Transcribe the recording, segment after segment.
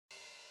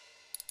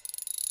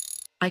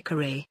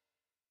Icaré.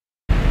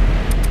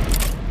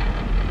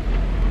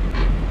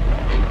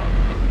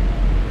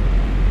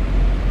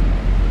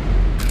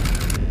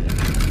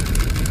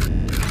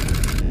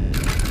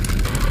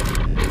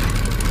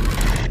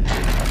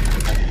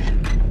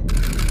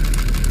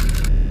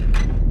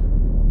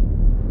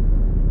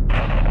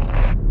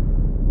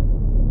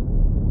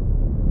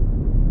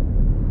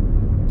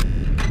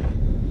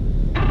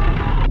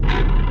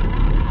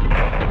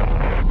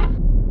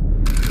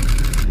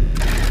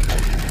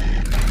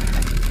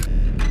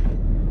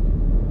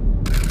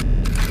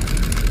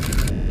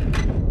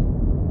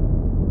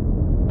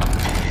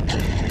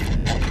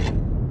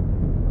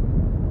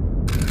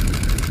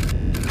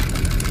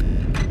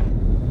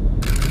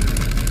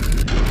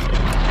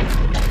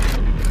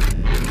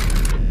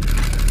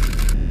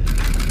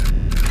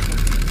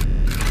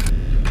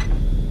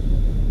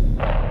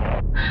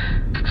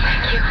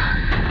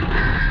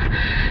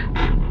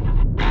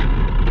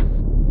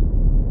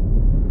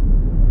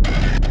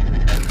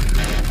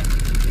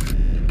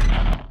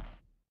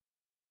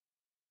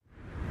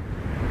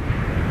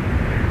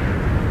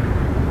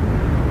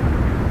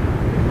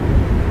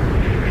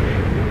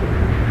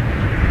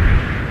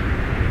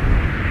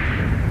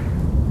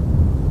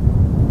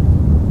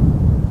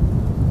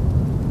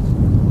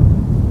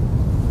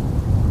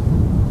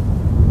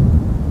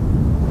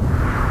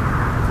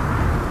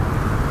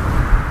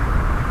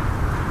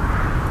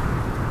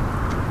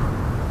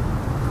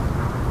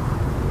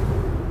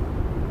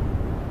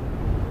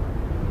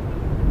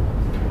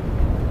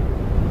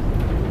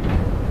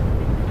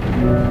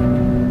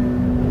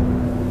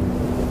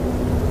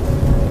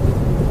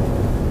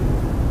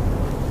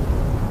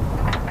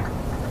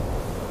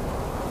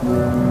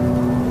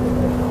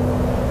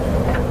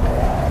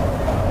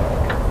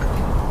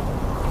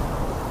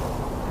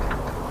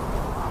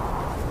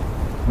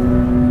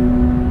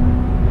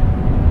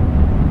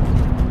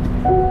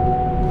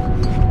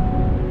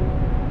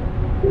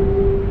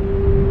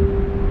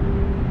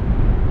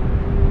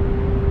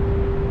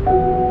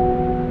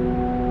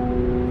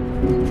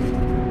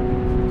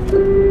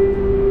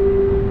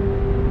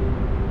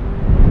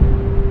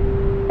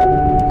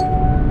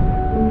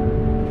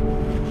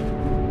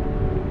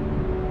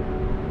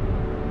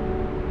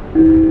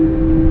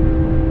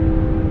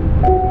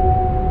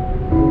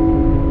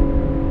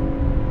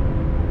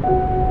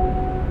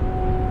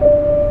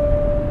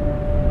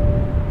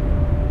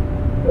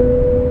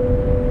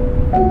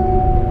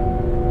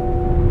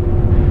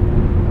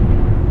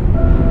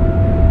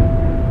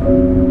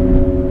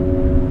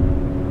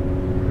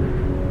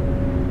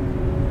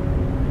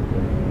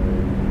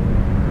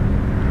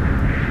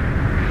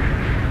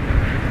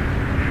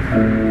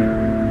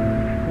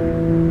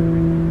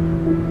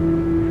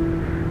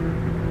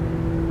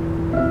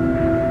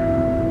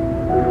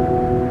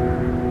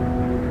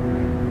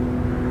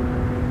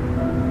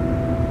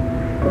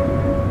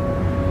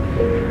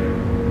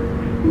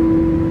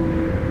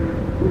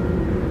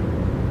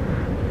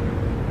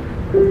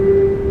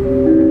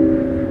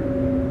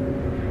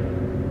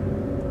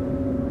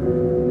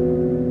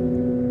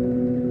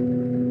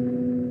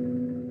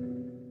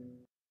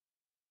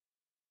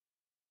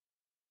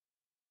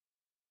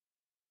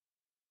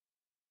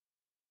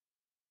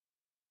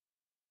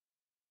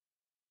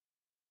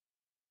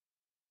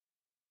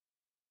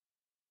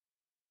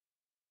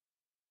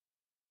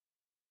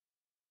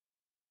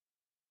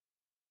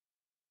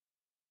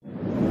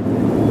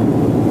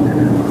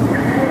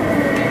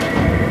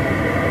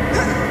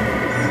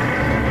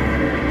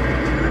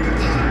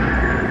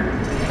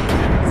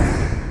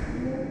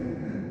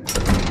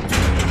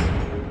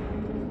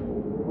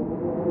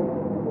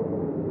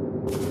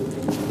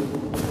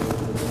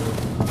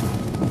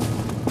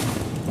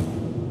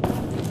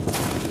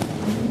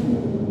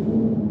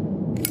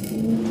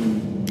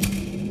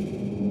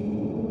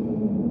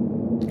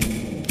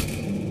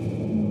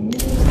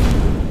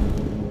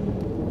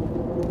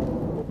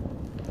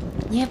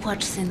 Nie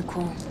płacz,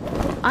 synku.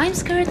 I'm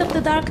scared of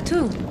the dark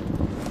too.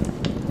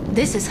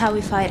 This is how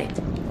we fight it.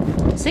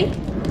 See?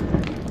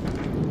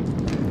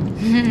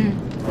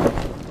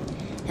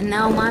 And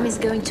now Mommy's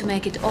going to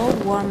make it all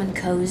warm and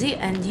cozy,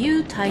 and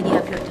you tidy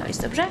up your toys,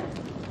 dobrze?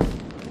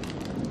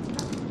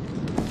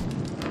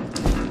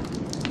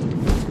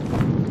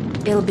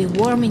 It'll be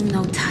warm in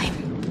no time.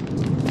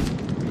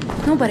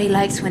 Nobody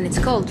likes when it's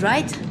cold,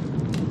 right?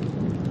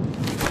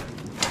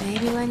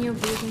 Maybe when you're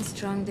big and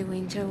strong, the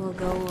winter will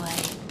go away.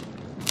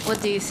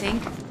 What do you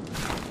think?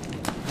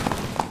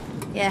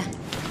 Yeah,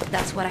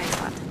 that's what I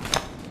thought.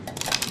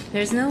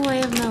 There's no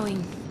way of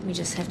knowing. We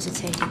just have to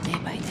take it day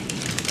by day.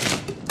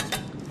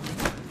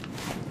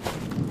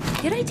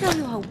 Did I tell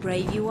you how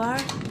brave you are?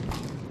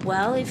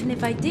 Well, even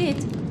if I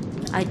did,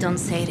 I don't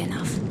say it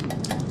enough.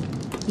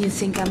 You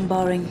think I'm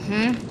boring,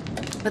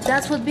 But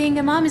that's what being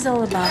a mom is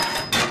all about.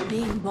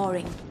 Being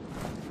boring.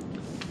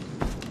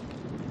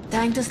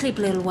 Time to sleep,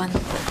 little one.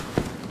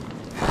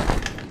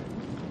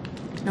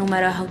 No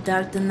matter how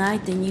dark the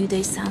night, the new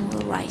day sun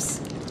will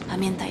rise.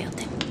 Pamiętaj o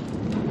tym.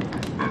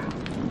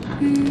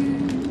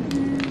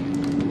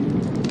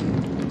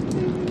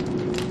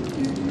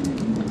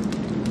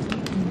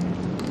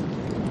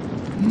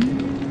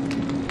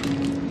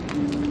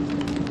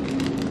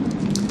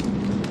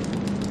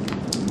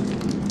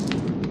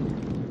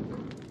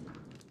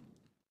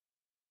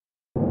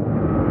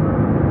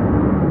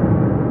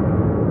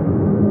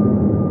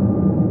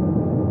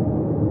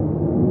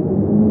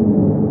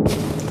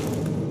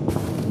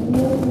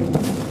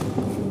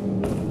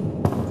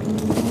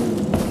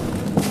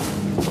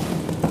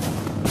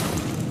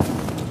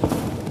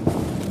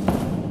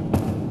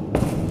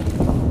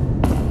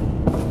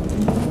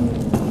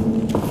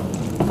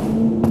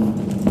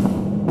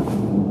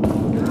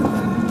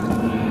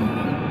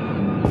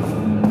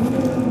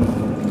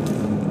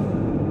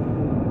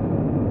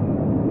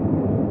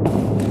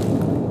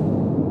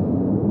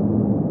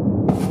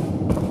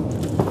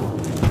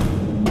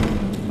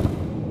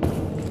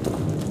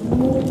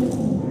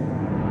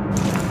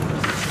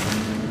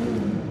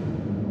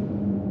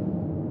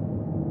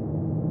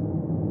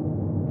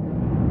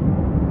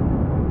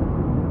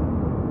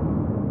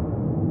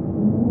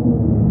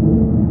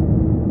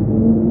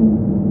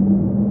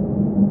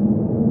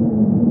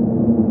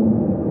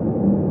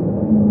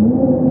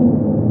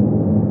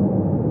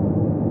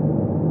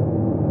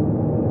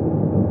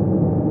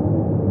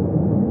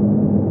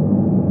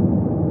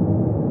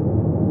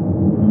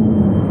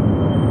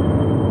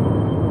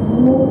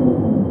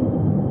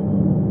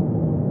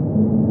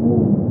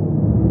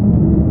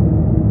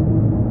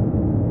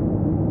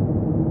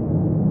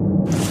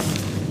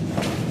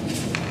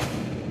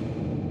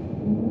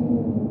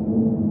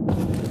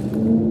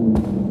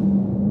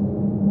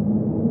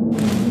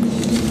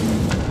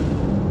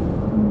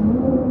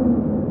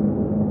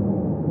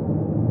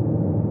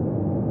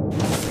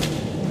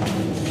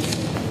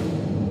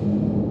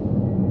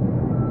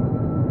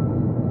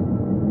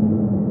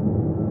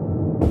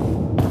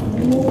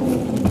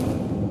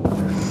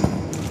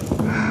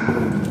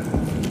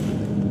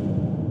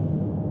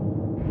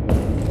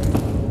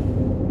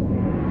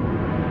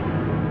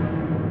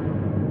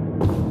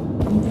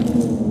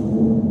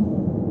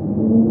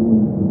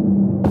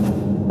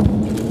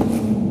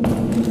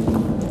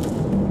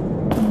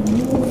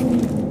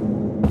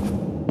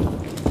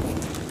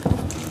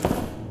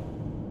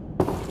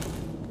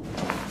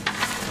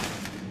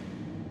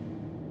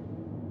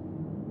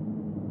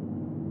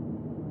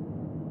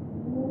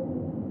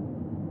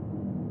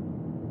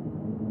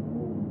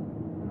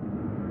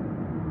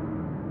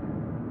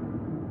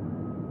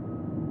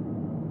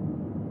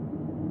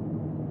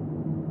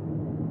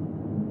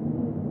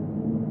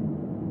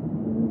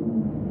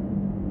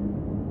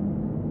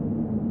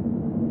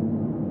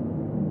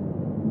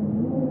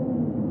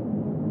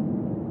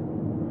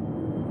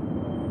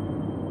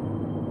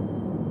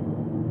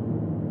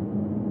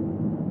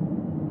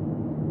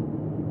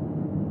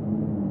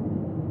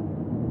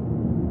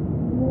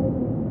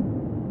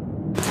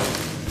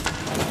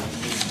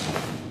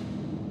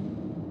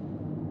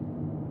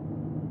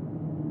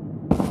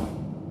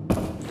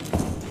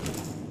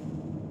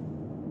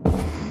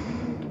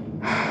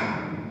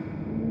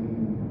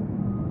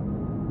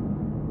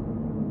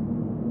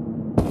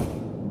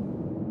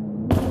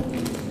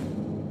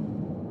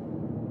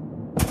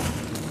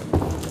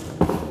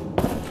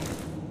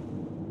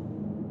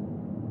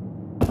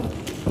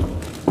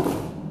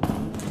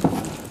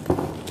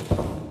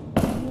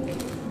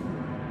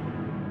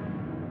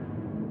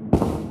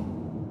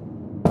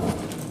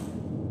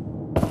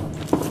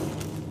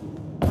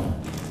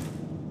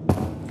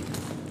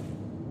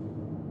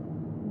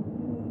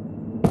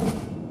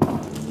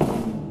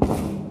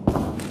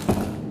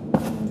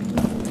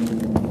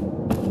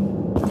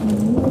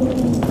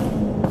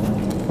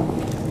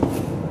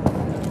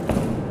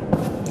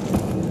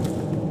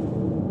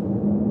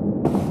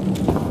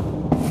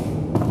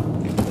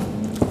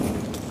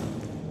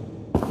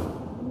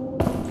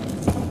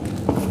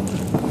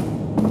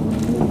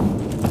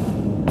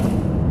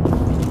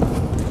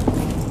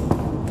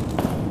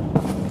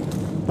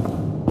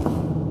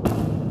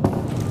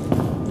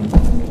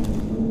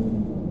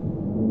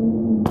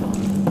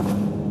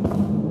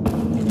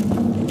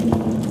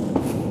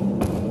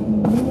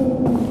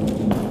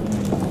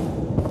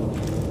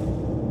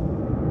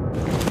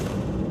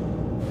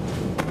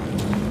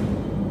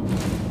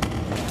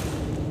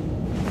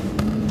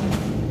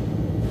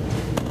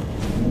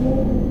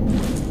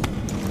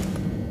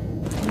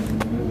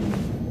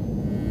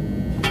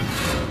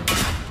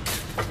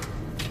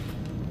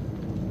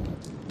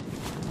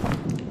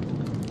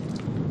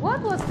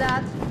 What was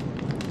that?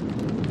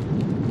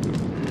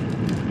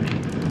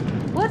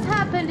 What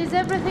happened? Is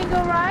everything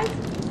all right?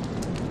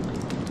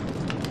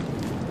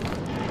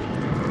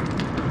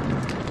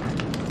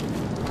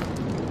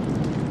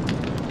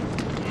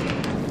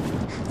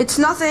 It's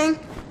nothing.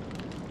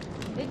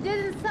 It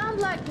didn't sound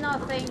like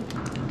nothing.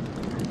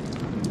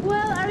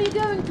 Well, are you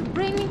going to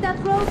bring me that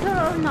rotor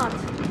or not?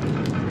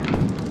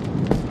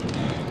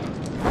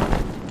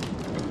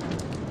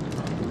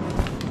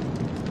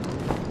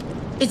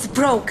 It's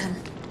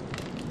broken.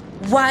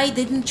 Why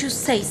didn't you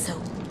say so?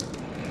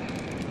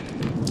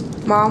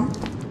 Mom?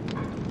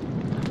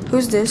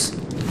 Who's this?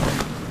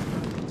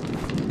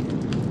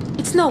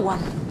 It's no one.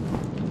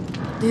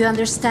 Do you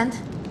understand?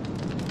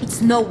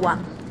 It's no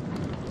one.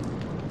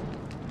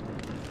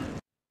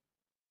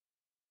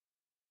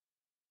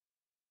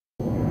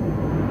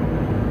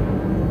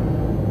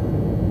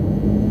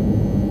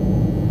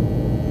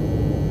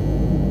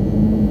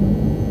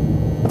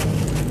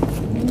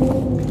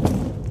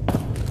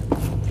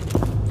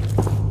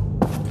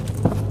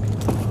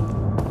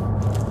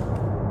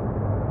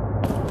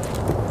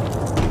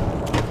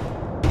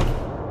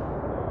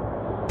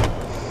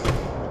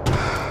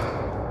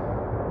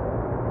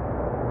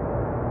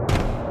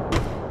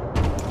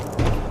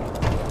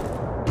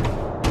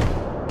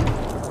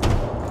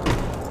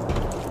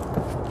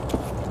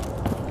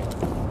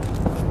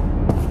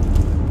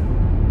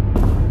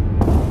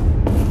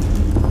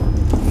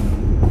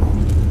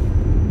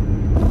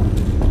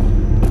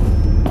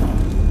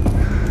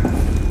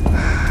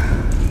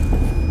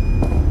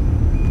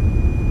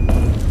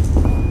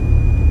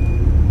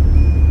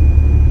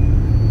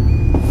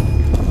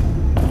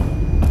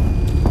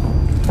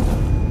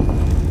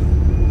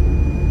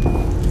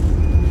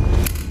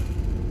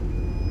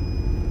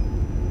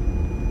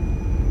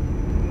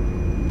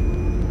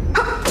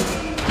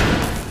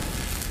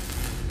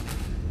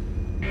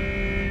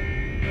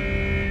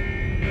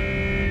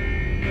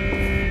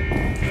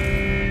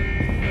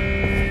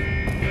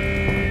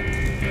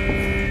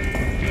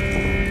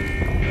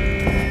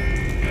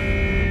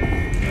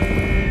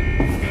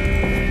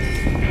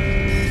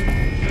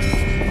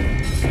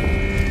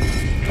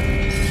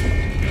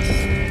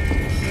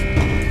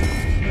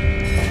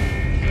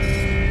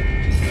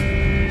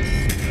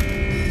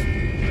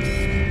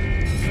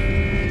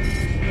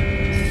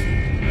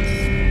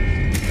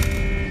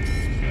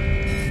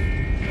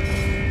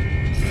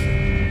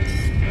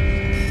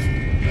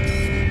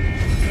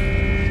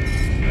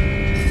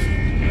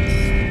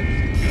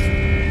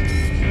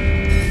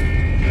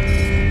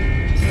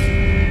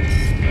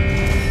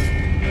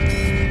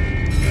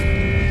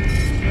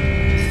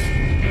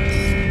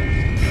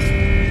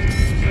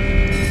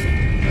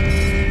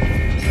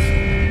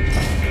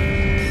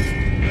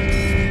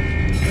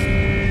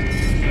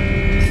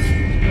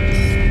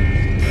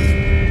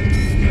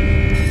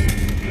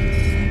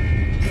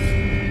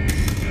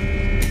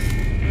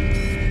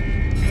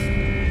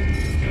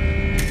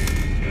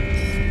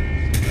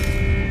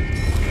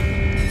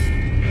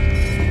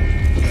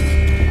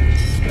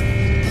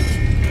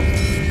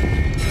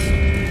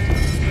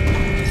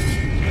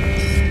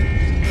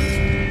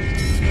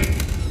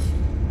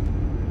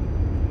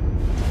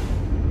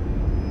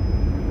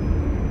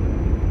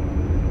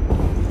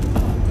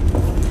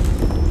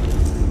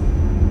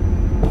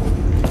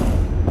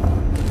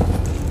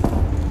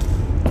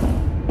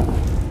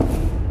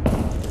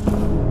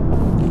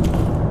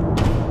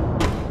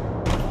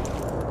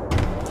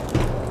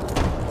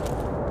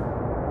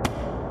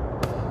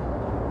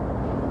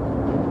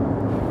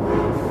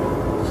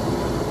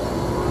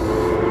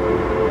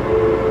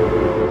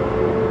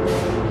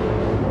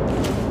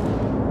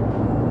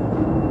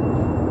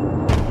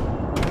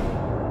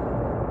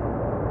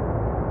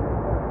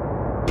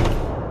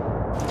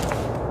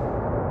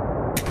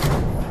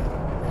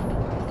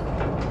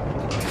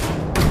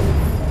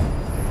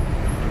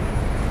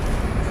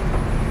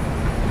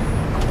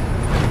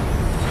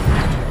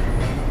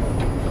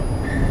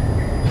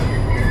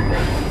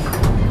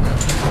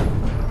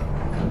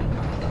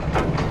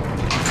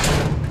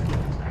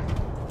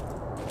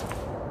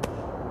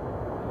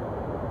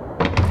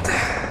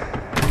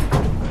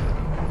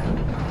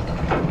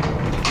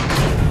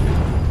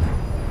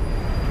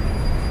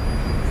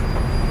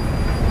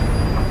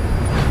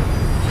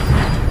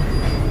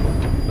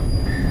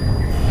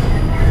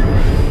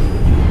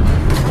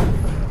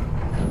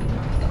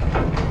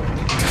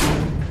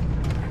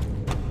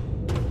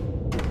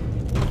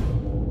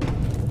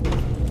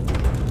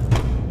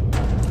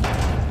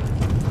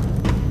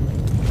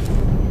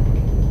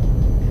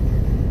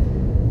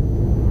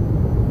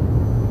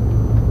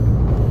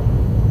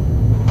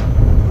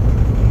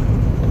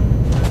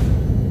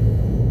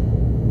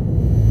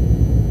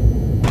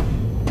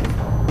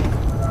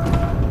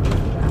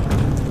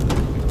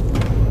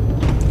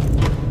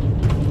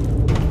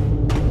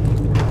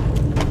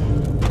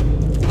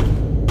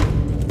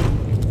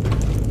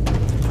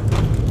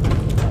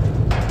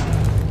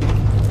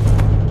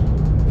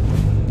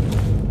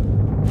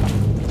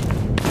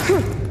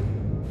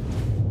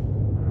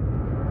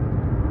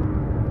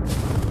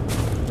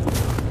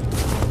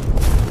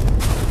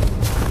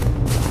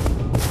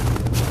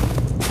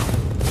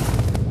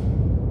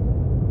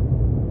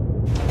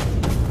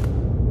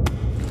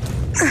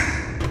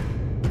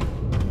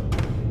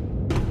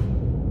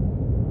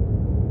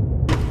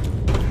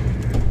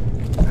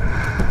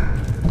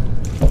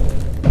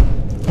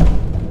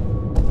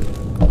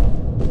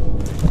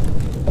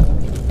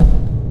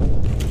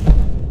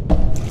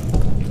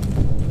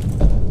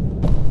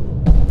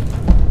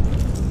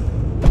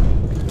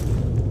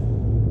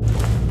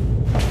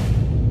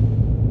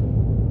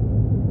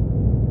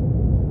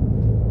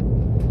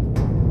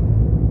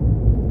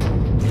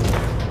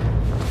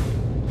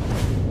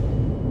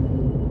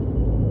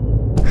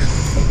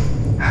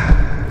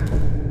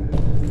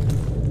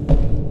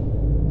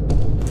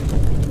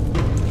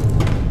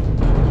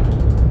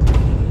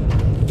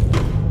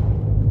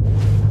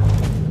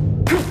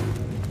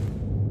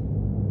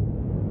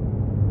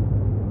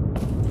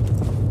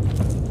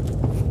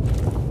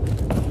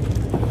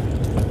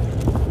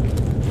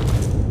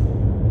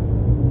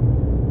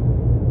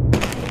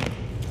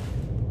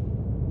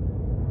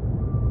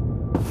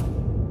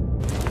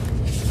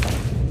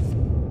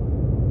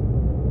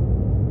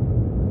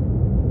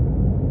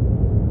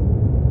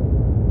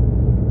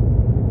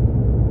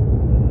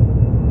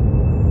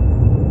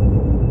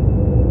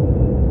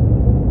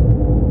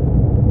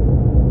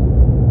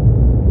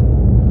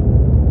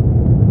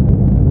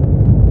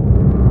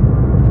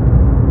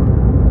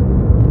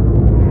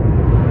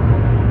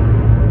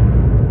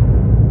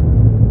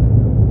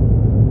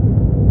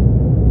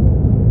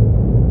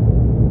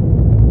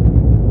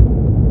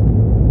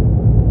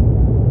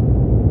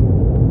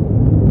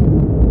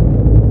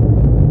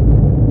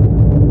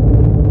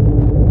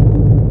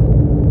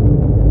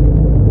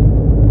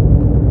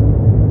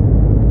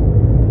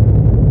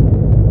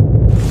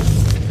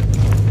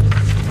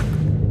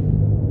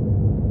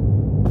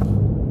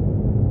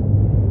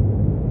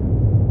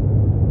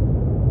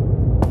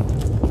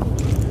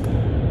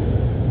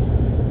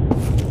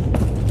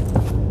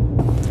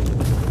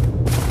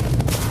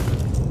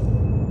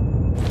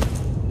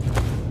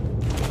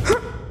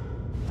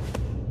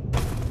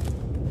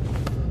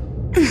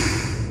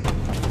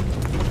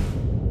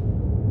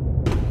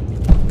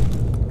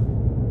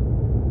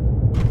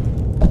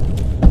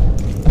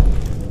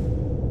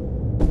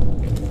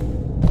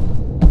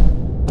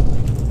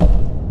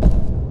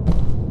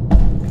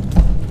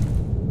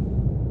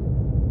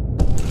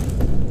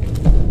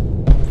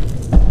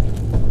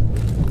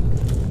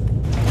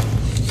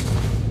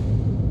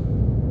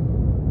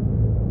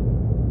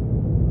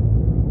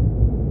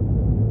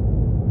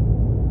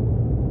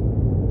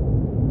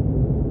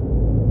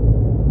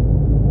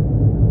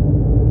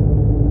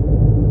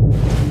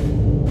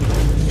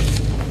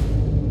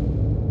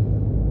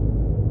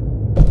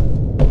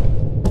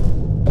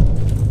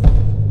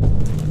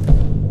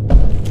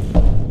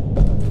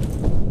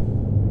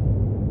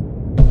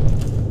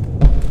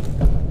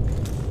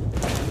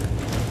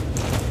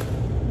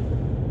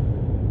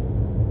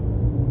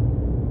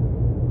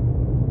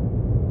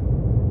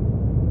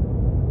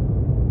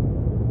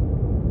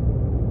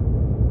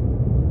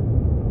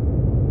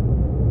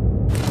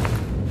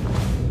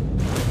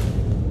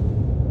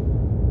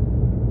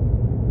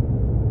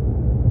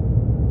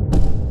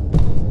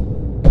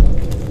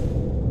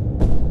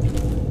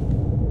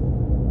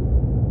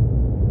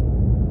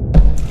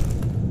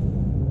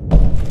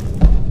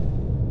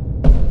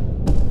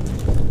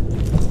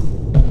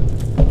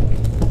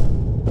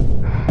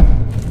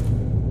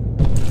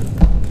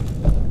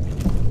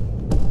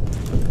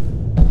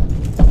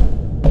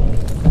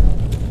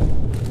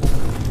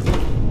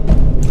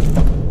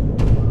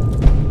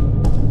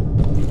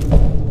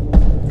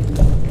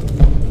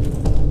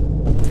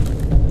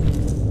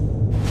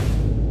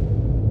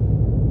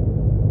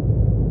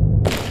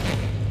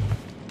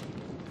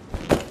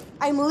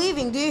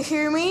 leaving, do you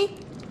hear me?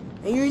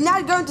 And you're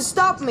not going to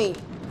stop me.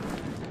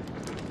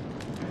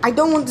 I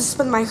don't want to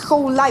spend my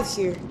whole life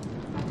here.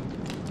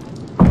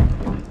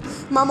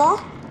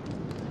 Mama?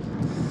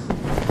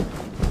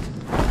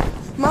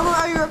 Mama,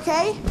 are you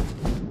okay?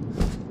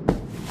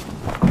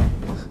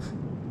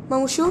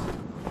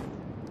 Mamushu?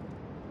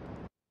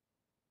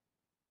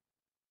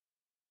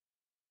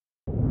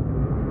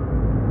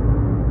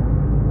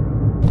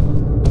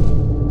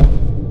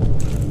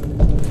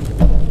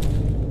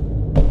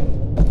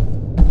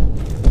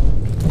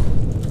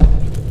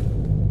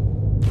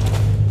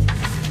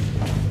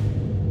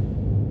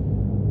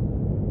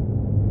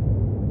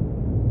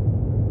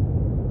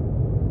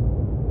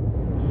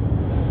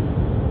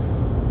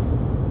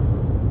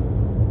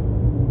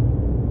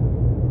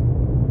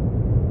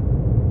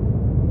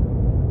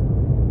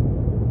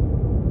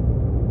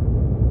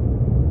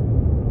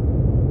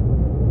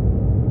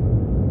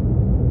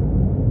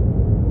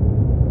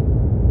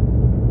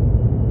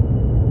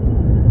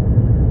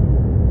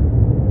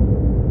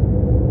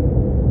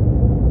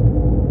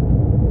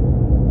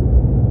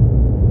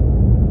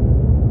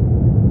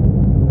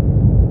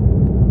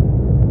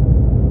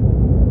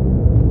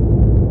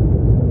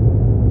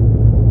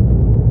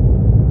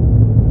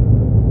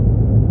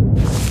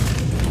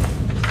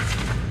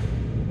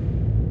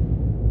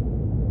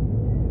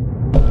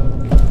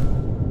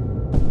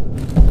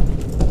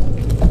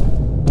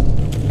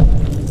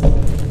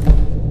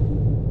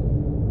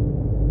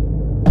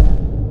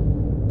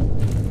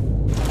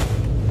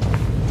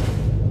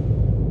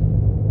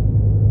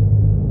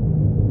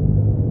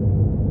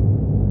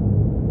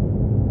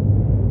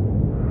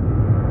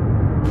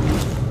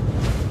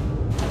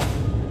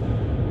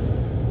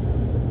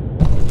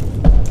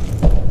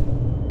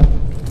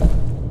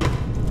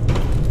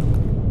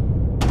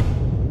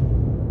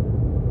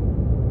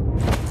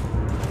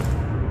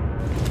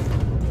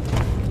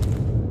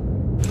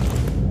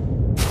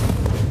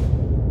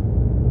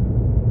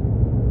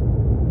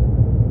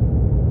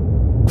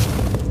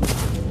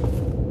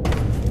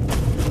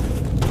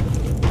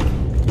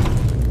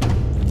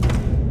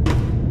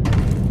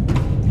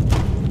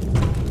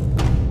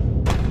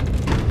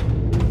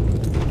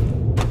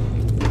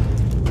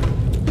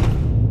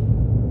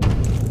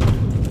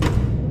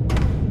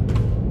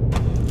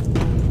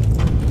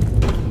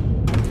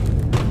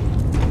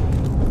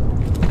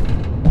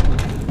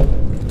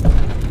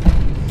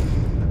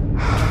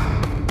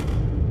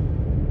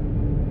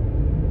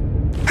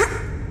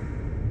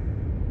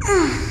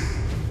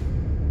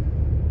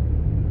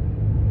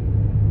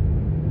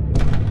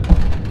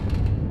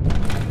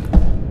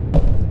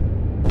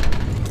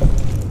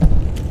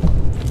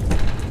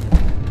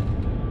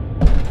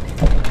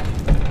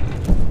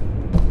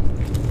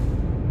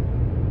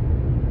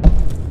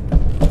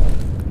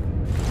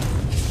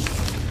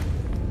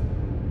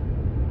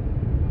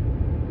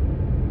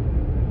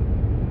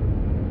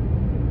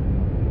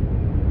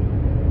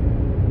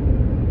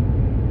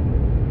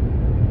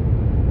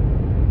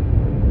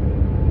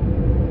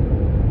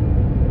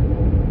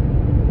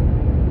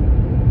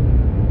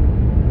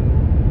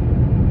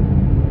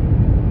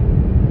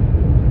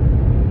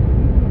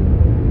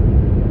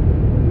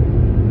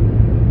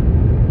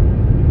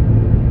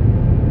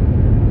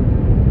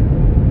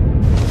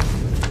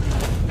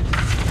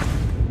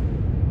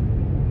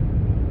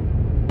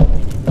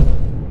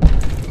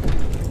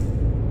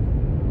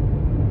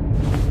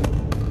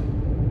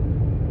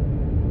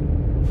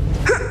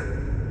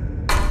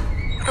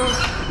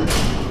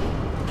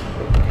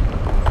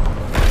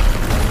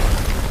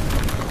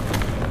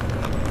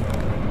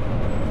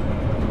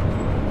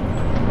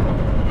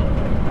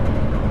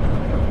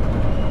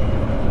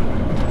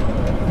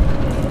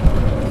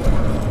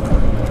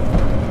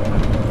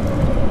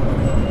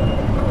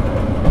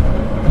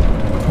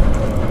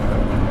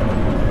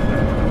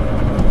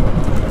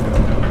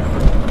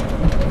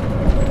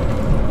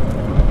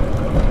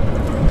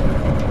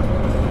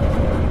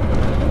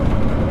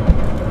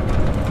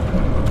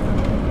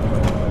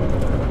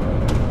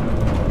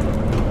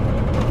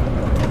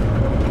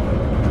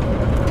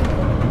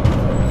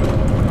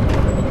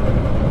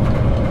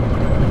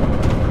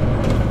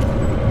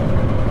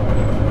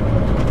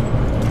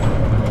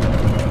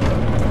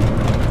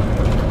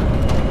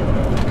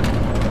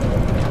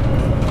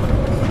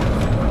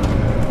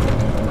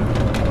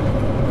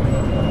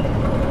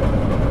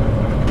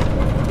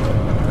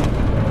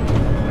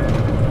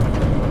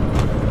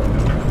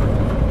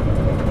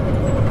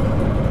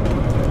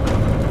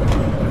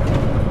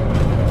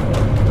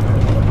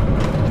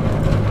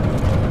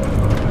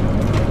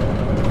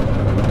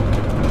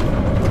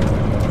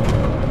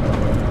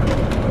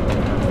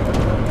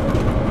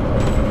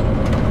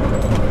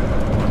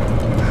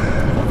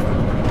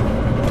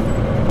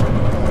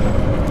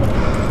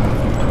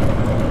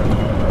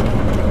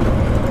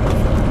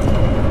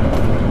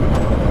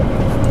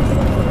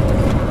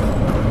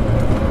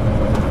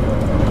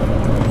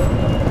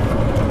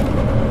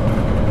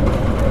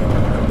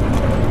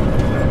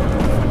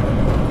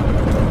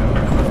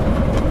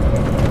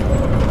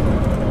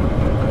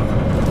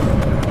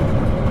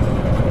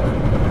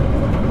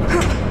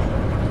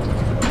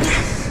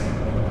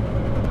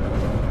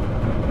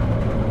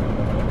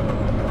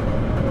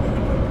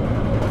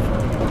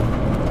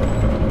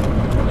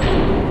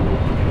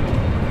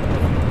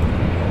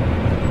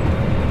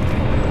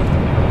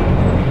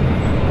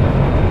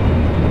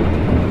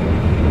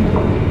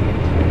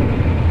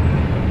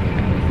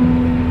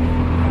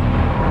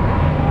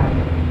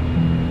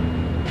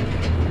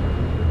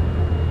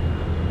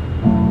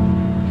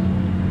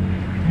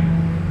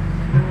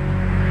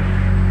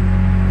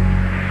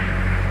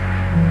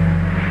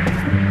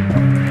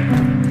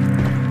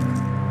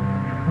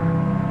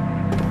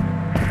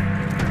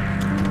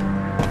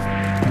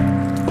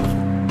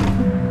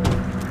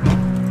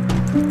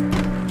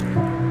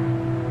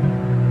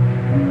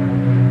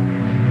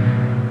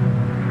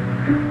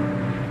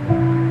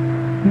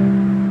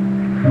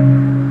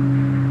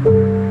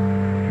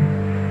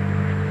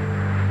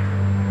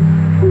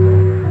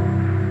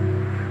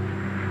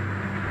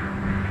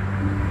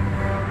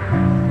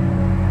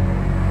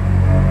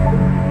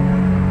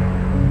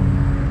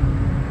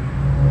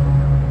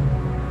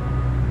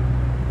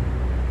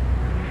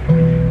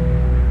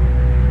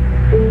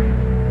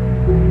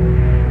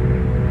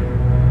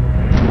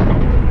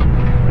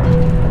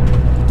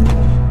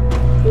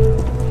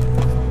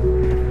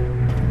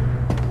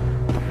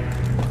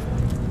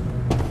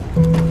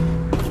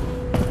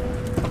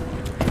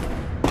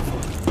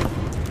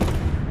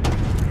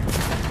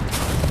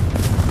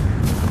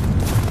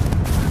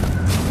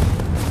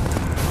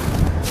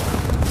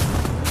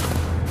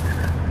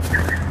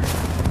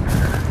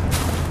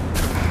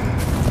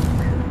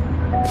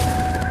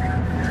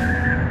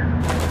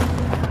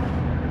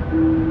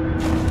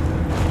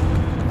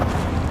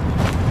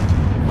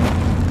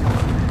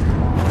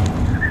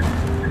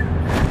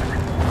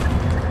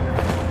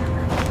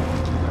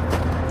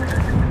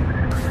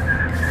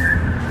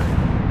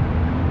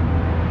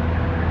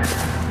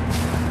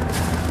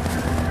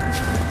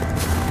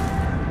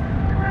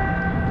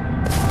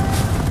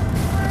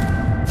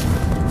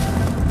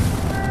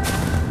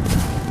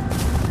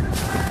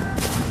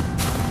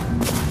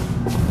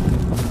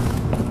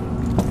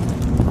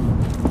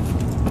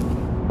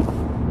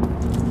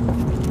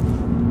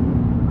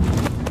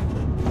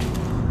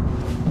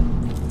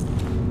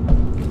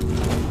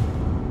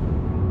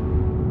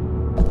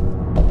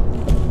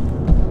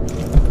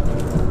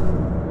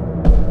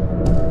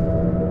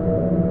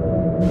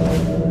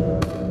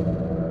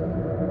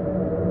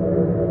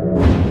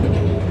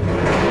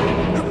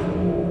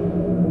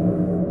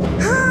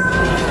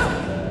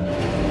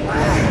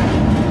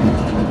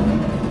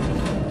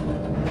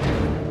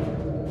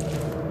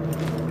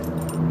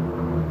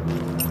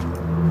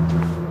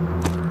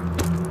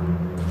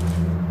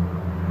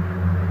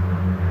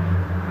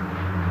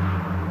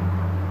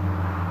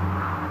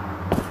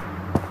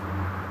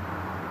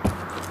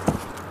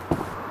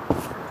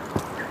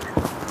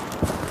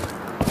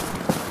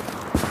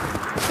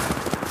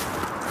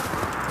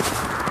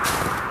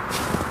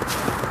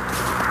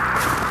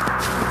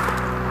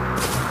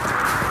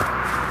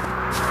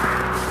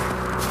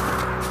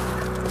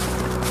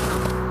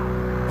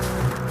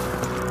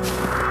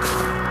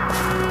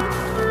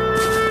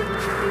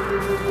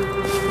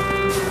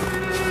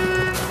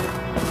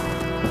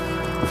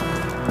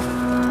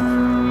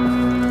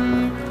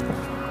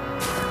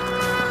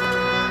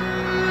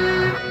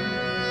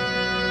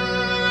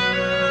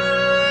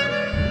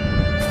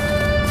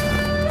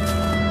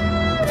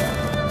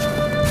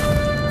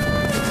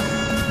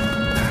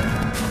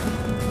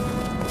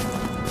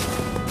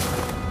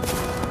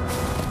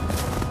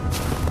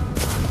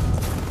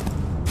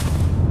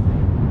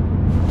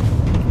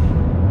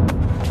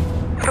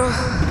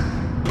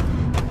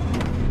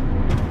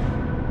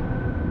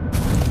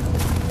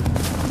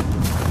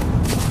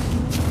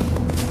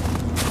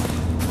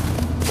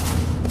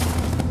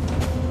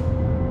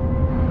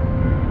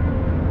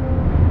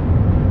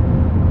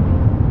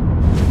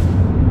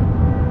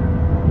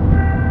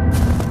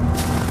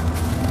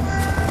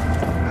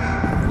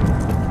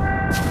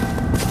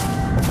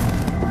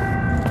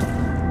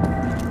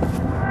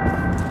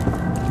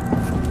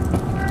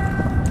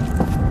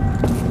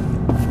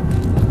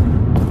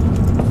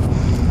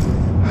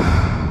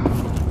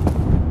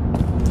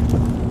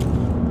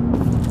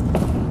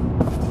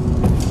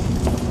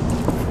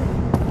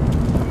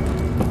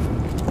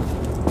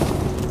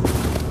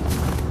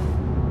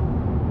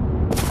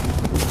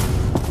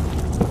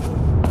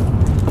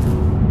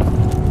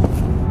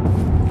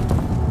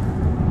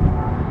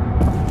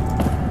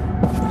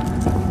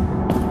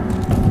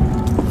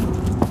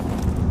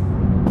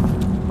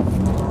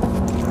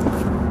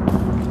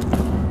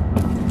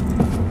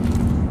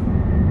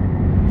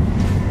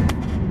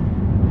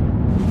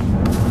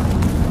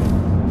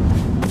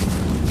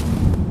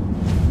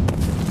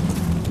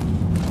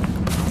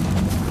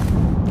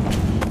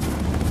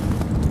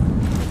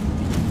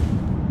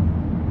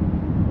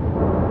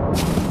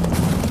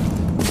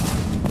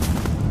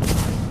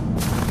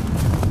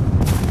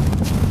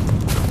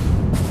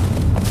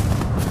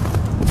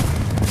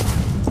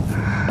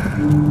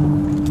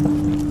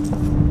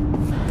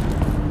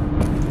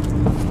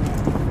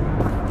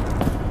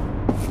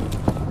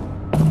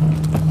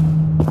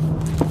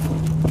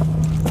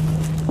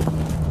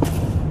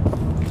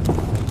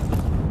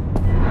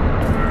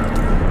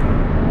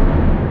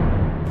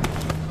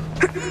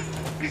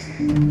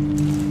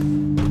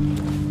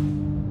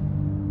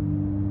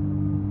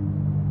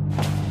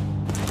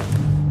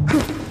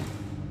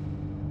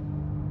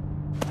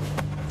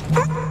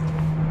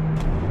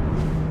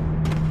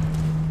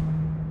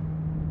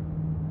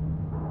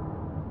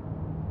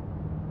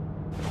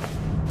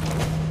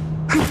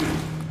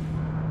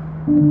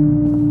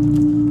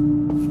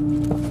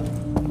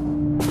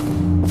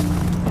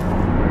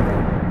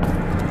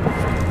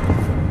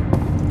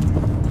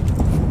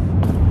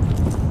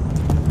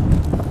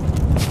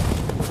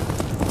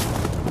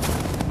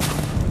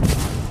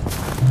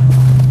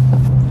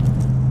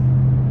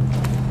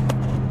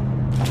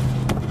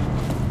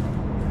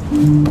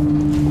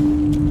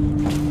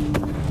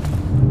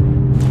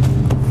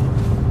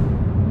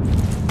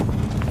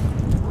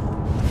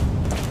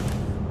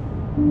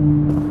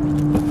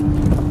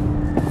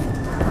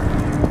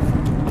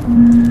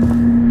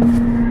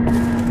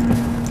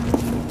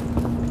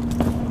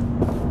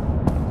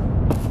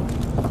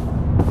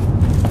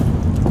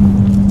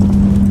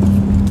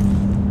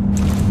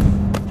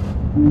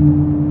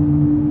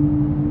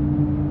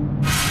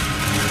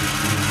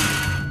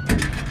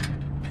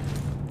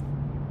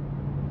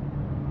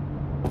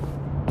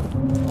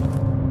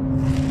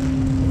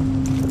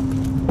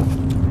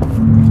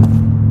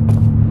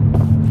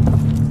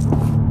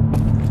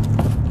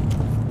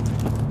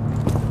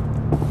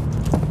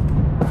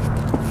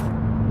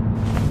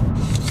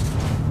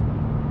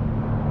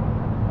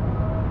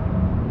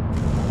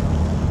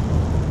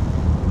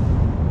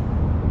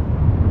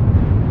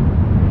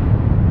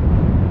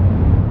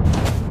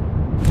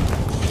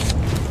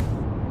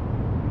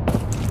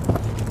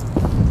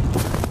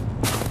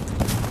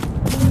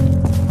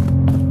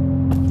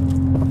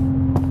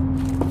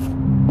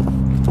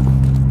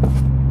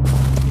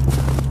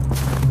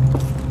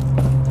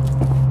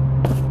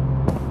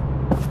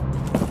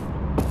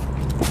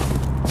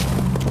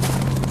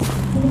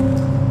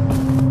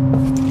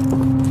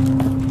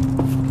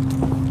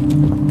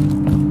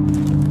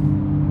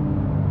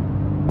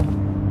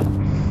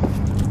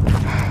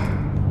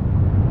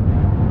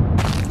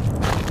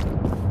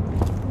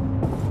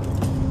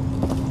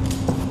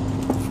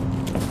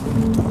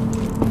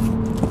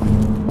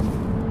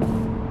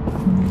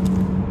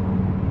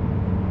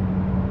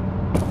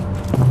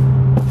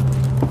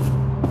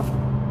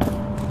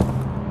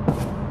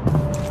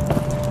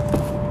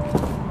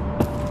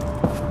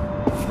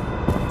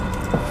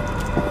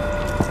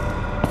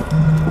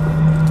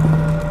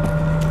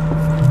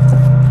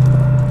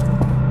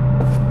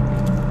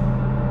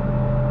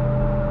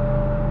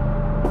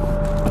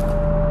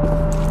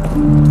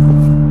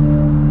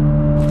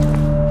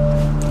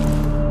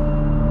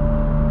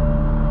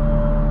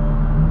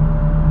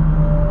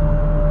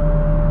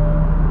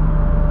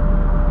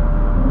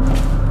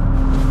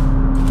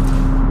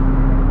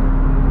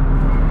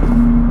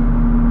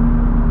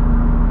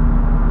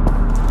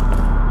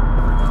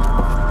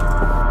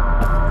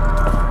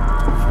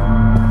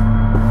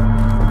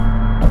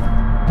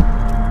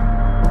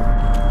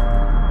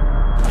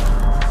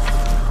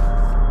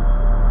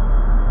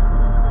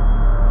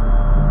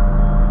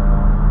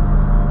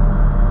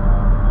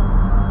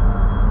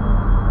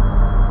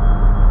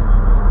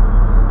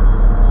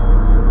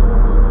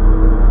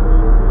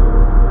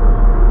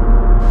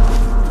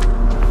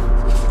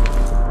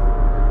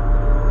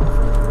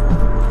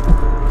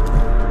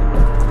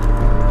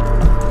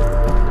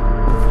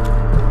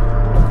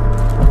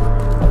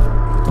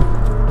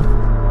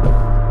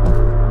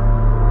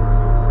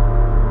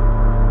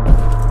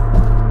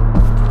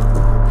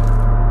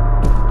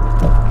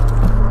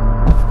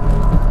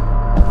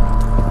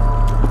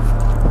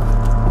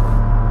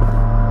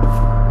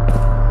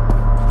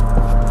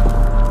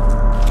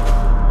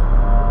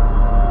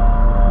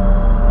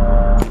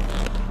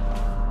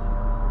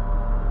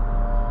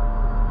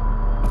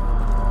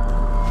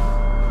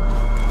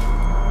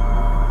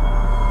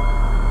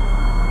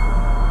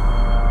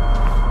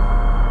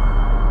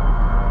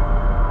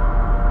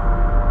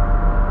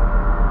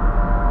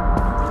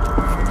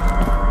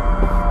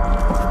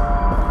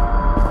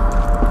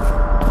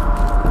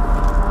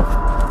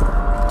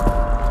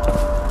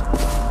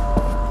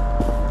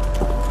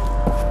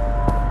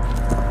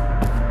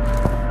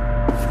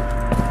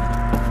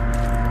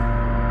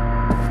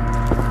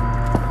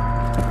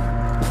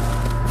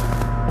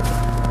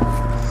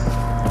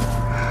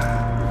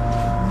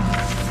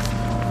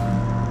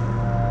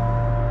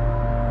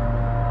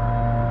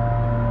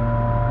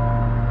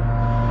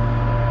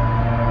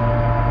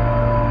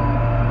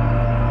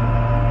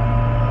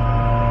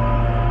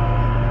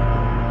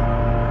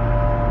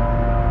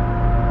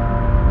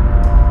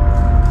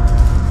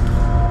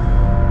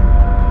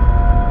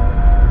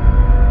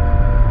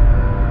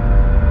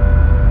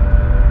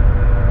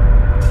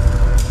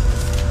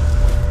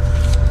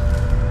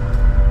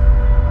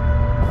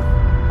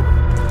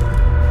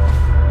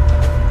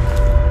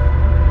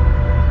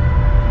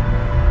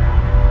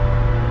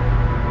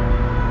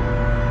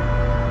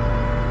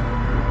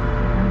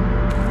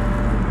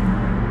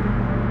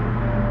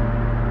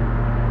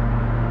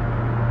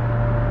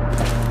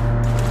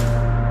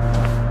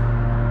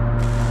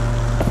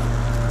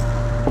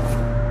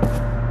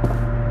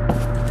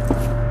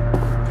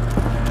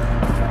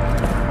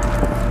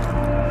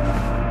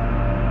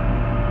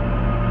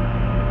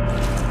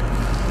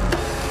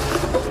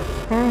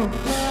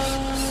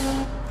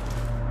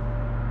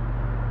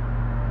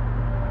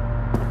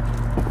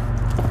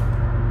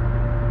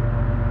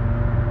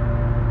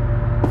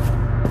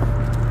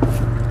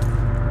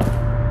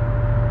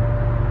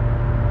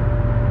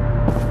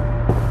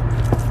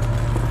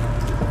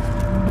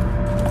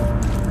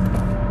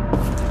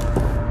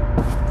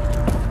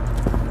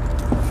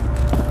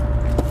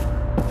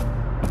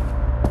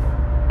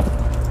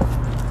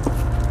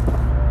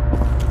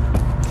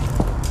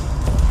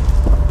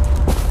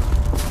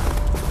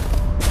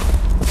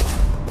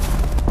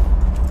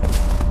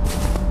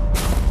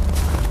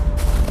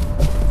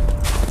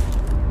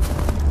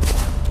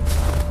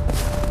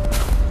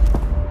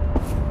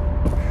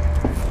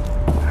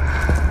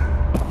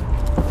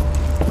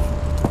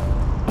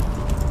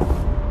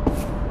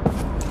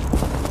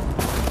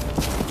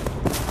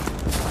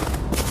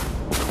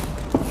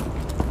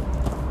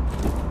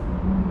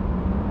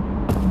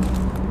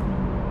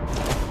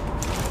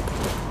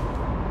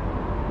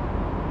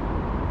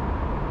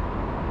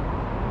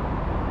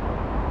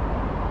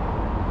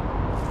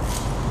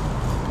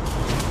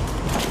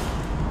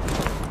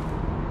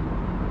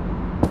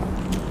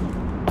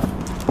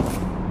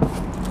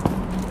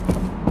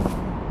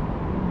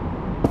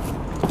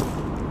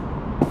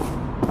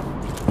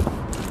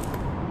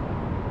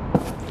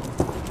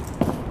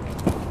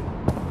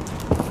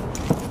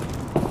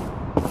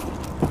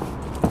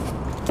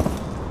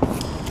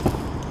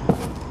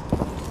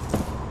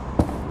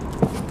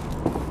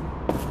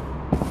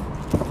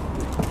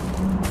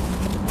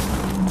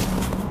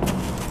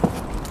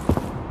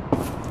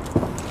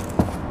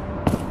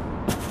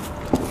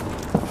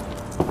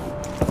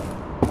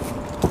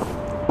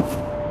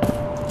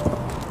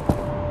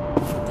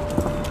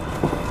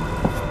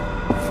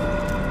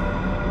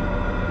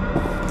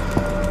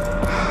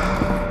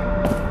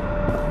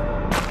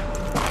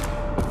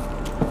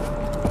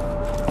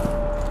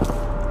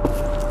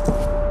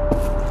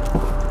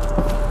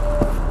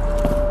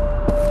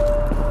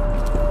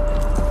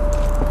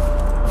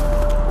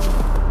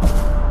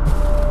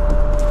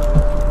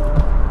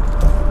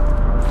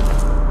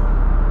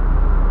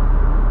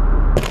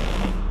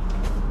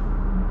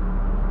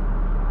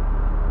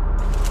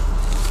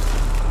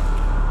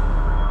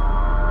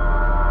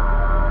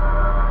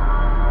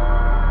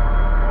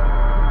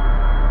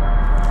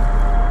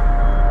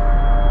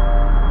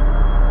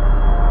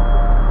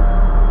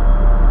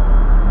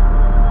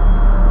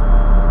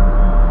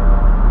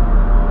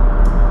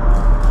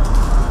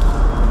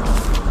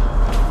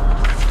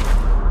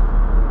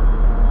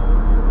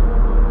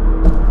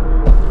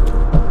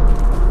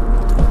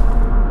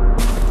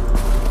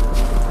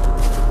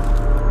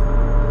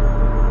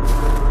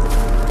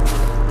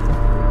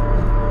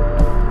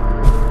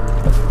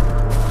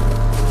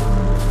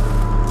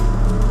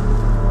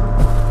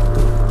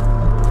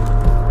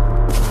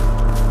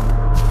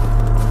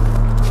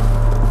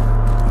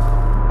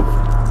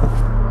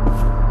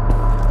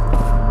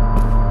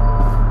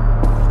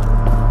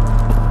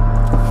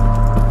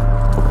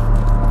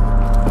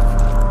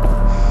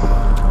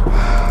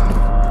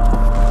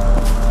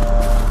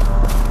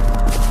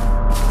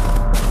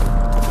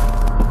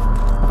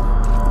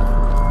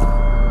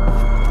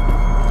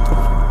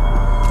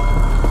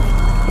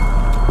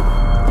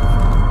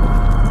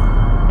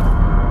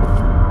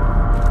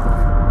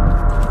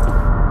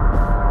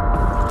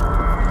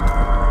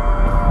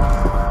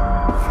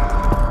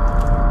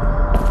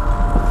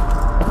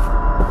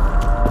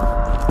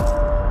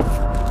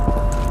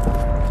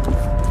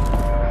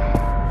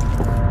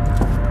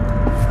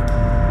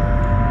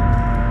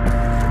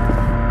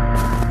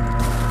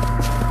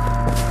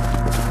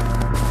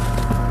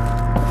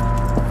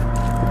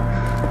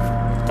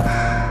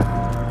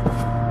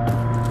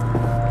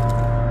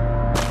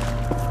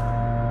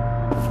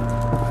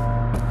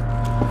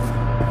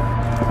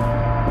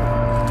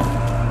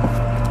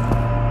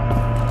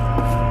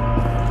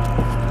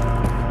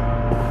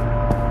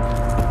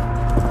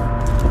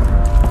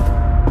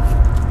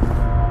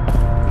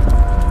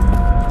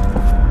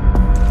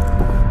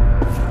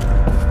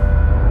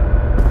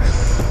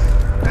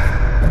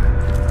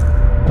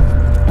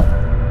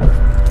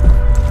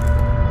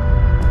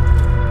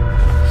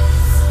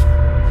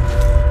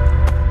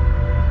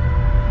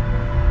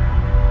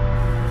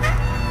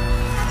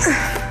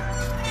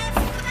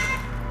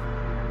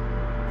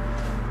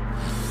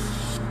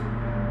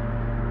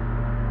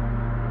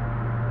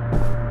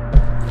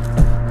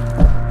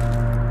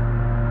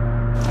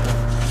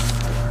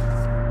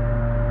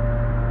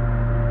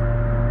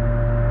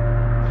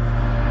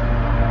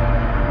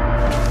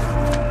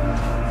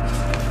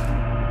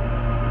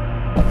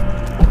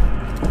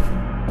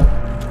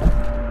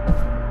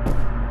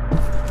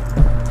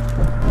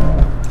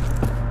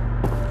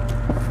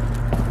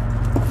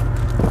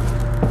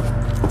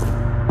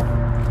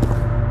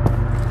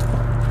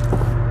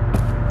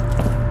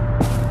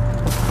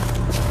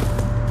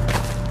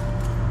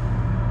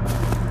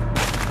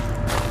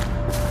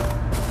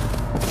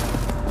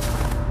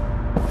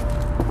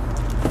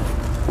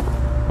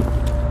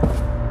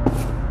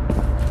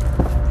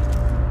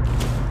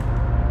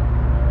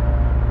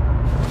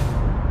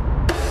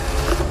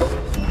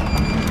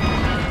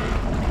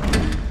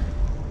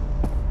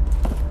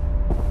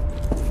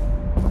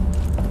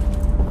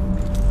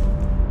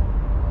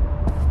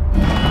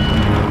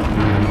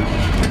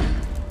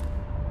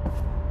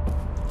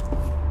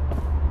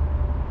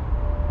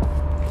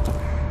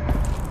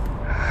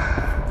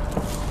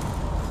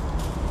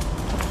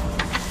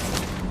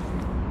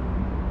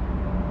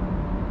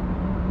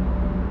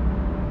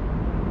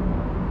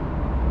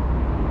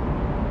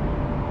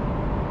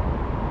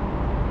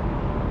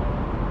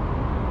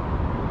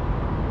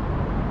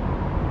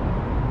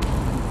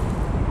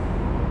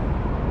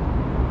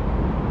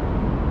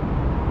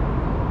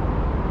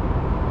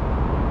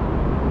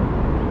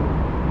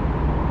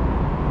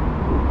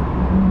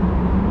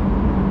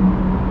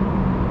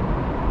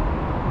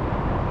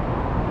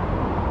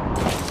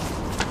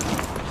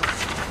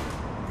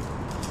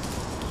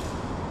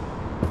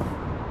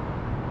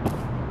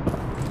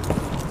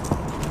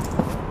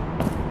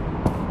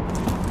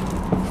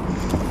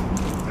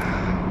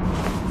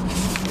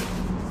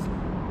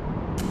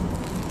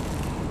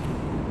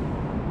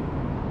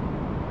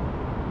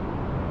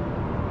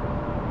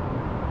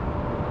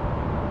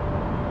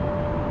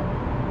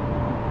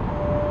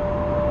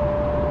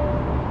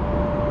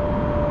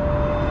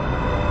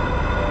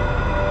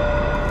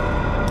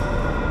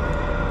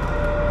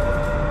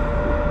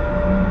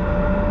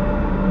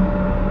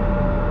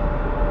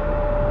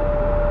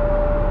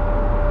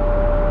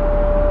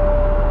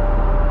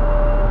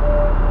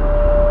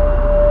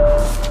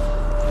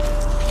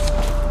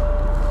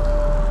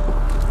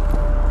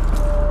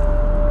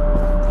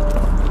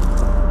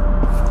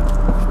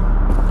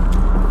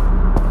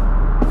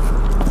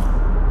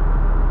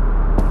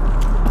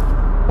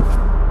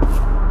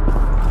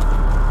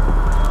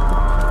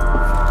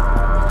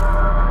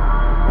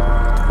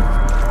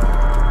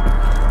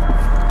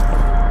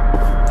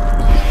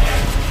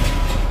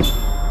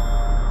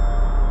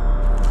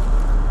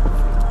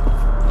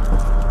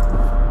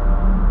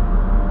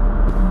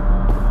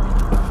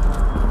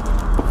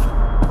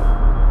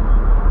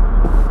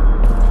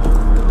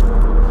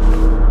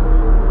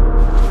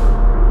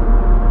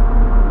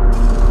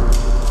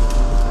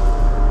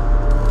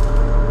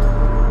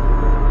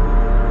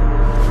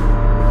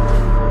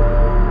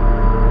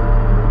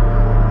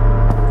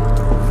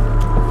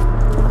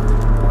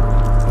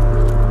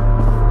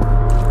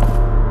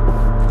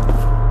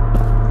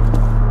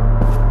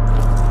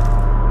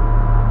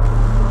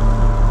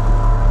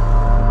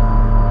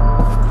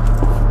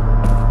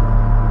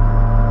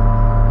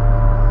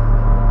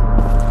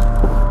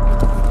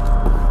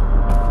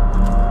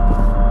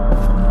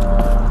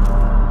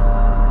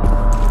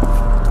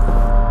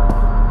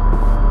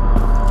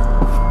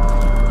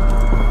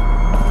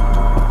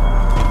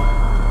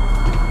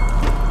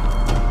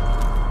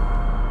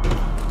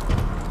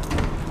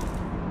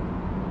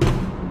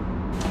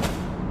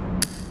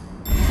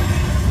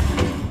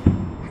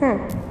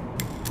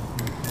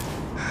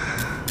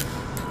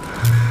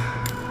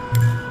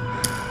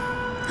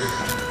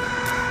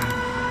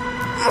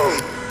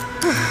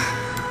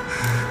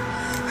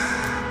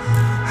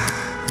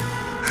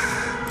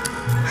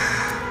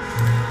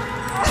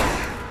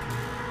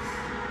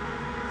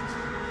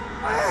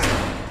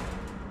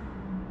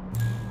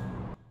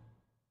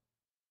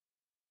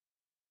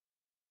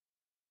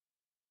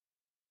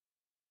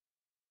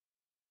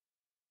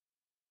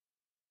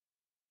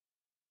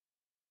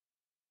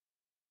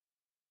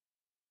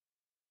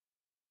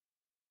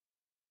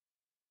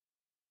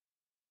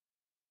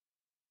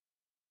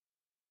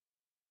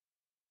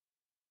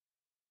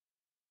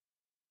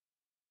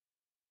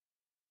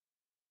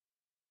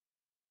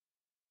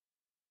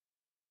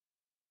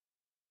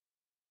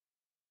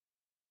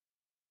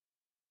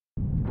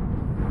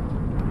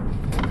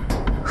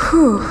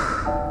 Whew.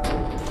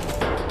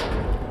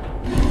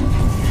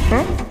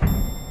 Huh?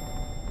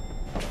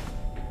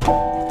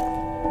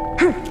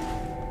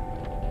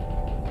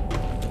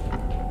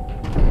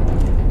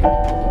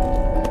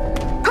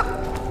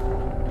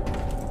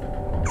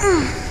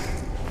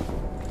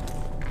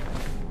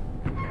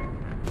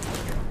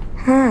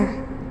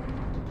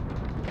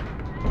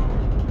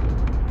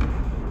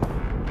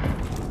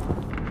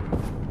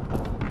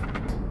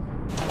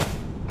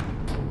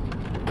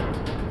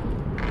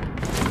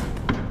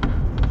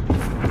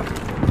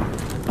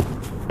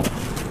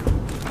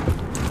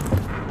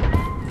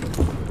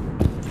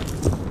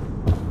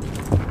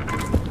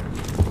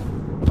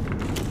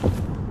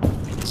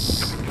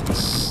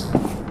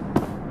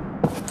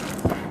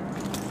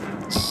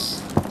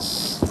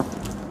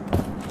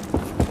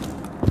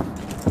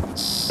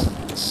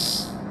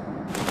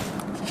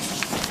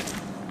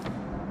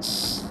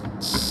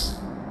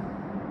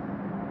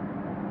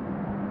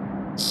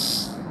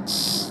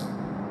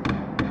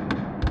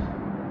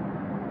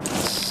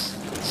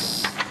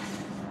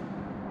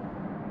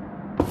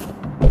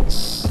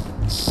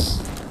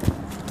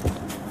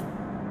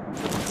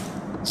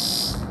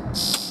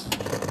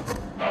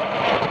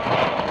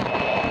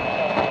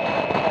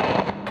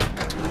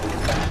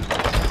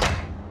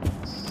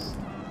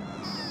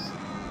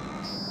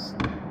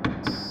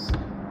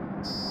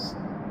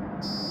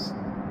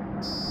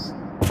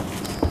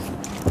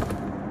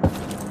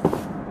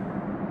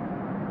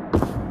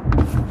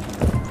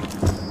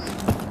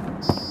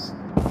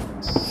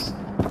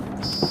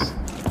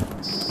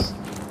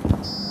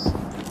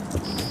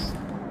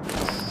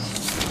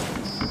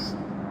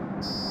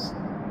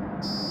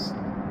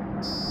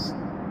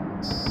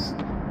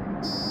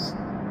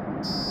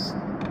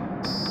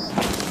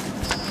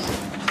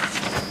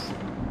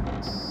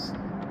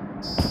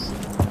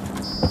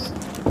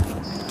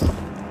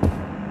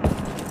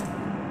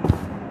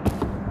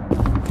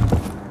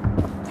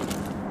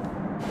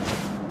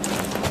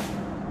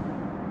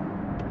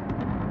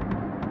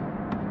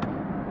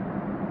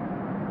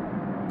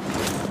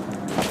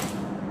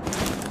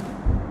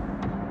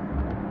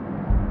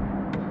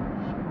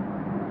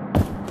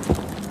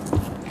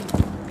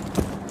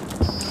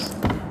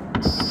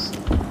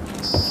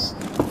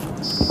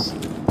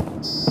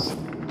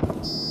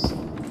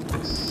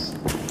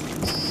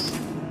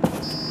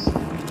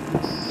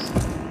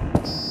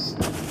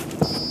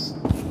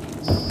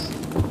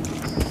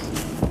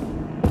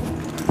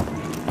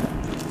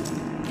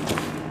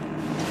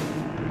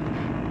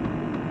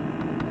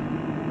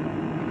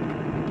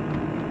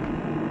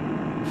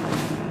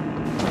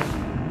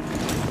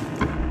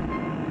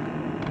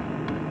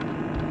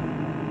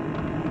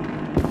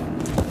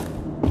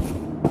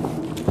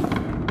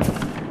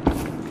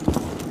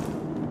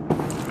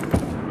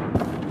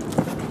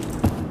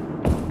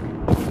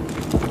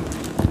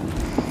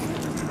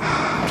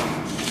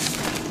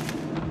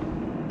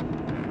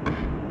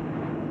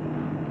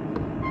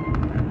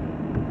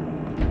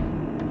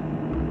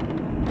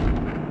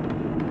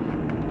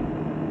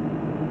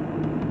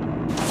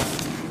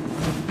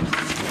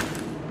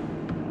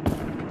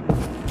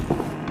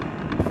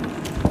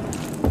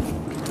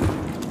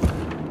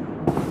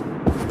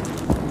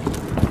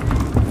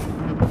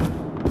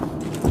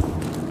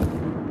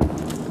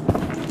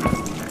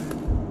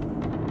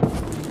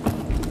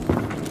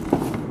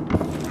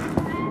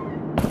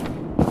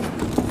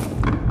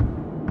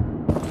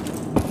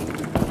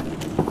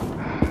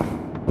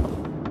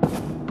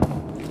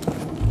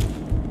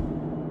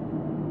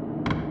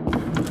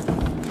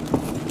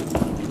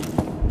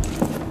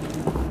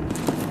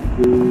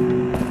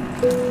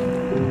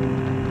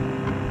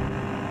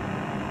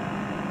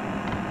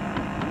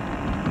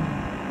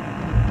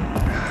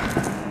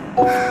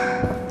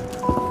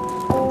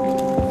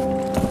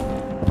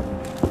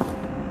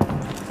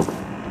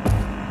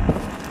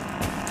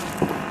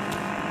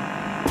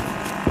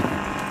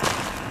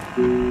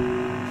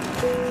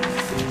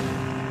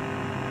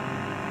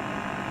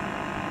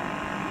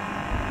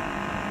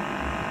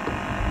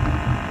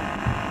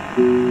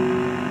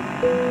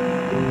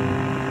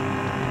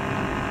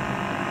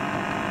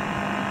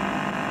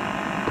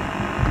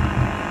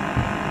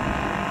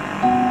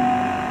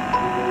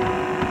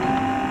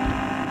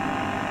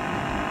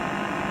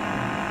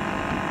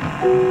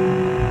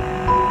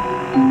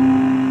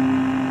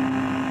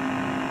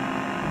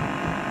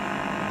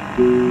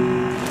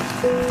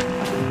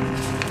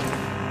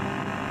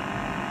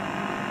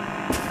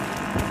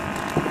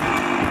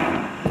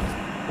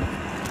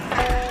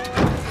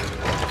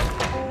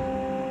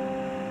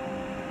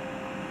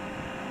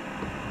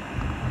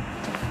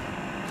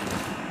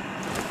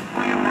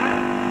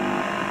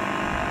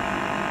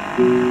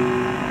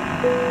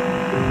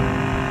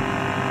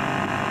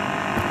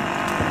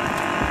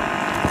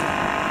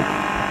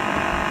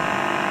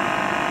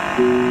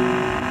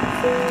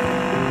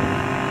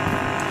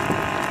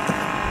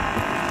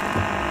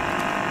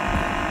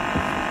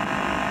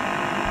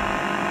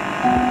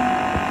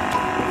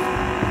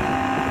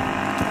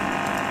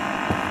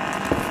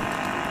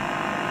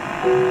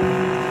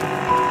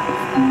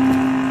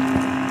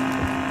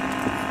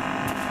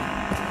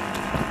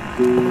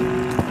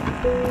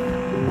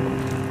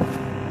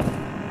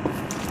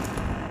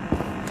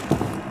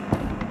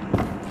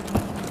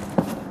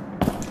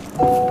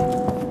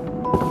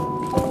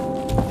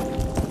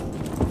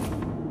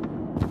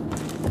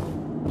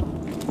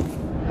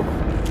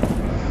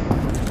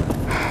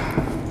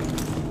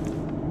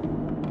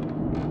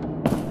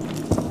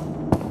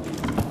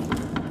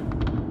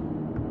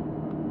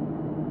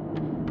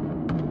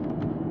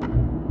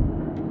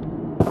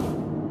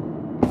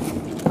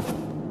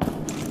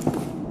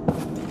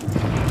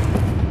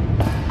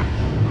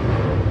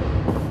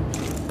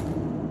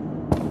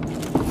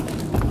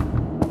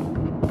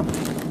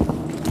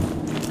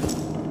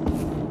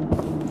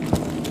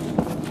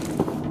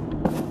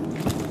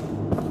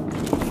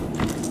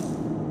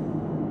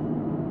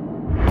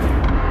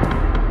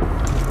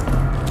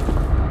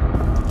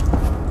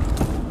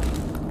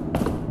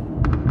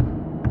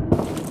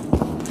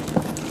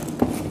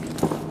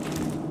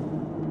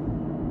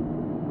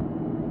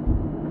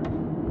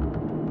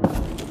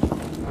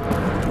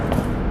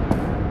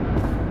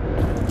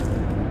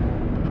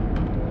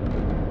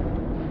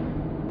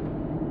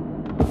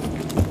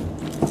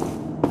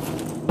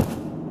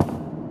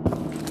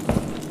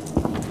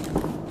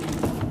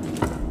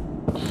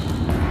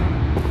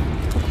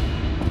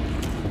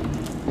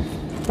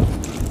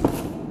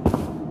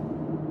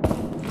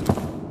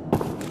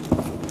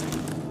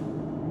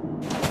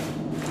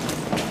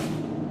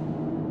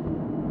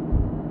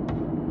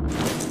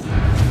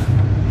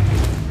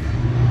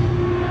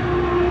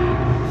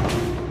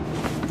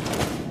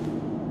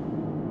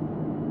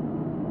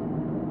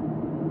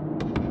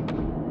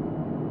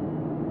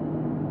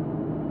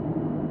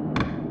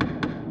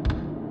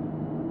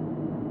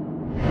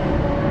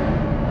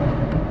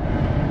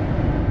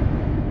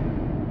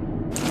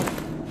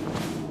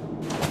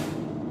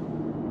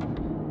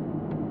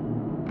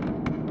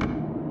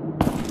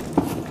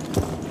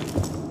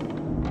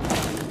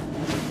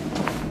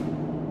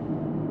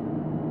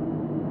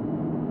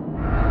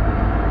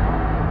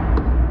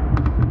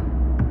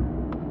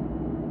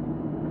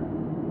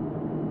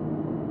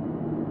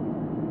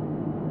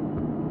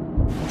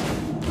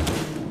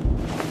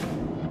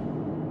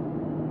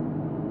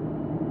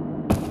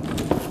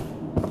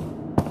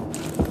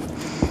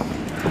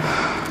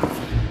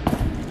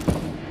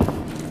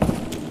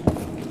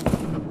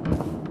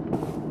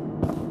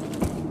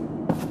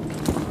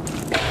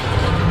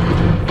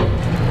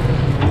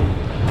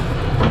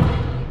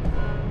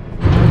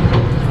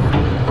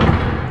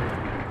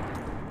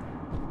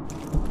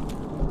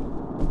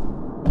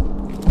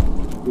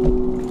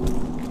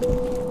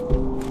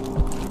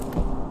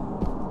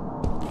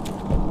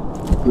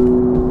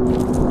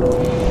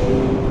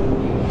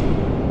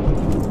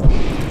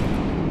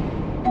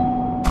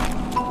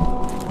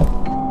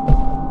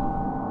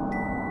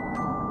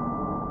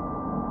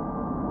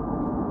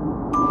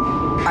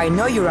 I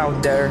know you're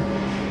out there.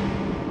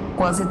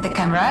 Was it the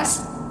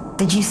cameras?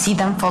 Did you see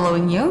them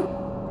following you?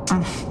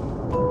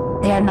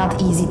 They are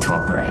not easy to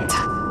operate.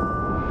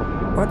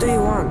 What do you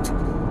want?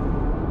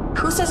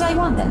 Who says I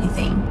want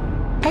anything?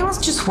 I was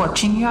just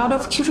watching you out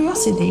of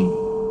curiosity.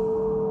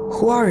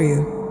 Who are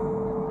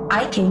you?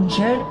 I came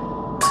here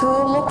to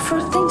look for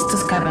things to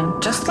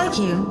scavenge, just like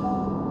you.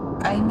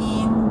 I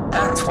mean,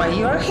 that's why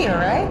you're here,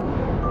 right?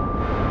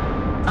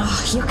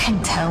 Oh, you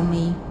can tell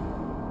me.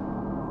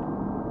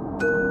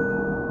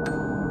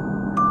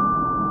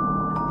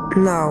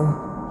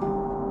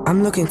 No.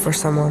 I'm looking for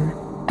someone.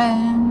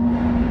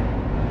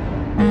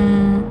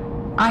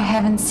 I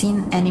haven't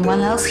seen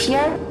anyone else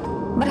here,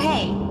 but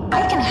hey,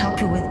 I can help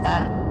you with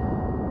that.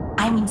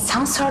 I'm in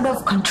some sort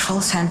of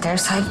control center,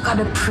 so I've got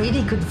a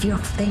pretty good view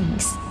of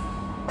things.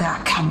 There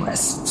are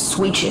cameras,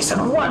 switches,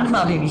 and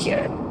whatnot in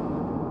here.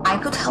 I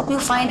could help you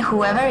find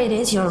whoever it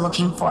is you're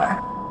looking for.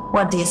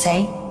 What do you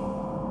say?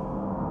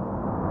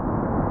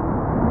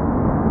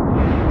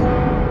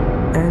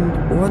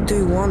 And what do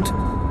you want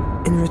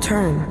in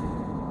return?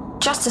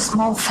 Just a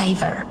small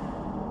favor.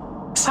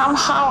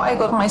 Somehow I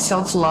got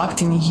myself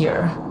locked in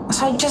here,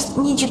 so I just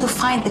need you to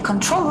find the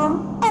control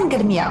room and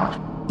get me out.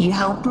 You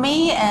help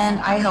me and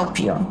I help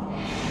you.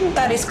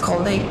 That is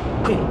called a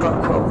quid pro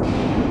quo.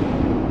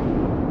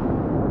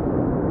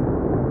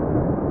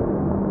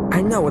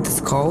 I know what it's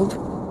called.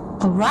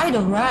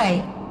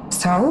 Alright.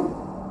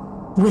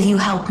 So, will you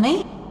help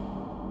me?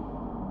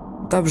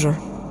 Dobrze,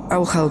 I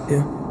will help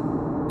you.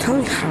 Tell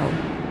me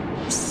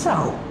how.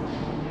 So,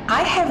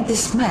 I have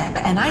this map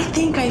and I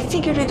think I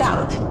figured it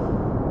out.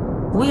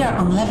 We are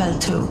on level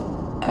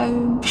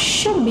 2.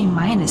 Should be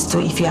 -2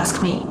 if you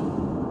ask me.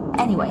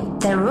 Anyway,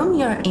 the room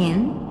you're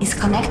in is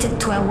connected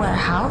to a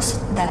warehouse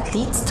that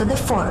leads to the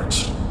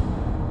forge.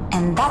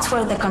 And that's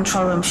where the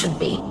control room should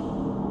be.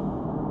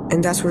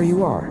 And that's where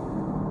you are.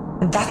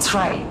 That's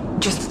right.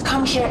 Just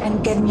come here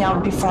and get me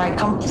out before I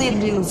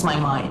completely lose my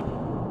mind.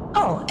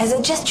 Oh, as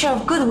a gesture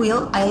of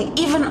goodwill, I'll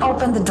even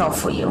open the door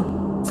for you.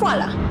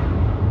 Voila.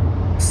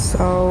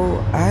 So,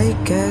 I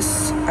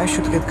guess I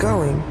should get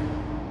going.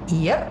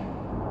 Yep.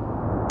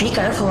 Be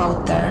careful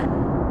out there.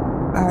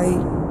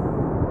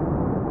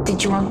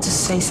 Did you want to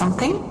say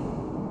something?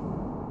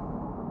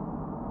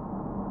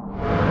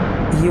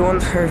 You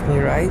won't hurt me,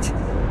 right?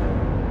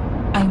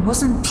 I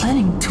wasn't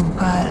planning to,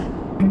 but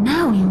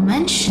now you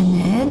mention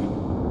it.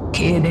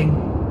 Kidding.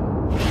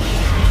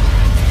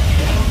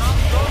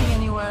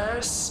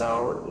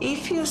 So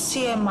if you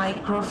see a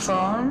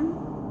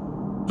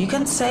microphone, you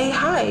can say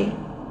hi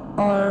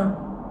or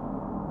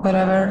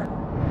whatever.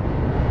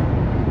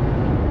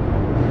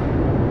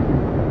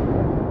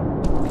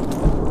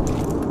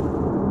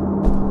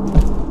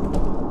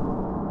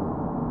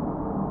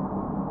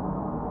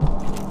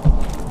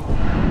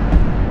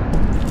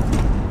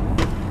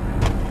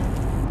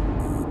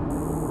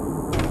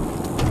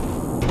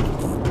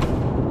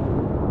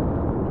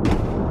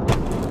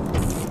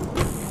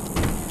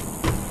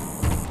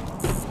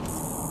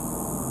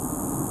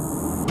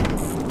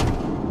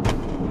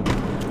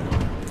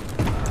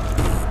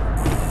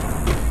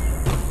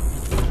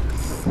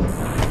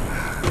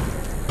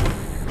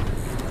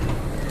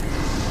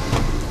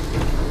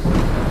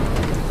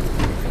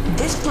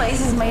 This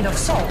place is made of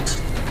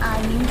salt.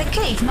 I mean the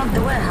cave, not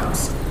the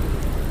warehouse.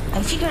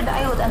 I figured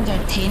I would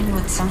entertain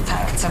with some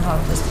facts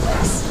about this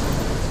place.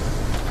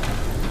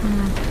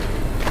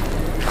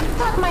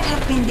 That might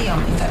have been the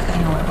only fact I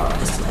know about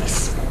this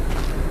place.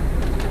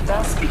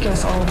 The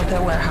speakers all over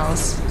the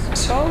warehouse,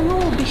 so you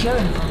will be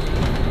hearing from me.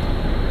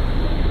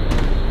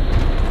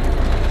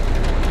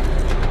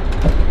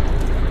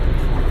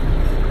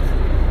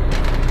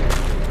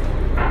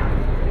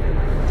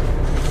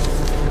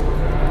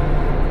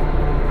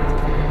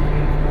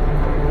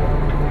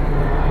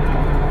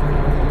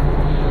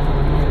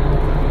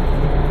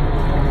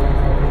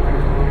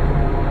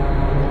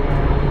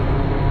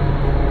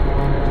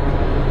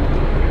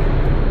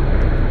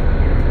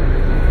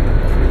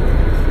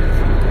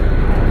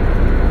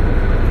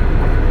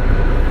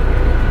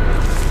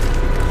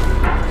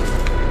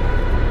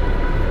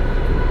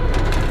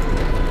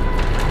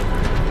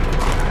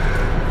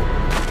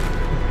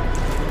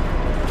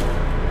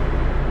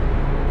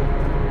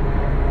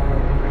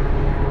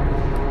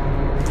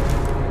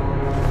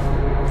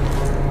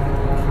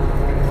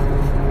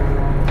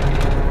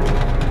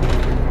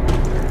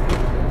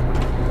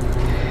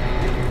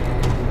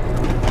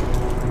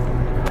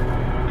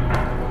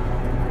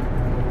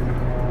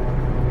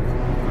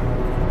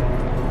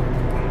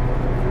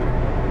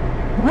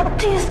 What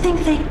do you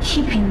think they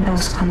keep in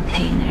those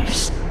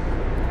containers?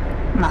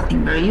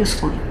 Nothing very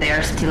useful if they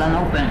are still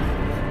unopened.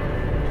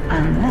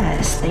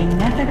 Unless they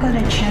never got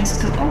a chance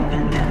to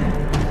open them.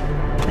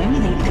 Maybe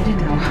they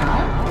didn't know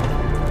how?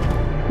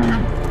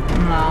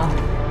 No,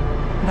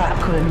 that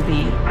couldn't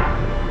be.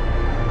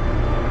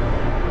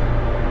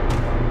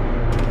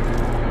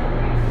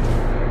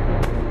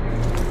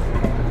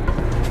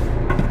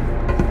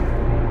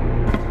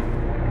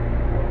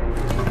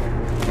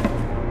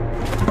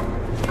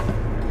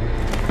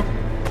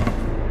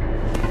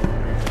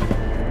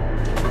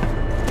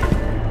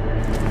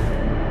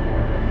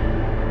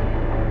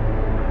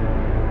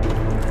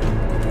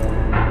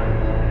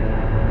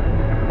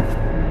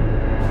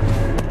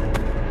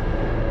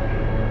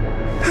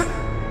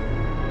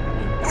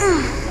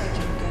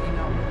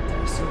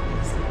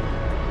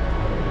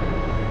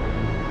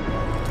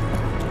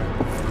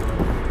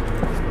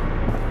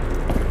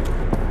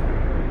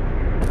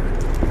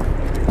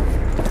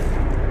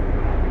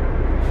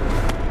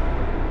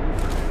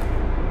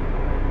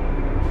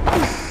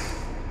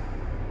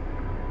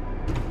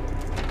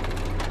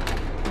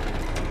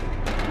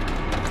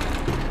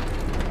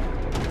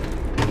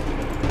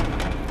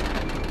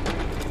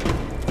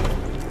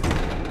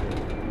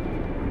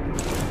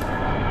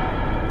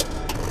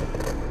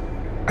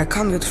 I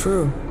can't get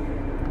through.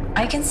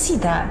 I can see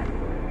that.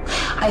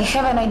 I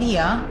have an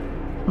idea,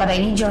 but I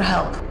need your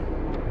help.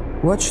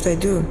 What should I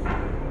do?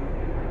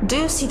 Do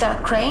you see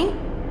that crane?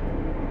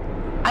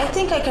 I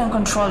think I can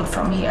control it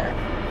from here.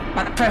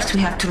 But first we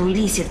have to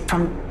release it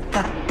from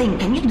that thing.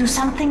 Can you do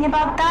something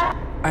about that?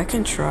 I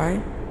can try.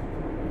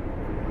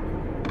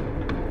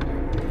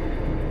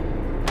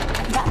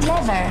 That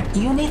lever,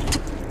 you need to...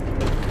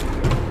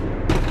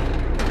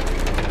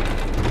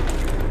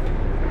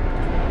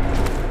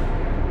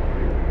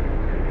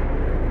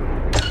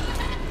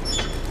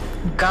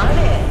 Got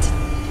it!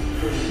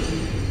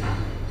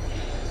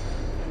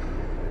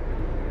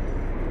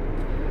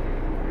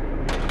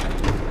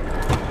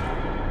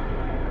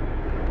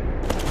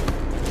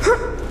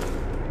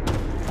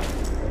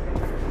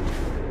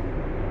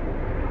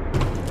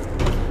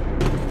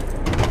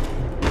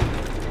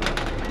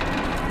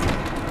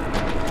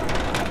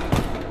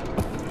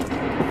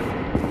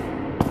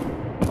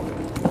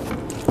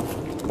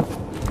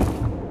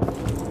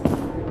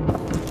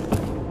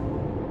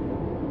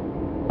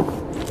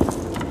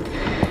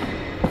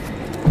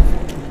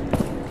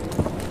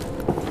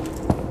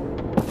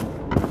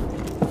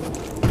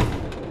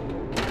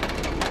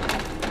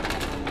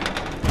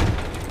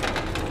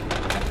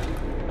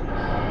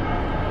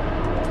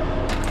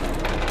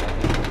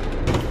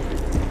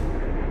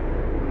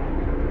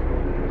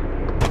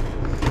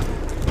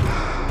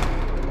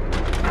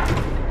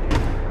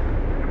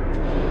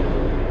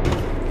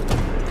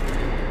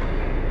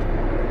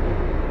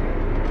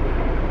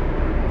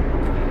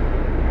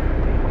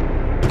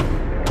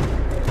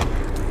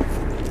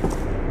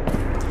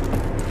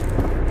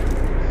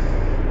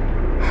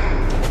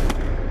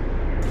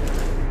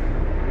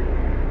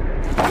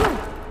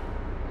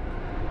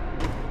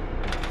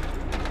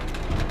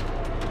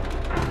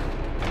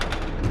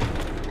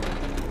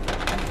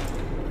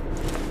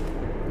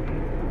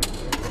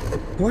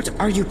 What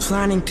are you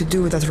planning to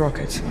do with that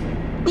rocket?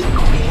 Be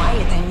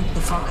quiet, I need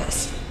to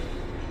focus.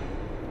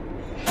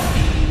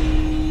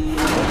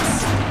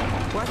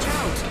 Watch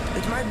out!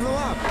 It might blow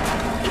up!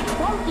 It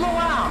won't blow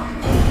up!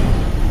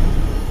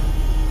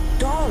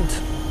 Don't!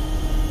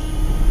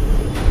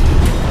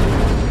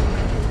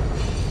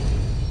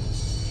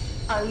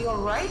 Are you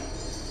alright?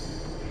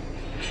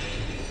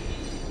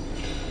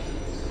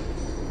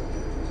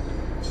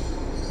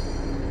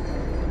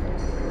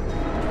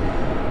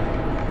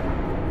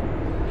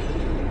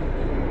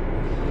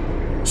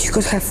 You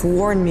could have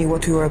warned me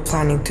what you were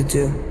planning to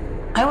do.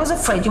 I was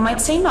afraid you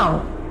might say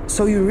no.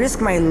 So you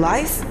risk my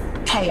life?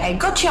 Hey, I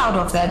got you out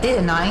of there,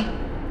 didn't I?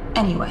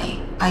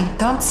 Anyway, I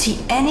don't see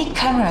any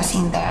cameras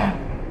in there.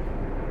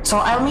 So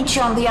I'll meet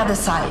you on the other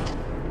side.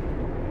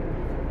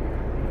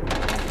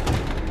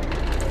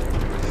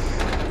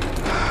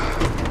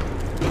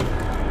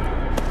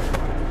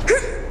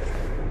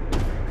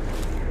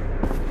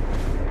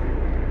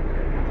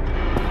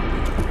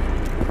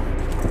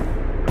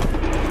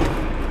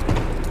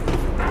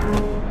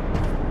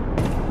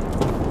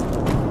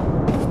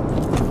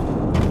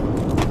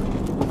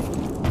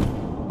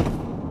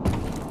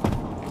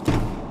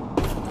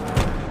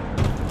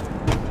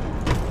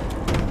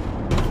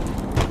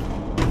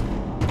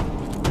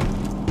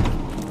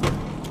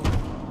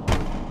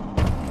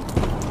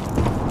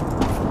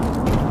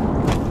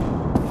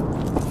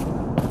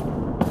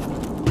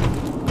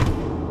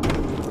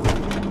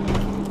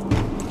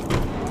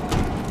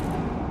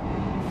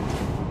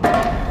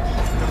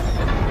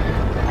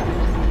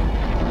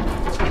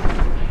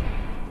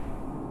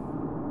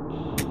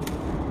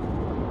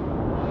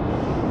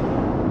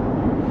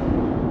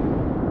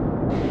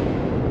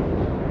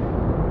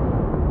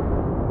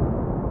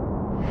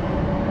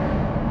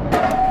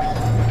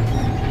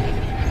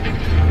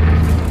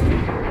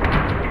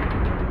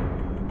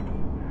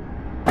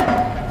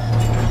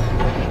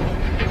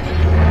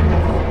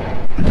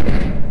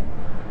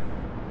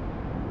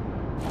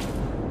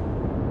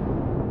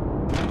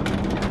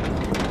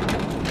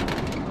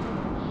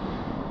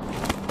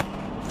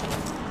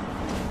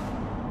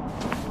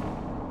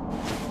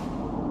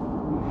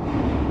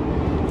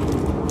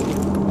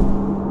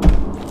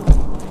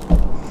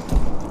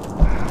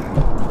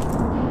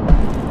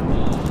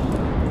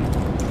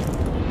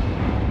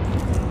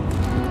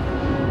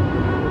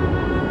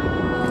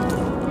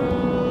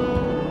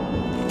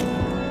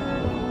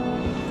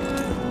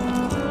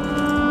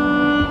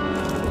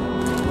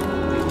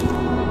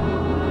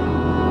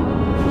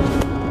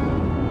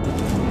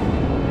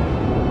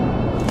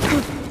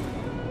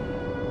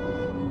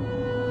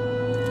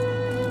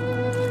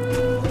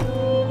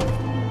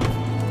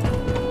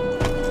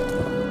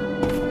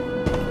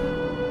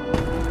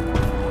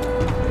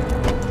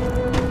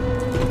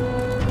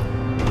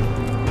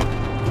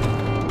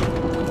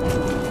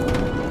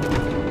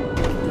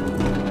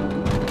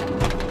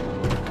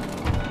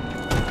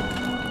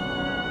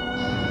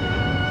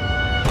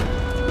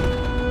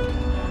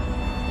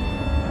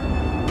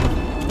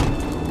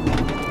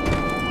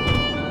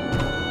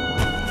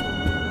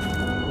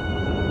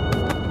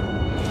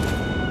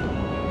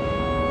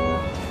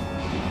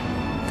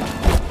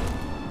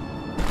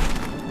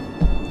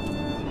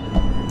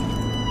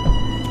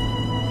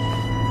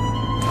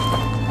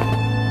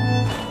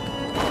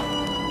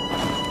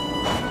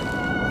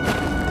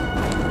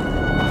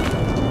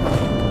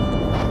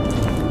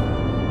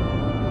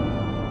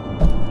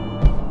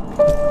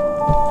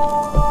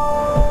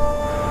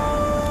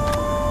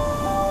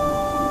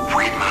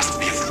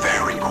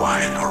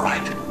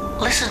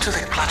 Listen to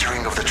the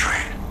clattering of the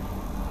train.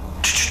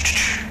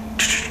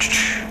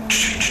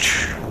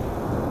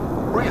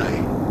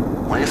 Really,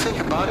 when you think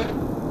about it,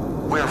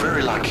 we are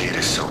very lucky it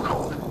is so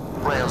cold.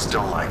 Rails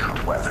don't like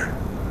hot weather.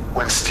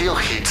 When steel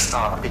heats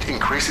up, it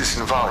increases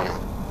in volume.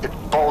 It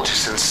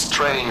bulges and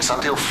strains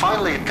until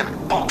finally it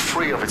can pop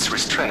free of its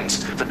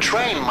restraints. The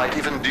train might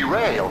even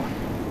derail.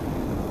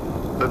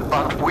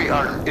 But we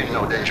are in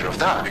no danger of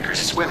that because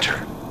it's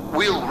winter.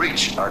 We'll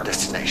reach our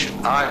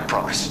destination, I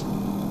promise.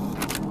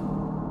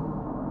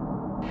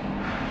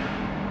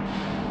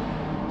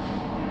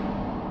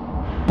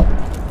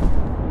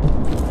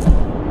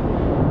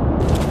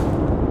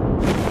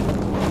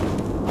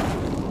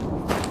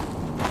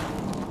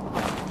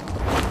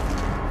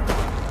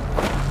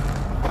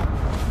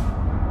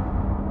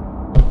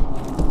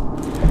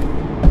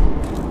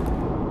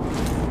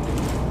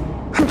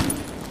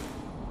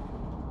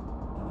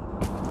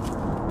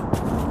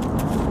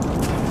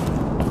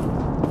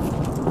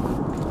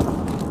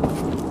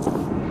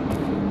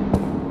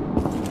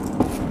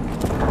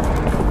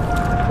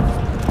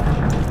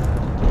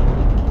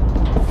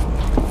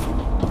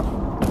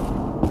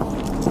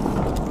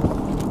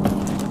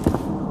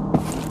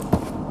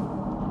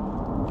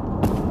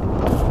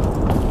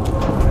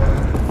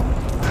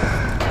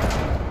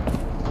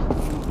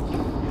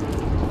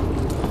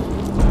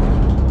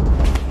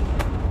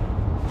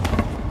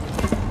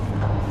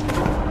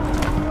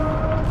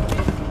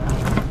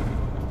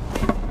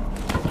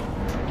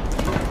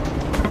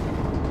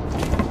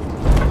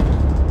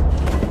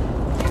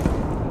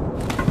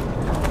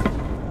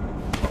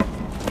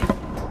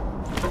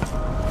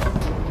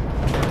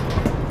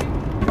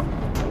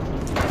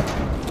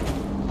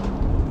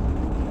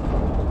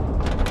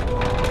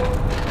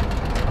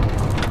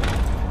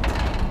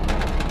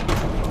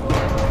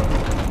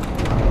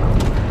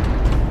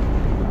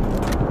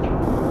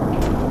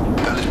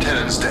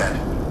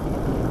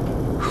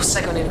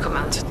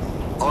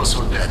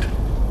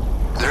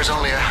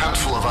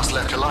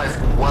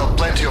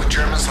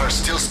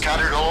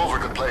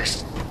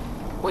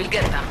 We'll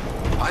get them.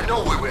 I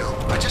know we will.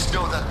 I just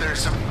know that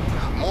there's a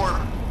more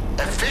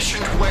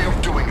efficient way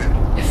of doing it.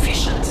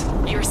 Efficient?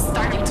 You're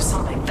starting to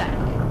sound like that.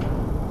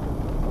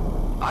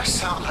 I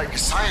sound like a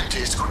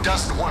scientist who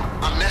doesn't want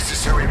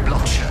unnecessary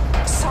bloodshed.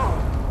 So,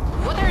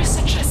 what are you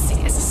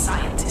suggesting as a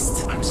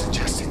scientist? I'm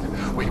suggesting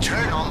we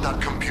turn on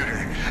that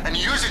computer and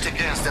use it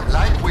against them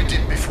like we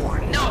did before.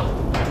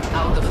 No!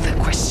 Out of the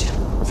question.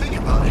 Think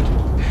about it.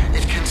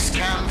 It can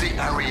scan the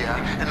area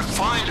and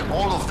find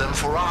all of them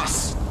for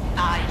us.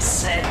 I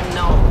said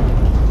no.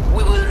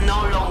 We will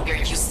no longer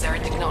use their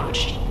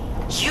technology.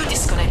 You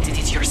disconnected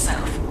it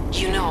yourself.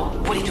 You know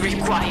what it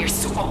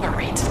requires to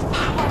operate.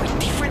 How are we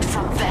different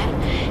from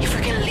them if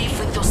we can live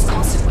with those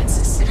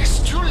consequences? It is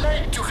too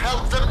late to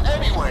help them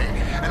anyway,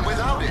 and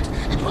without it,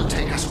 it will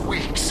take us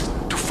weeks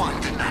to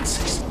find the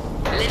Nazis.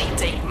 Let it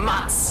take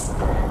months.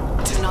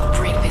 Do not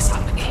bring this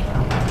up again.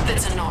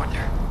 That's an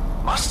order.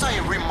 Must I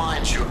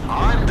remind you,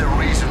 I'm the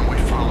reason we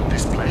found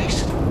this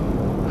place?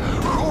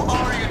 Who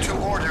are you to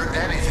order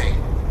anything?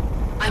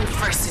 I'm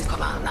first in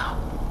command now.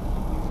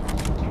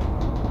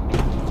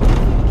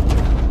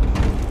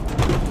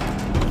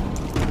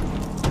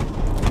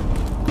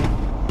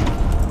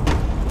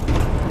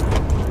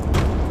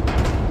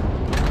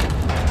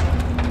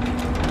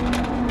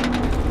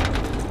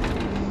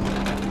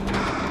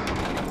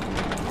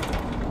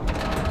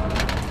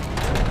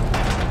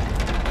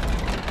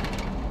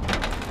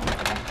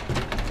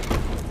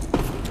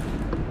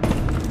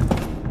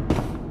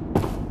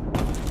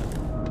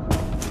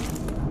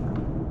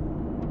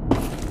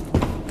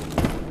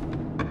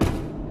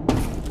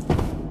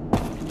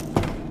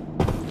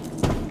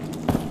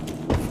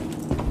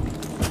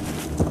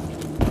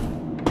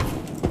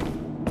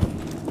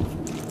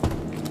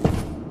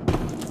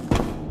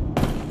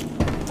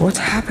 What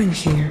happened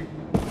here?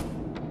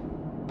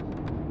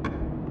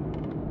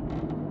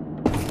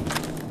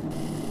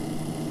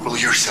 Pull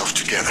yourself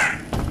together.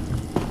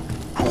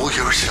 Pull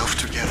yourself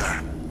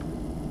together.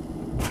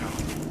 No,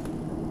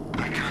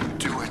 I can't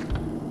do it.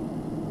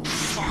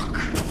 Fuck.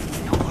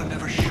 No one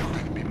ever shot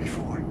at me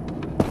before.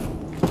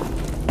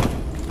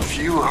 A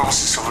few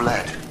ounces of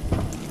lead.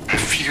 A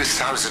few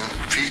thousand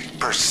feet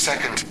per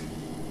second.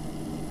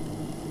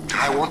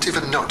 I won't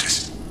even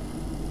notice.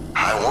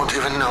 I won't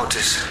even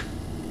notice.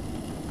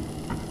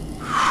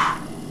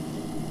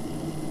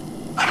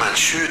 A man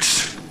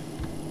shoots.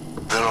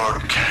 The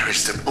Lord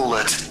carries the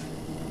bullet.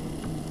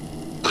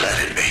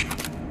 Let it be.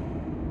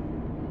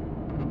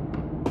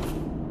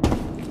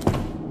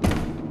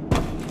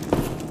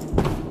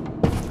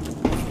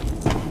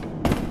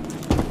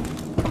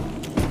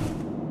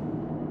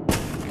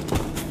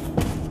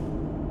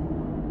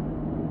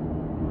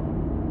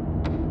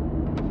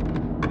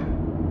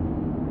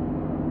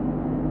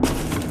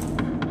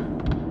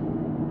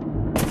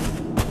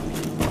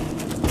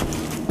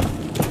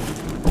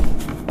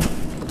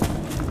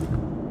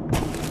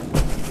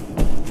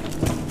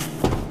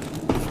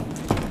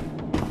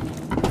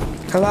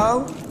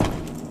 Hello?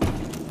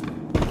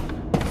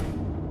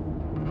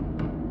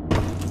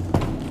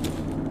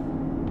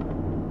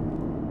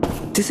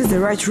 This is the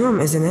right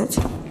room, isn't it?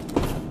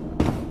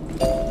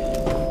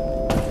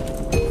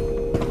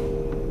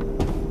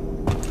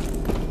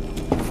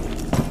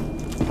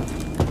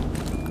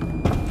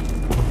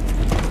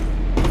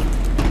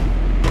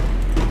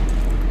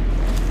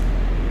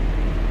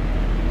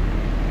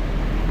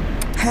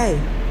 Hey,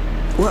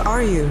 where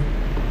are you?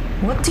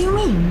 What do you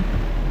mean?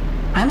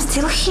 I'm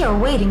still here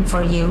waiting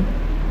for you.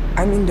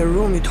 I'm in the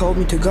room you told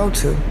me to go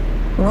to.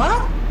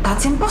 What?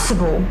 That's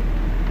impossible.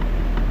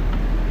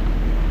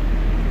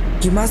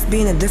 You must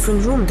be in a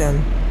different room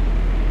then.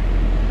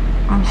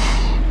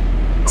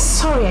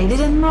 Sorry, I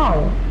didn't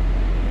know.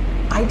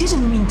 I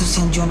didn't mean to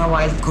send you on a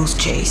wild goose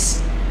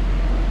chase.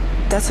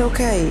 That's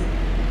okay.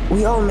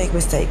 We all make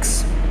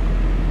mistakes.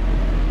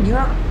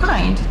 You're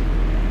kind.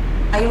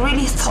 I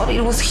really thought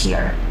it was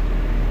here.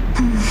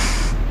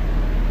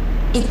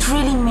 It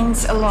really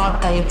means a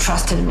lot that you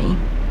trusted me.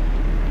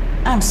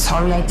 I'm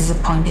sorry I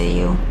disappointed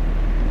you.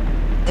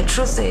 The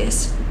truth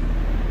is,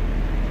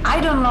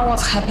 I don't know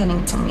what's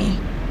happening to me.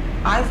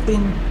 I've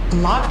been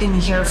locked in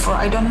here for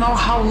I don't know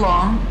how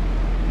long,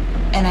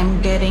 and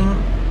I'm getting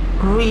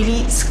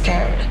really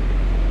scared.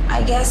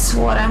 I guess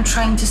what I'm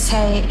trying to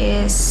say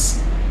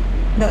is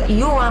that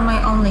you are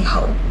my only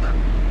hope.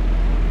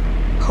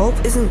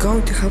 Hope isn't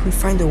going to help me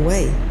find a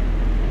way.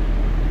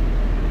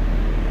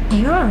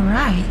 You're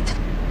right.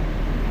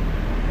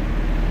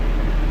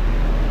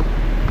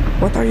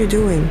 What are you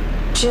doing?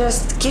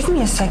 Just give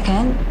me a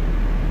second.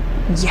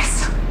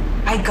 Yes,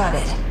 I got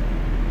it.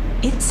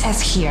 It says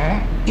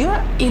here,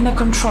 you're in a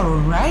control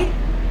room, right?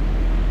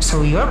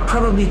 So you're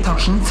probably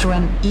talking through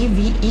an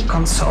EVE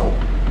console.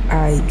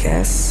 I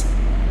guess.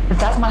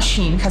 That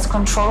machine has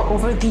control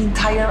over the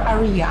entire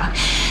area.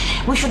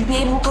 We should be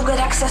able to get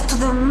access to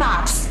the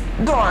maps,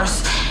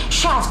 doors,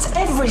 shafts,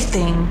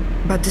 everything.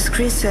 But the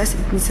screen says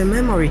it needs a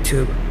memory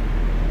tube.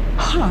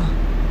 Huh.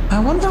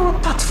 I wonder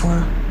what that's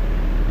for.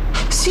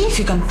 See if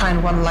you can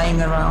find one lying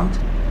around.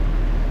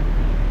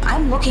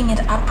 I'm looking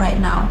it up right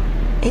now.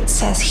 It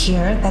says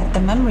here that the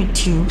memory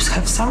tubes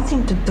have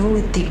something to do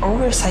with the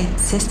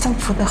oversight system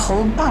for the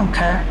whole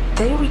bunker.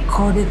 They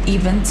recorded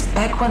events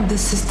back when the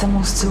system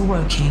was still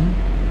working.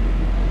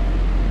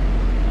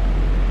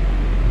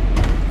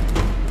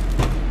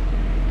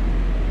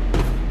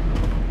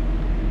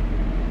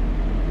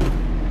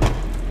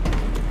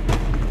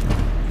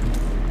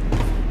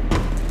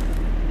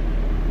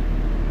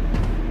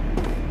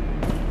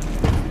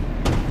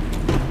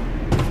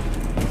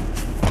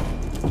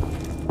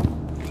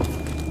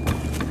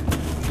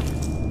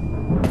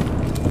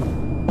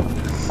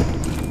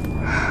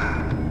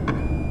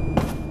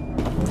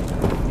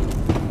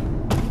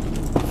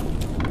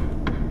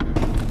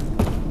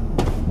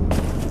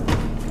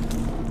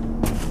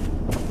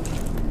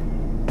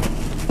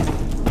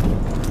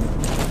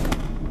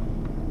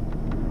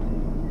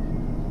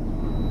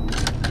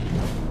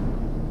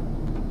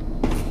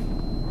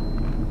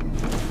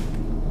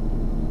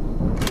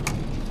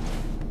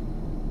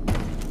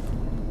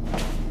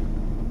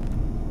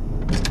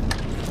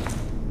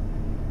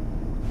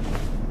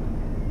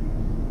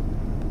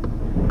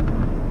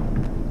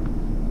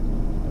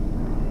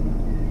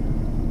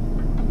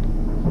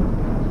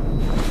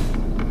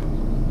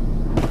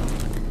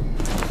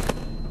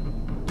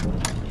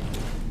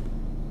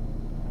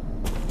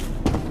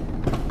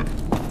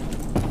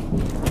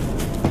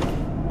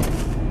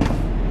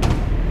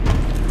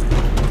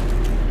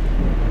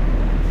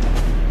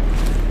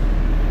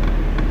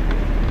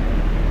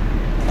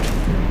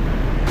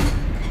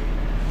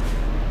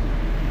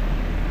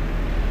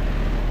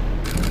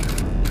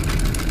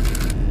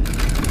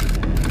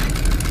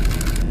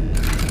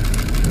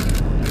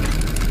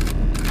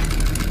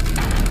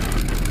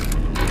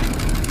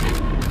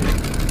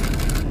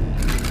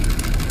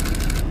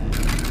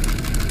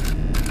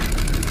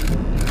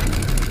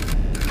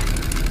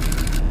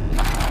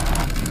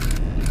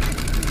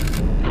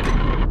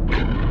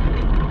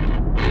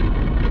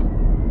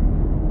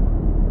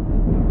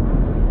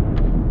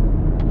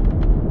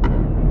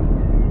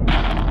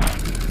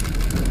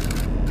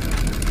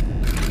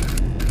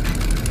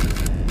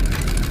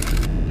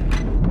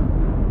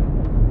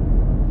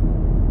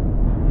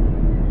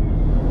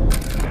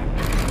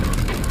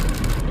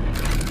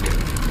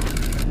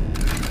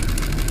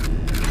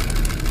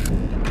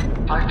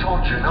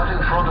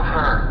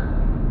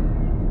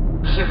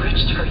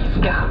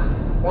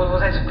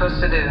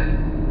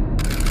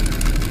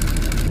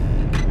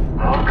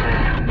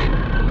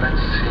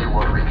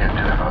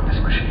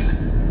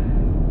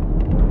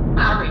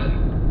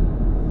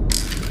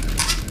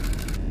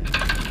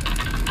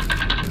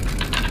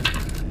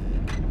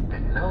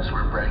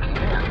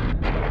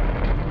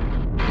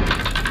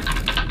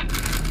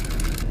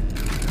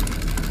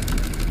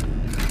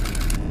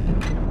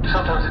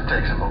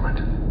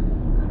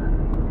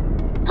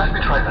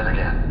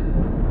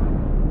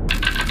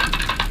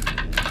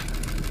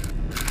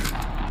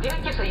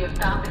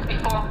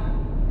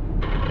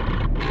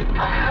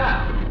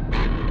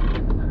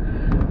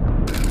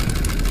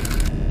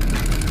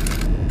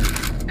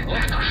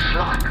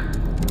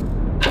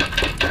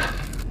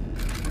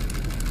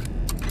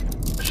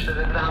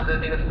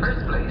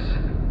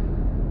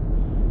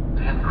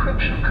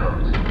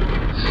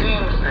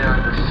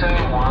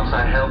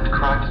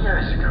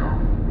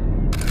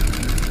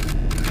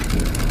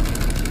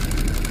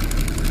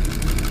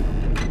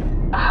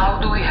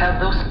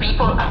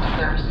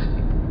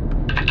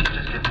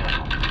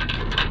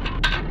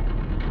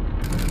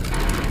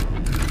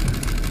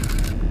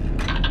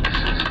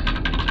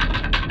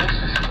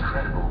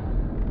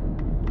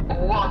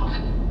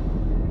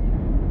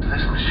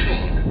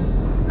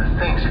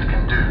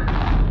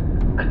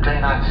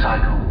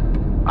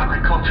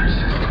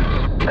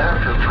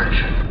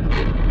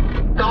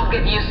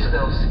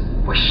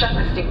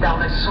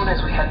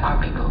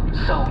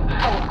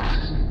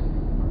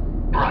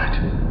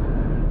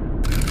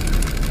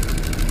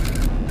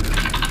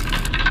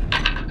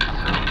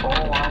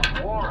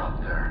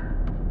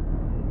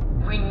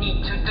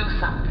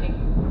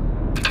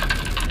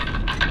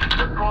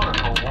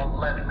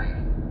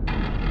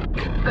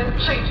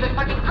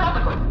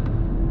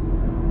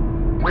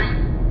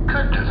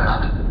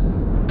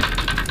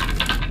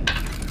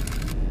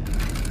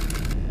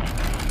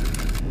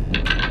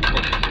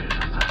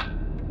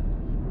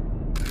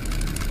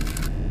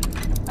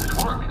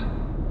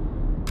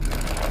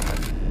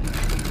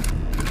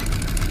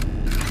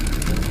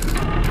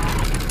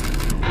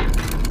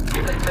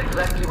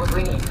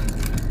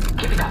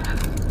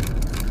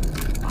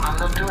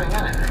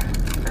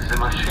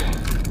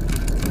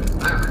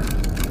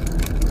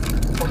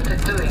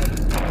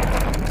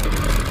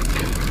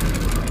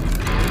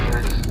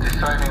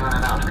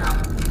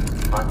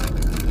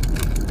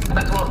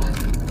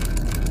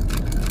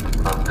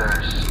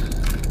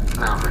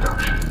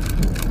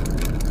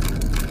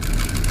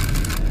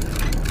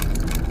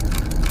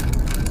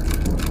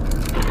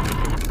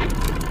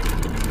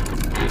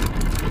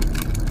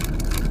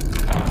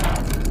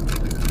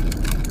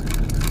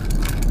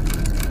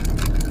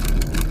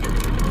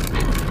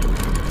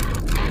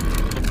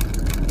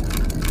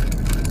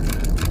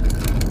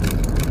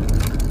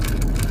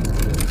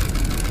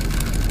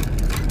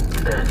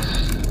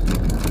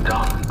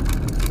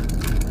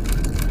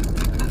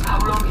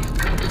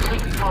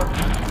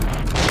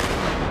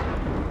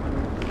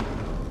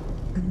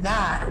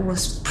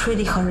 was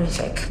pretty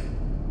horrific.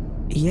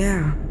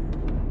 Yeah.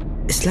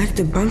 It's like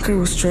the bunker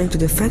was trying to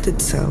defend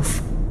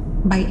itself.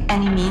 By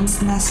any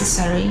means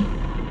necessary.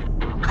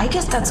 I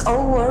guess that's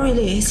all war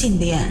really is in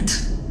the end.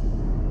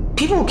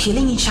 People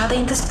killing each other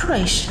in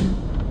desperation.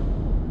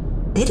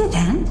 Did it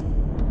end?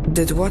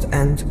 Did what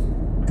end?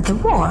 The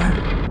war.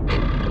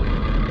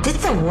 Did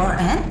the war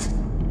end?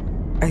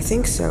 I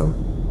think so.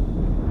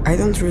 I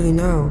don't really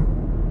know.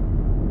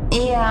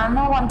 Yeah,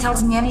 no one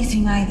tells me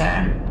anything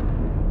either.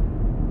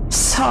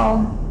 So,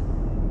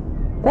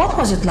 what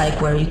was it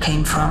like where you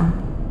came from?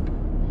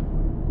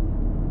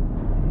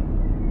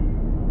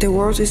 The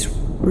world is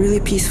really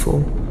peaceful.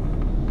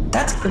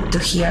 That's good to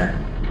hear.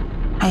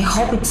 I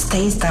hope it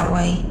stays that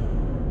way.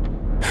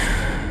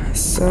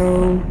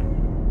 So,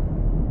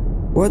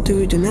 what do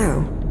we do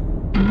now?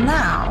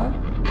 Now,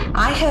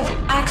 I have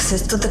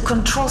access to the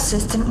control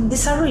system in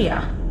this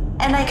area,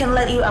 and I can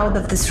let you out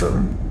of this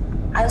room.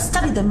 I'll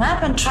study the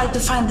map and try to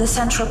find the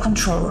central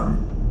control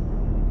room.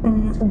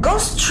 Go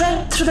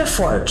straight through the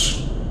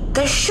forge.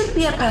 There should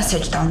be a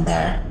passage down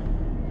there.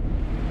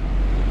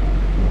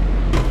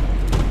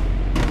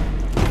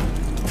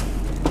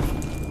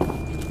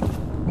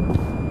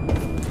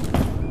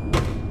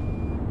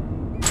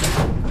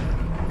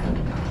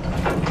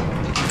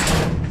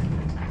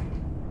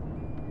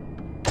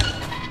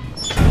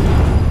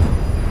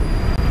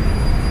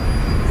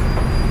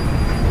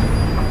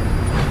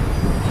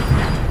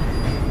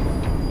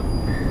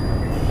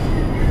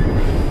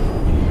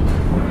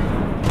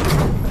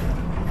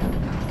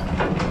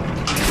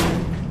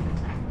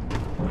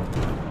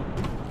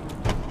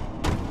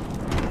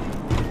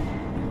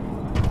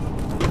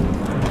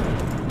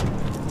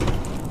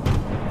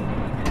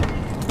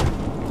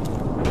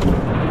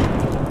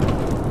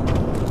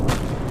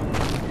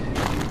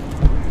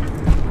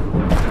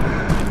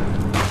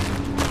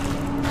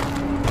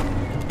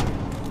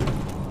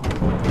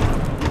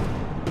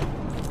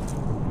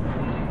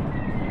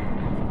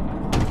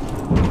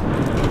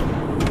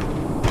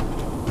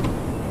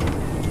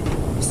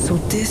 So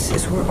this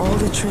is where all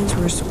the trains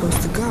were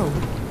supposed to go.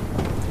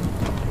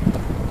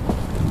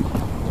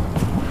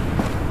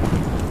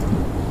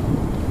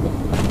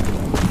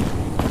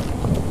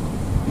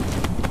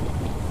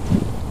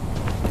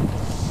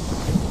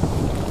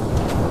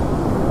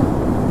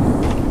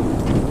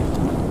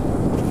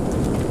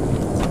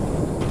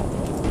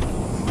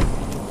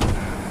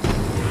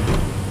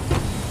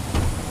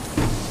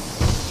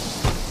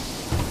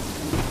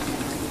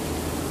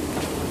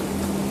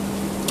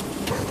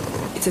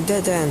 It's a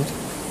dead end.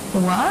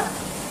 What?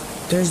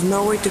 There's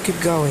no way to keep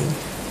going.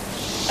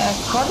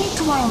 According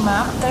to my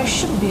map, there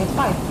should be a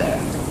pipe there.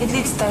 It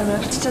leads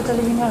direct to the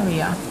living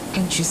area.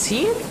 Can't you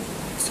see it?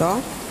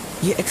 So?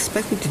 You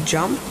expect me to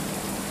jump?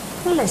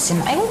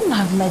 Listen, I wouldn't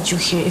have let you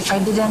here if I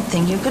didn't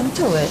think you could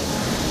do it.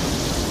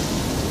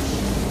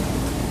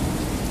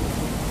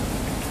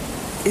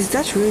 Is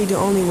that really the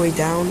only way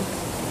down?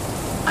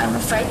 I'm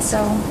afraid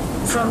so.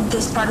 From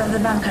this part of the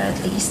bunker,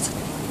 at least.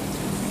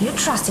 You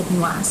trusted me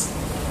once.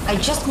 I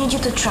just need you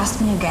to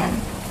trust me again.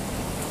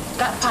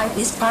 That pipe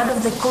is part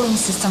of the cooling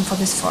system for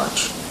this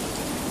forge.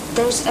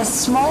 There's a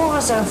small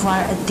reservoir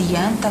at the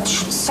end that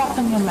should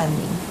soften your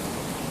landing.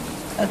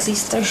 At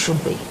least there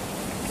should be.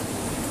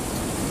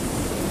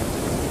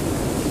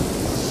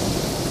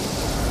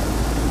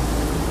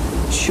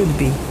 Should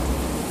be.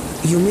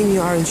 You mean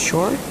you aren't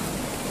sure?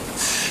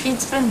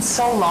 It's been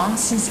so long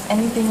since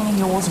anything in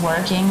here was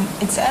working,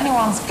 it's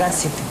anyone's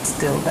guess if it's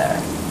still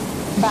there.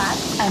 But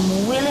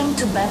I'm willing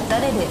to bet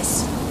that it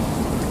is.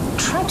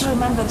 Try to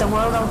remember the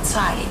world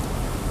outside.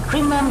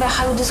 Remember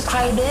how you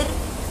described it?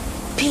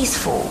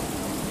 Peaceful.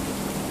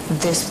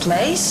 This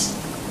place?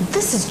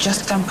 This is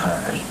just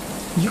temporary.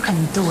 You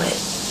can do it.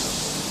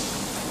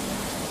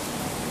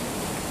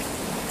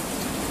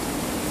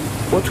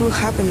 What will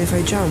happen if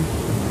I jump?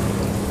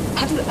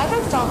 Have you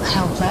ever felt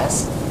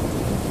helpless?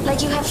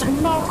 Like you have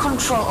no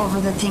control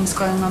over the things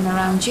going on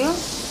around you?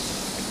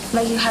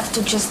 Like you have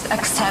to just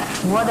accept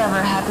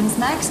whatever happens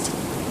next?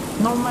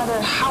 No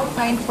matter how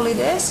painful it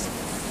is?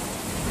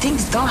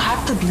 Things don't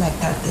have to be like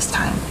that this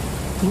time.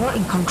 You're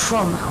in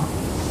control now.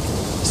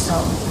 So,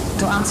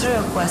 to answer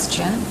your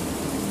question,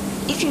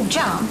 if you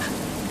jump,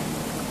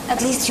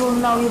 at least you'll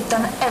know you've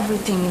done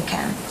everything you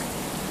can.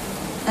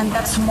 And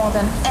that's more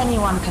than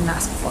anyone can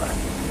ask for.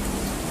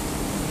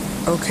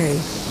 Okay,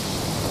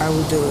 I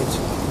will do it.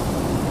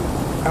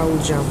 I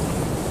will jump.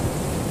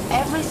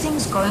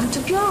 Everything's going to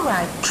be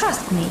alright,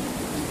 trust me.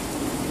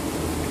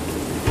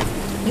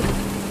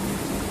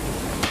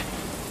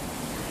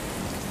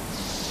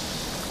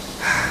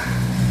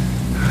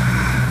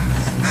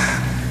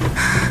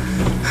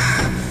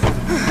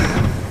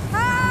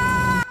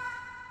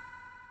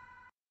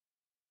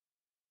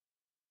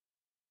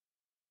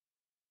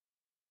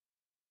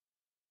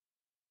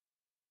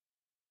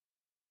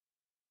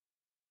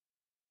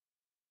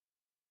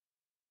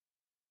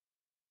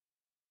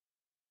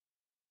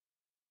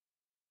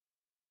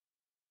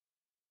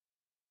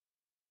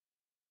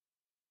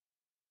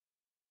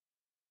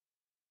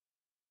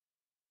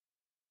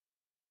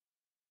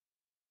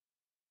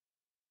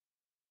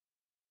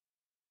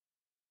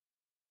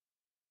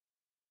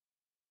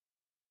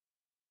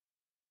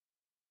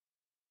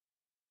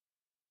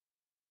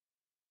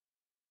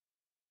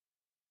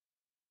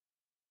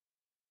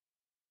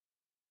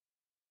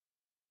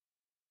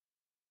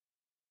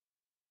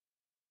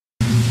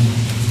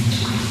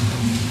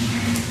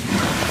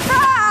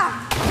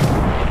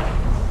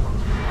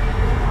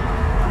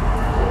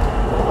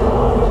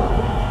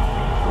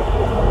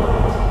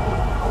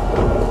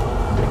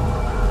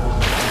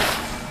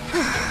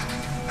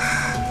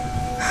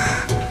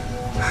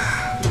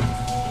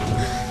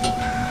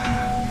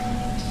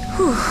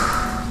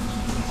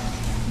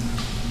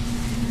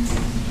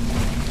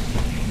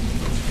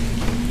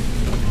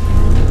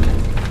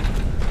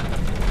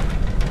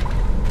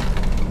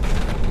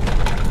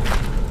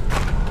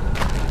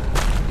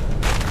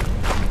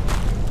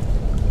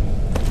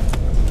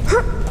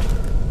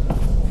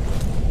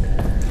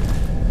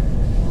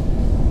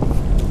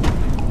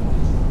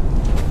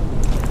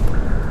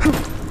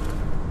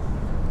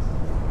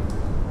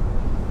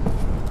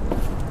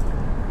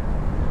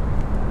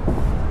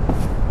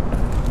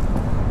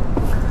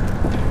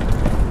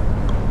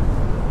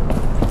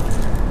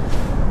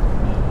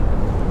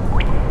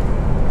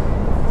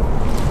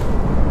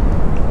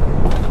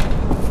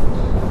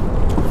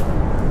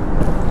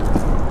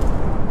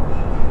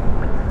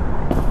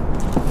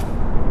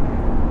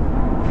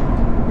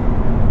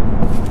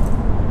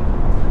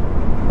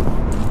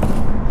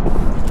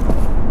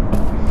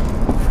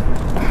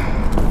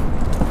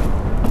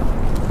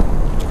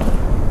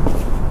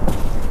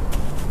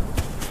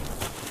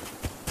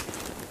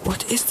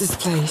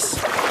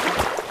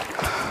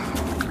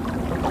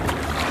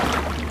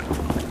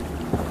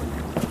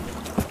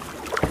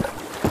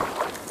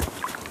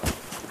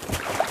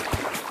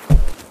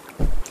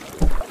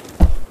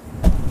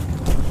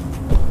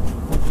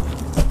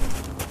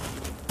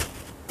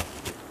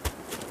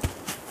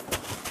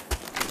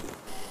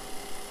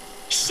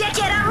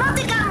 Siekiera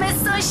motyka, my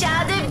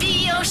sąsiady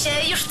biją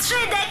się już 3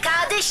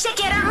 dekady.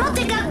 Siekiera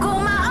motyka,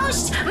 guma,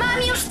 ość,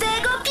 mam już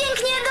tego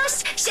pięknie dość.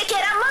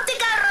 Siekiera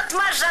motyka,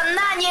 rotma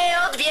żadna nie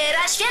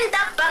odbiera.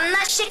 Święta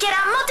panna,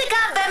 siekiera motyka,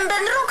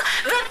 bęben róg,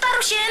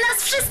 wyparł się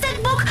nas wszystek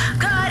Bóg.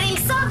 Goring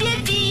sobie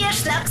pije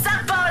sznapsa,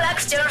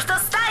 Polak wciąż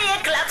dostaje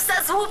klapsa.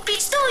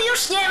 Złupić tu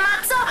już nie ma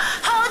co,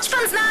 chodź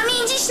pan z nami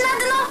dziś na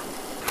dno.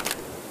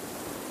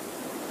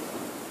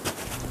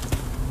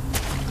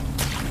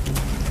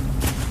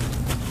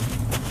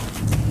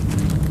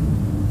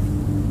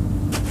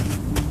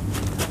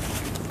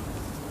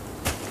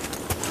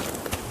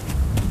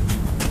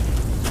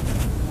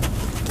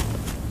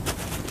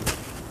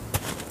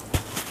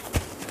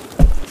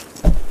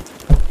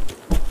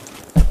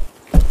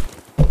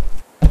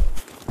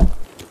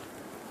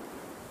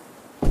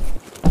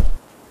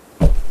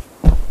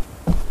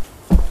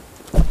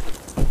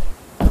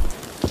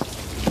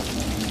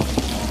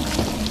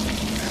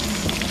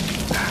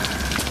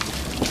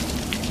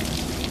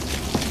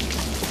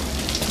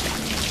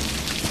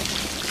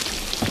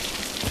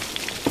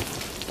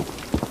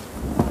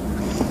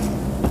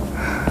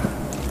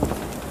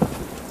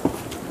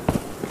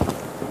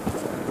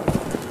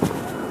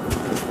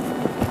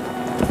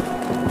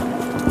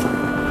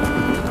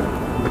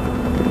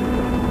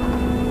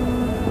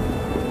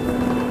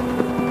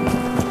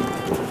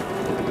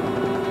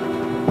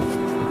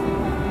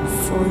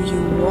 For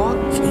you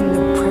walk in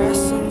the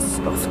presence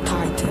of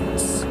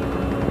titans.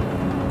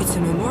 It's a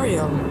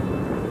memorial.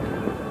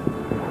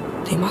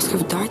 They must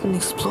have died in an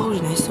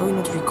explosion. I saw you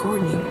not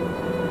recording.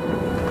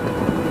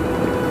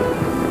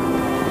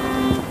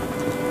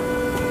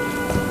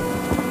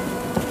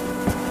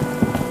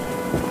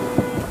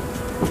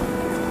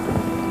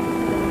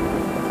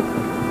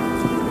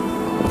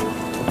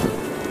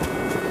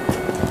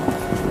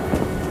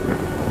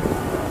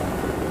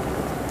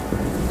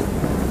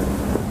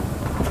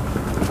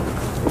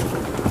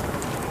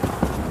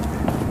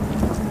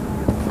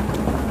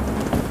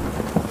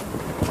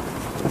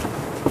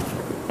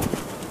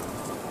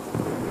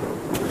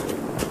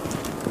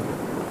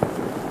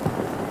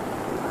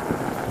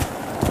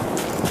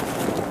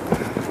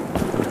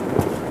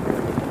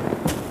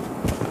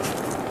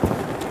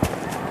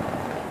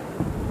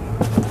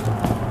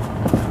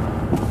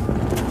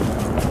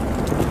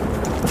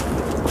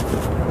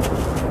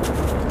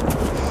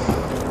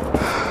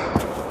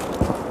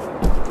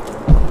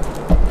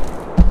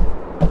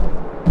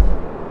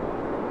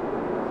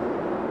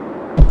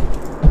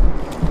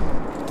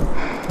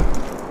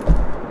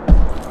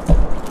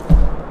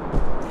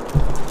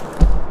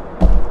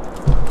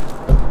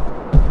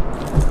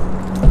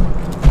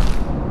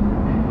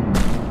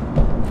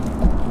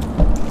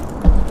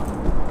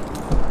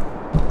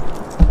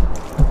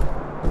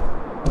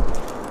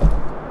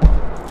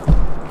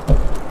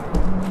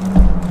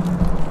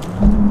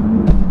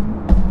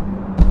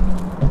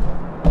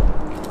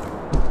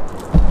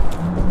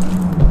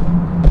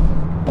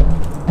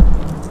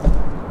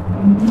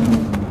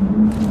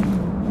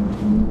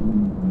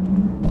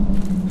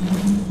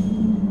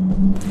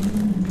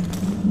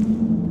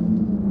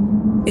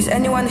 Is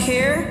anyone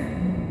here?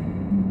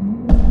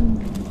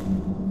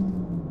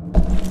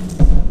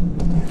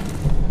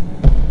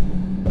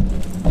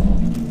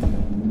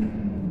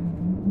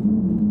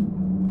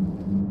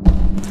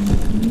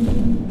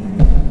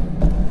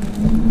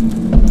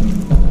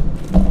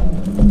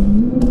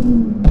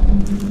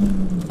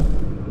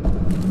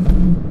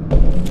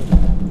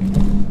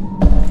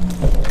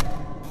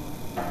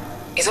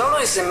 It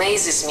always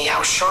amazes me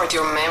how short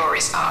your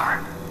memories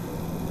are.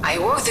 I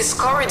walk these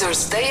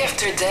corridors day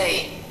after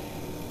day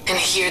and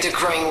hear the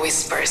growing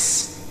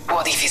whispers.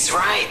 What if he's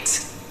right?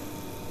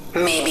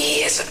 Maybe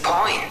he has a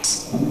point.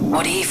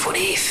 What if, what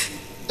if?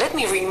 Let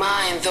me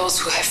remind those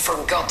who have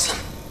forgotten.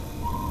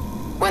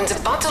 When the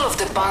Battle of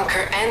the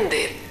Bunker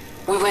ended,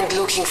 we went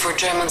looking for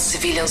German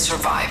civilian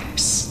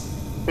survivors.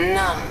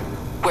 None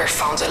were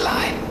found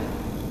alive.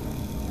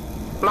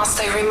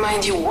 Must I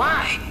remind you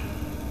why?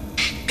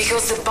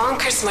 Because the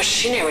bunker's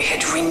machinery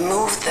had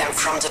removed them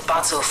from the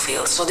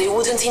battlefield so they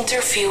wouldn't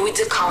interfere with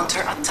the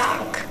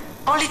counter-attack,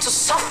 only to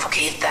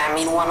suffocate them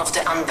in one of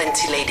the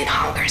unventilated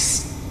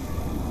hangars.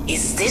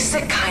 Is this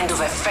the kind of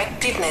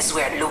effectiveness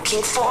we are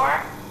looking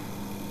for?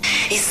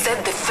 Is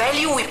that the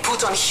value we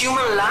put on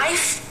human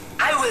life?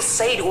 I will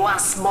say it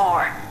once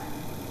more.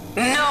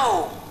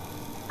 No!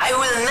 I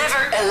will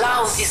never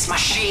allow these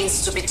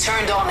machines to be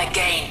turned on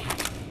again.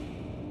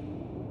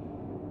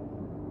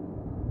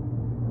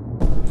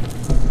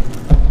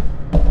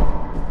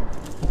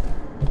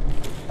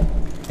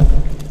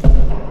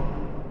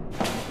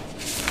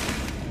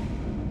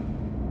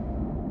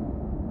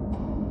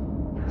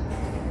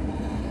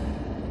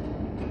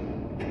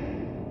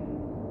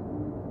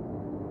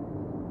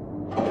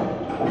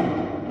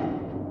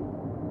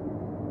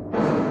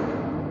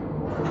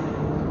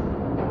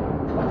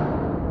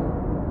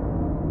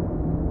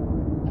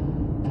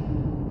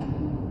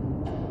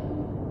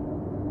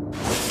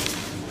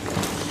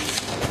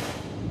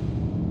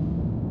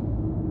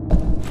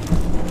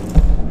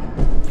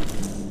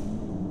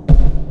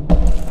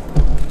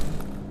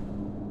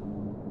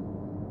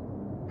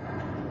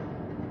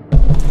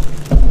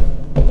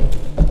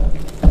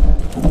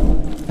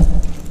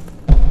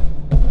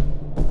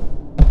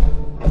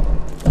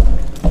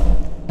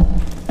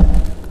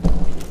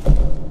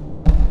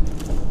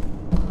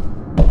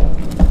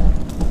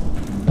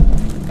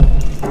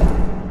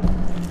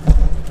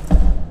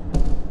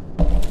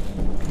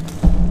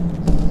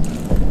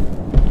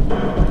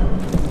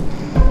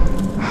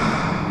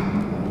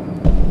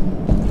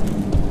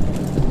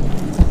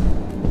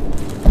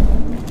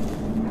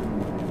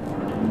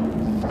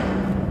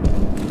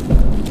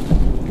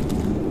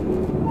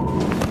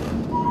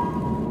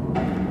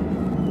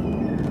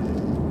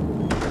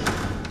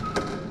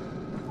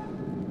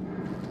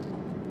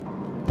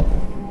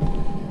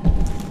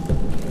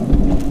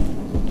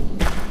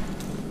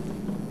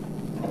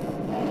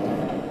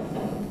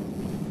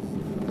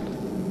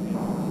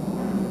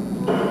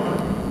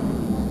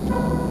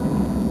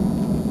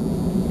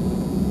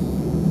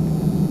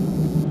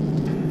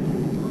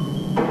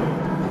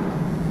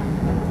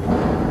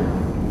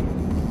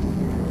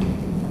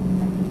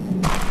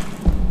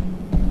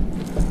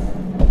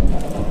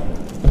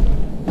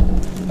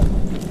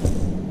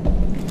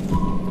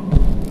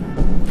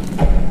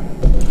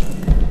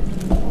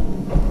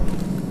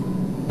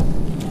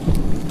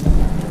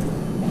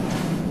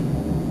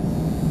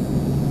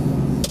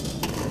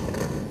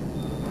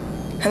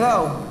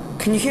 Hello?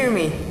 Can you hear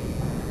me?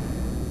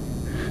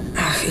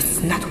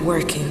 It's not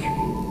working.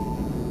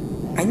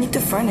 I need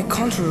to find a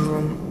control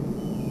room.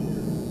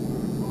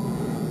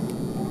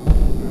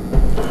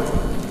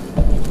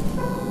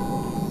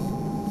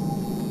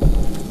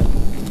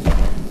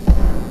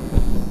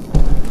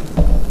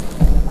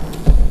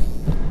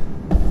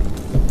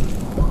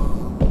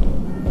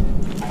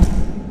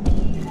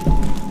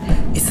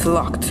 It's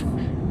locked.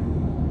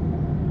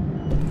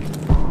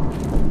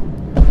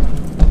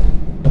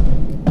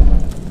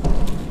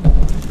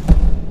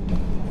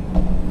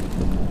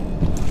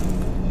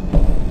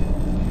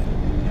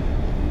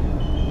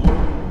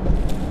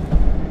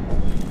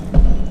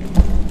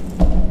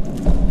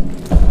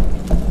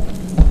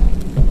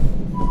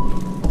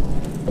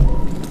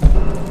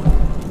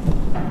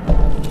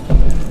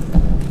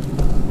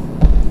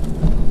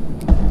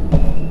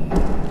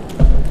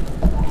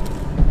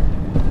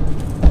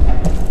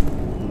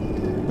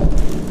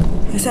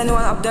 Is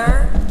anyone up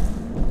there?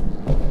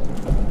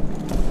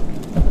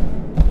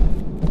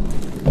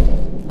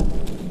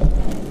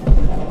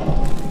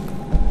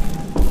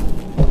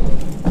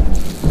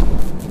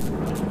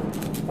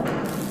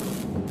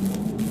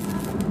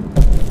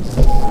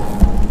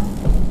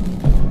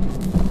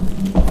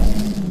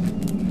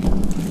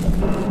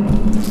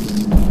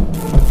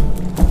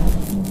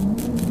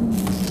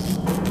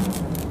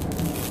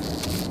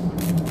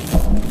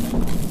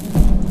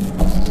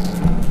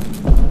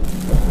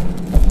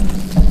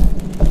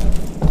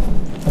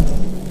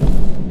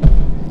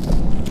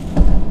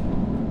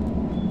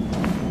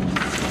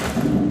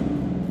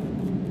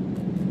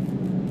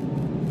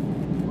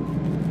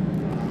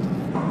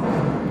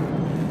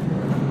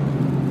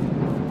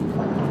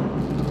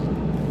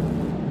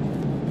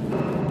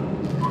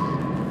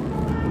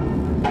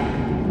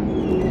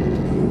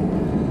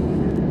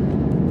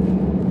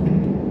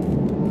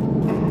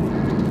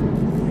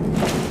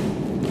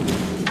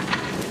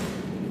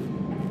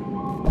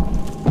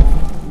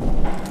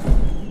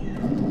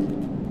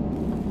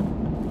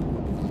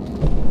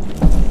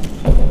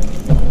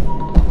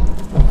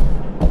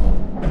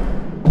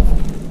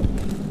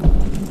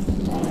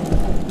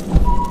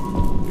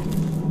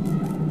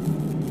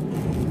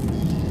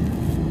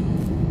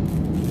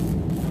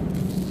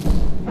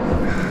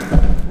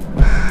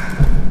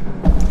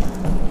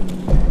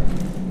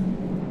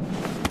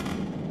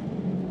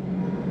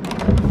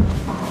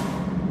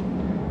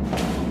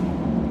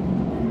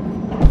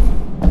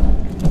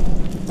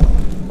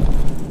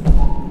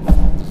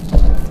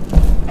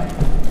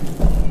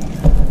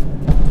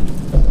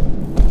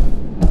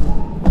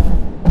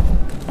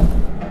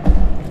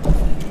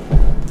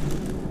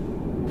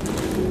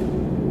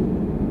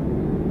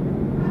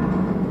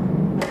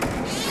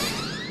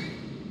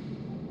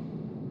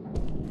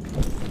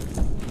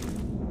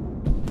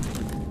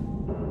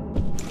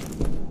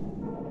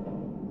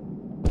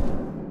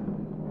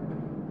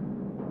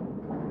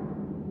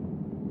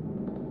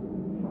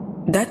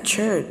 That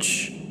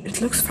church,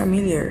 it looks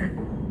familiar.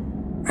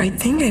 I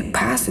think I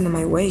passed it on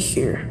my way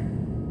here.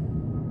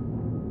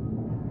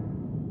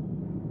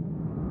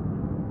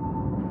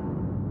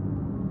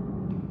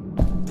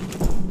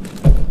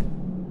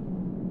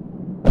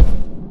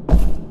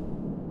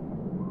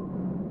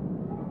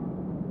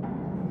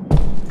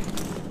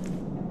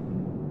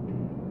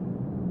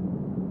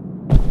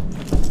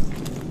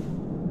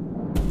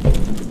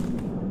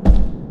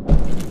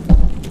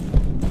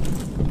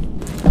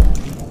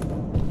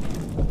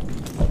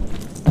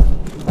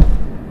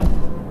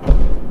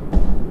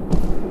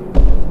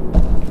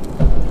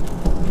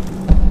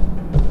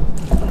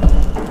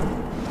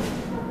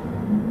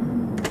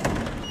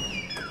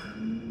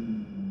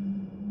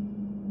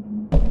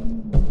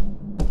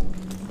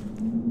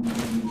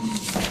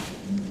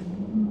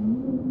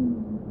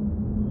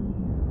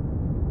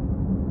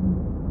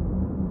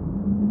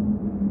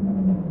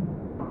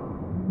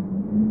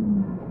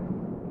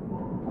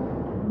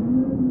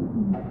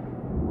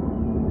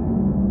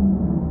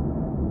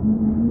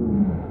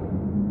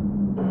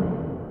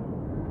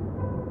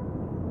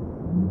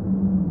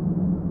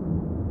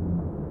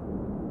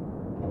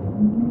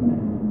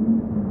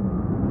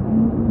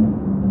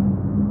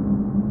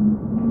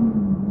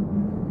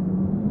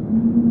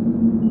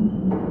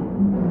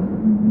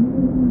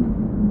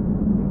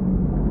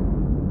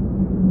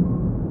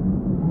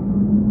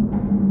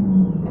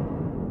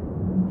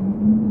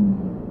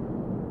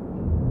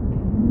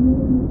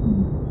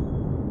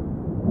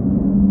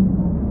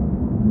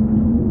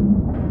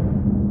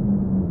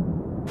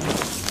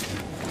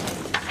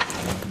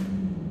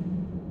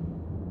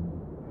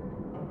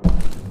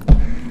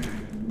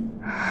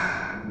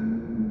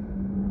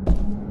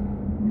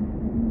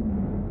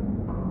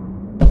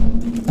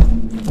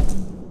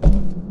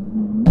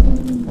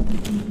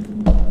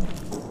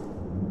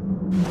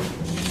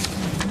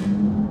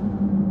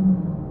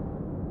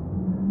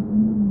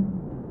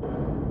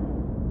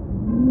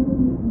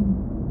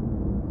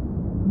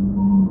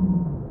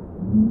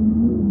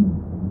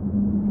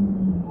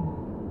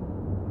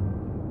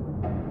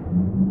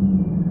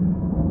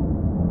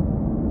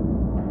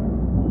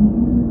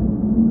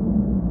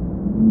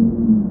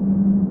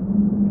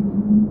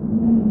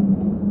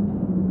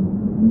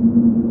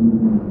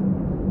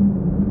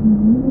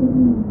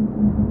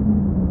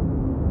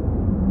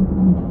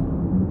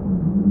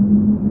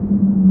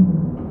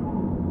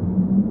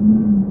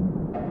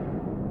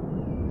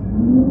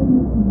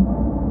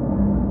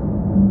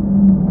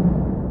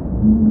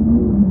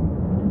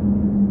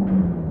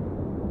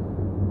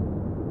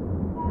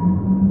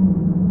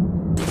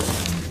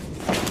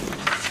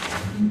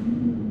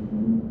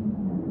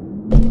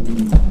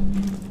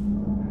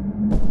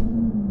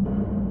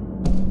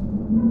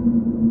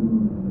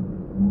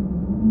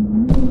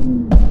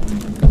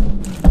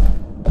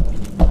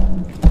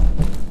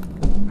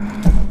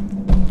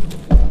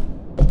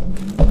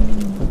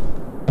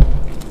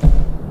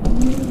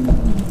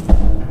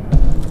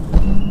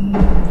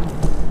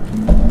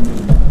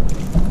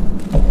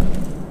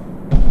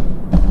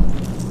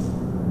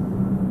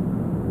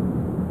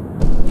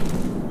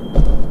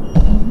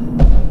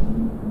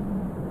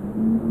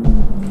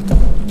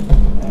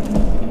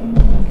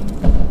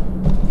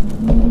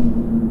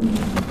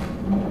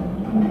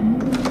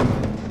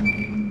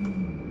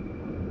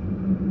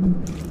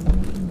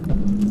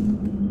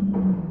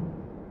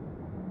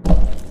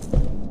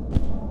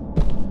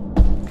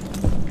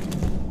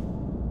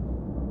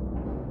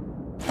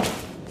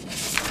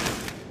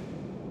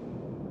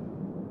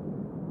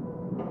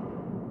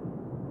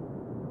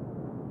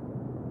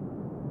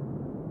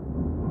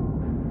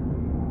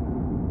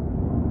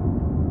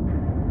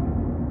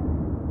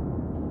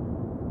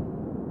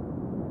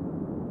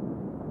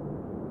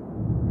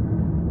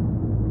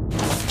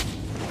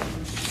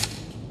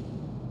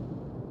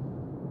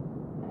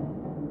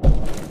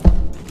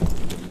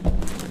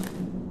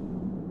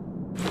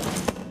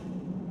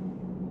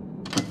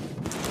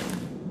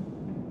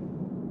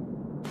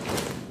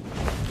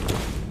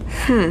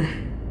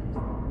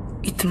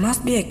 It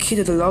must be a key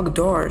to the locked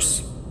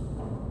doors.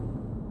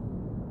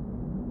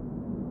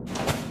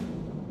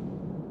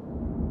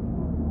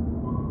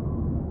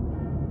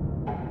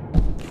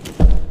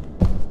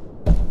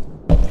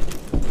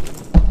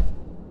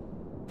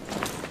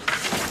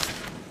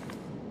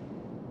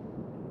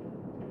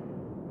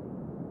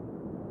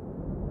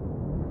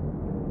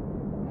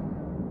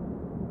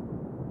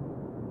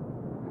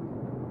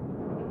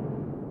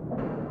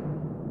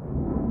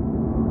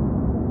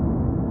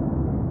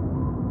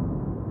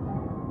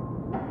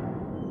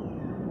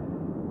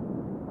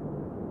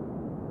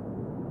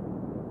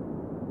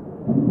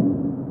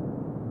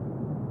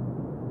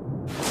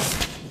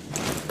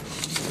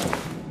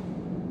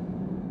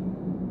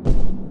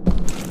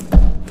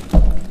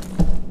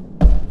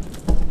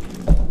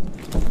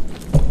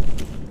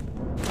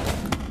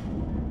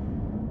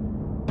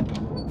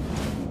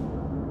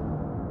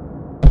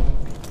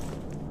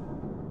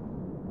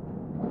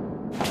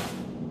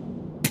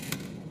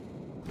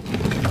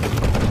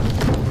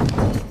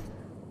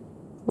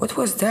 What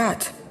was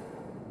that?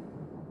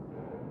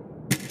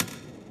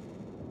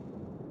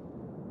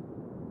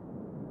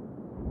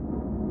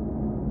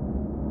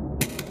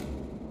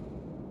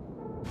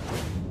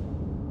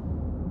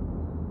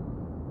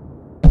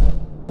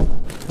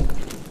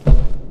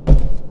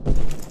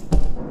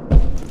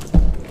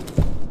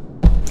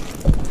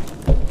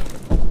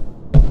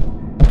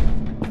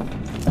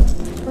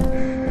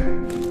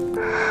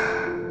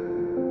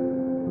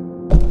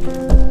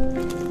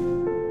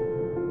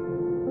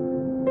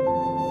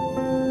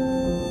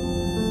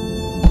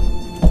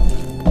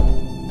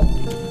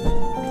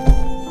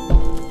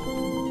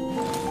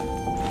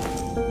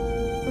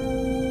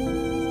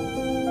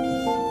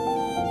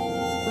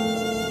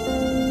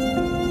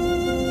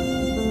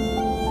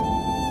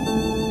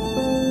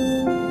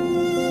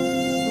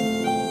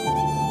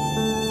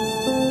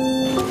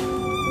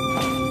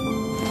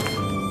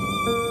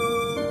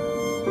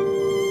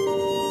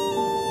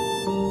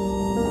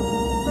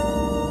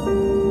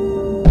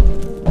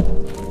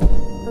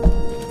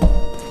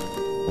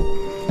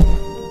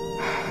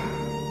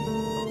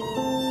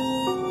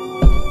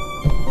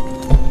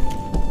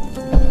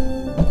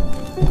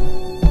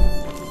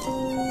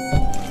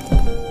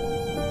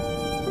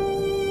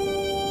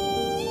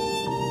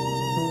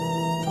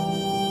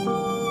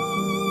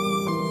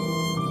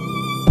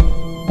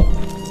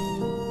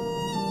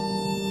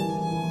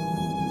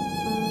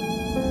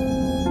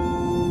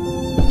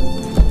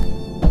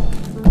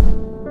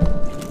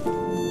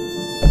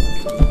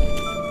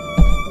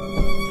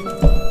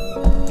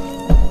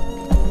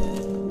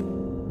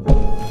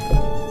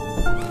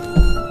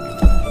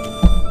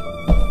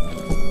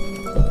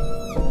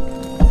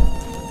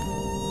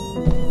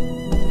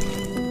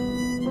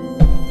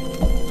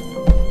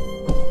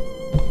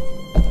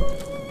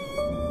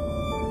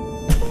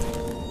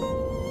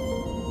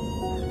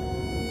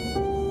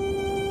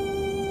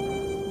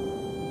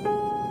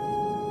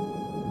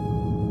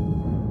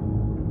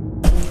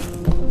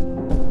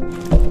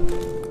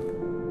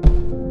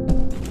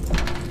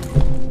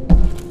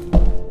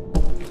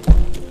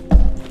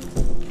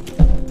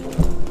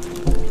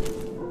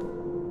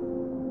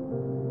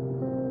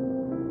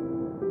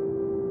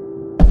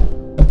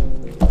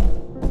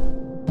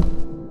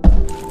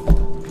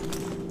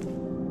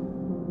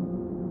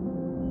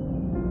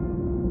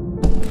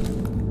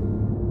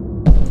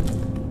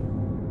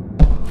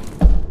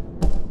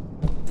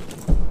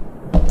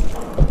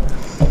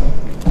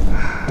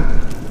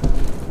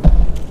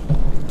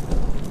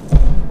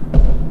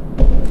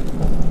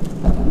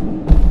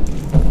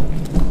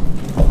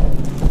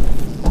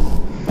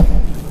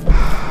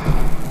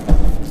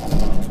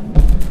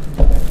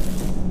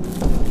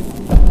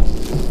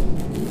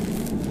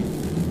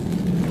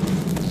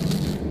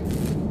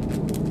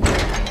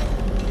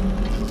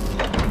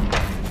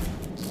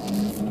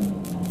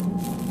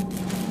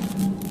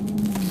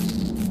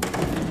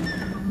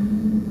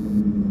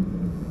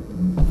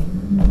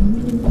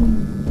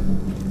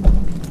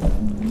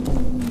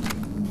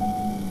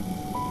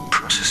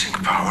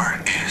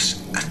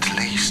 is at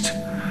least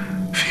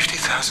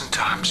 50,000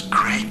 times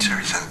greater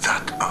than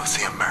that of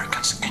the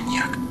American's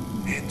ENIAC.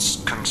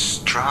 Its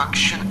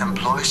construction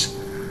employs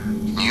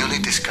newly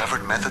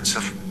discovered methods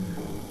of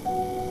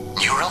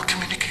neural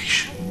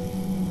communication,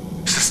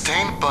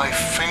 sustained by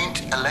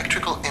faint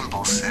electrical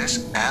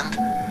impulses and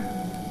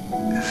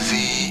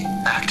the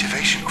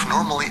activation of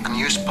normally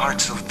unused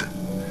parts of the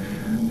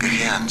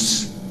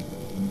Gehirns.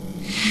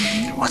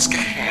 What's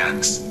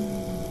Gehirns?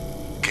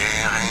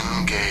 Gehirn.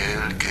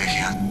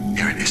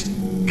 Here it is.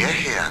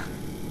 Gehirn.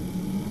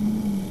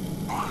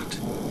 What?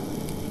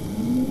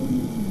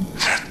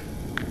 That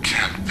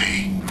can't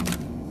be.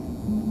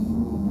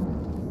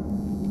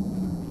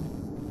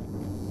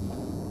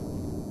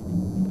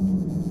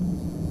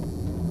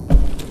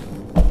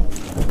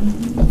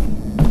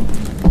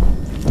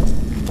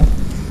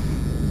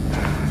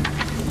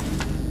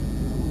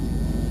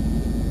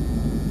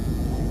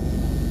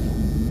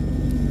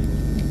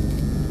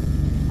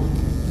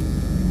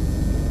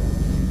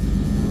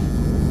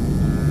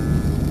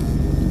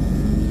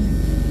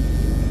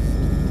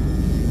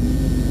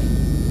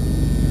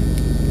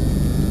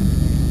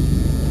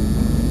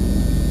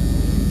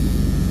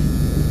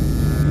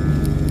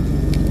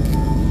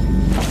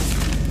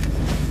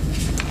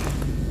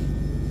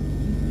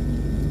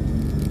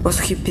 Was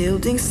he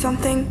building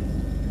something?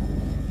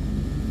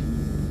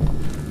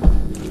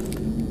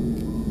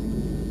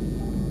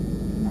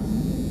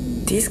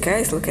 These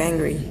guys look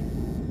angry.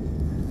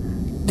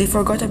 They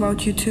forgot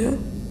about you too?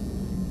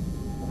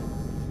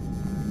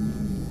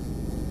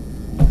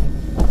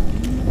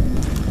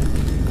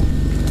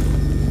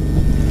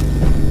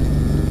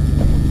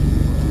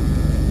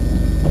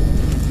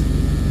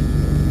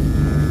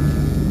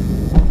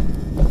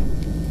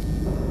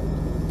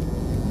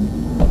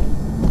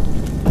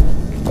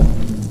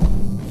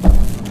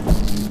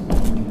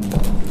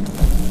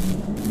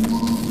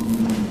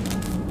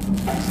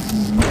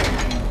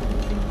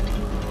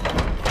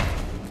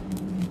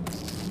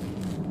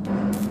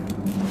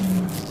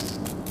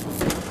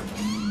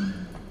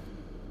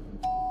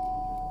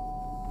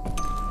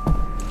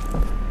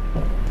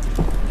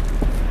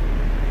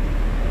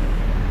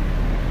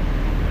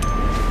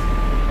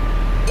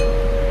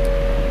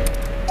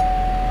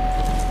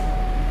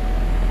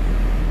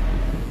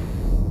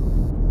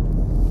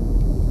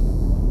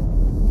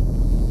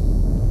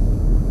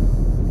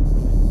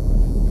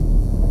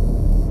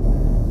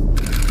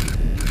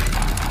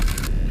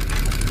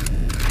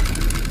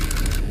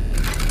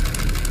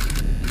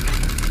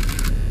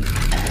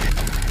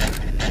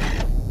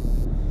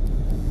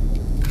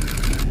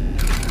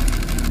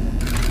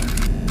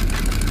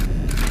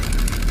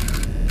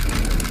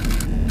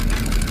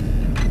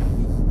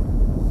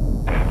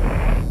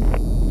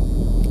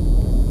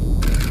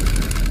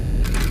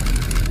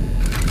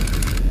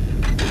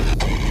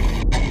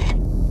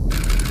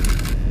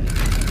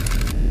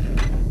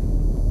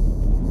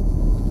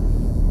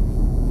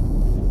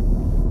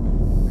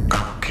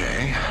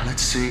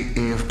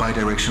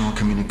 Bidirectional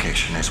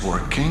communication is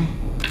working.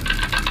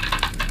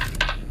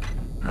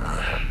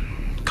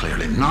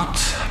 Clearly not.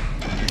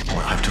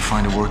 We'll have to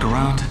find a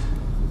workaround.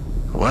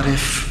 What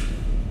if...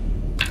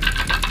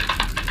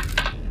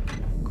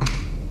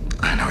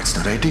 I know it's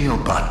not ideal,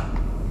 but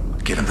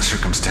given the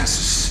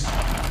circumstances,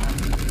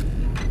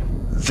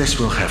 this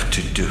will have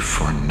to do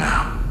for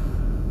now.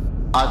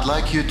 I'd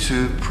like you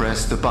to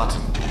press the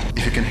button,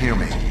 if you can hear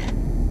me.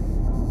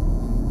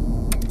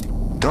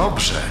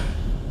 Dobrze.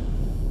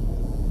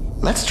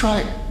 Let's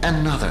try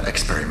another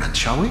experiment,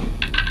 shall we?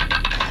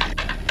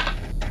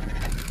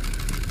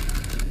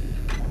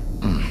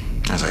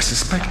 As I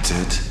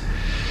suspected,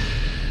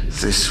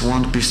 this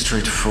won't be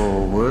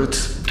straightforward.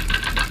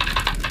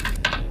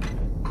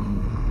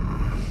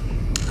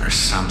 There's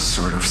some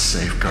sort of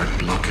safeguard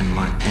blocking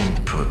my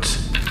input.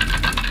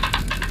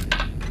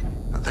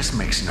 This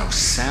makes no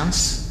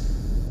sense.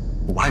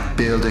 Why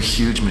build a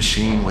huge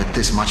machine with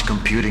this much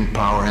computing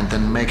power and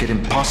then make it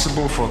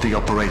impossible for the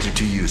operator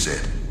to use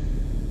it?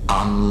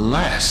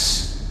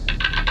 Unless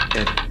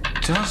it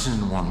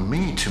doesn't want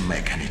me to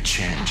make any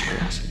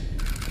changes.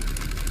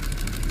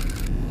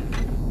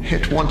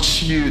 It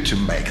wants you to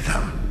make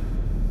them.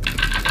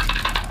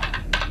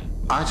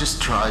 I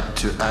just tried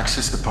to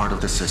access a part of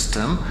the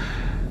system.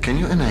 Can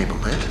you enable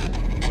it?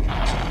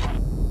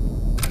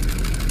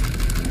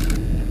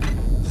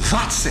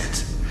 That's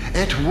it.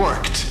 It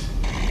worked.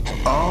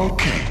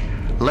 Okay,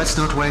 let's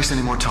not waste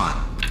any more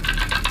time.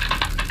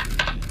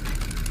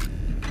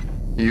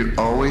 You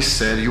always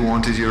said you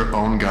wanted your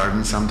own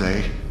garden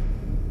someday.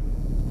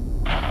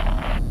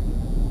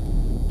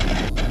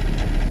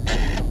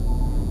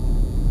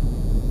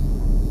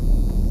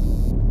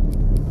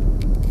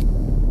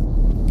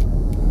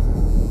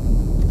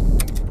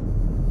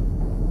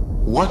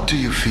 What do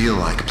you feel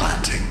like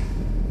planting?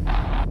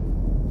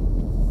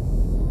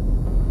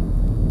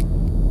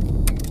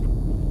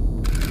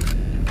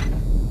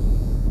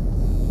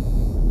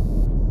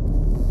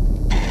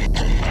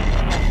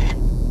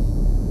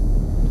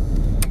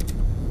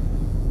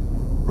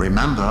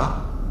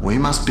 Remember, we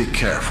must be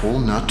careful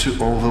not to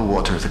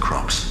overwater the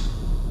crops.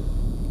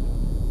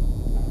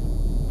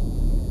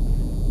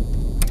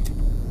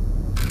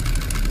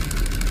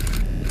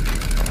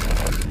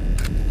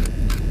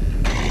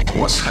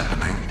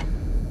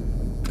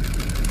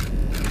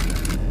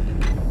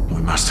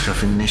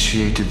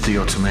 initiated the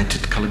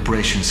automated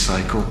calibration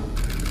cycle.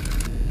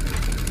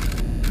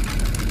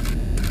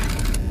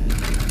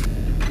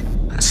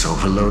 It's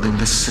overloading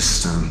the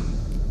system.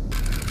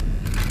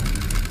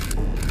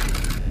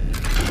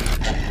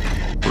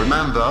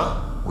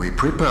 Remember, we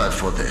prepared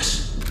for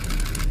this.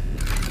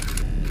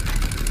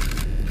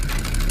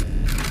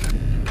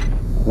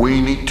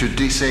 We need to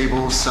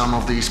disable some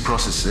of these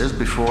processes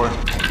before...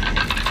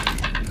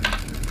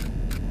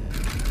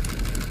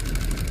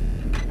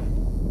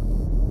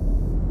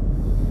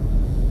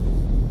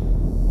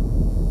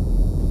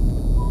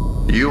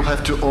 You'll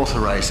have to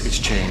authorize its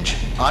change.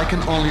 I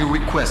can only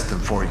request them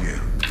for you.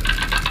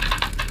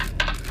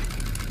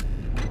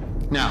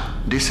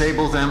 Now,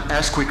 disable them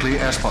as quickly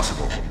as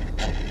possible.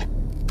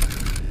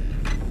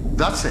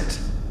 That's it.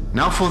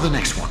 Now for the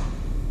next one.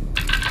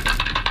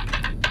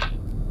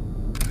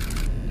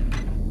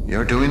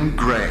 You're doing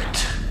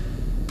great.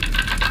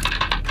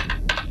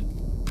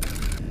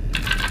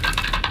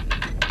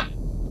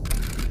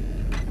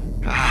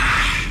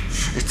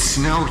 It's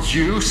no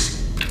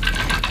use.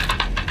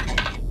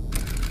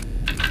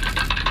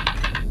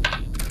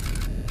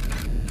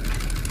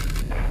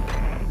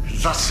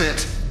 That's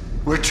it.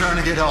 We're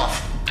turning it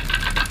off.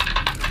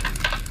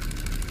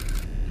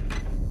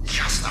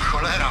 Jasna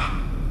cholera.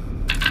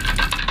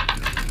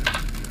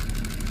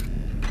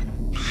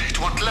 It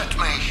won't let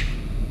me.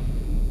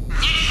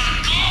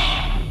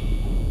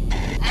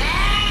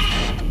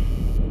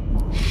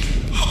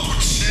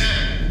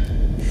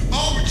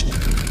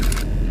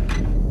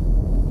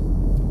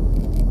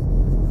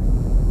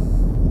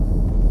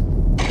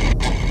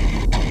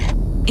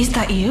 Is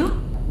that you?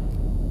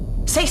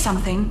 Say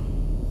something.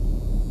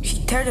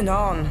 He turned it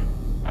on.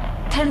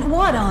 Turn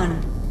what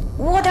on?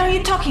 What are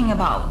you talking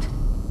about?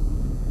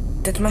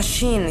 That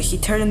machine, he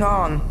turned it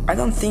on. I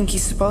don't think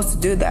he's supposed to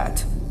do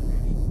that.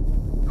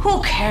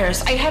 Who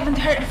cares? I haven't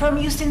heard from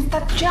you since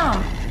that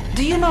jump.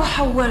 Do you know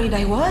how worried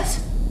I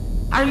was?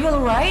 Are you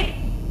alright?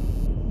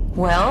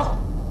 Well,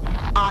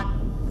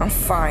 I'm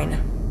fine.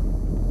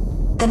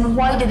 then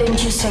why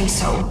didn't you say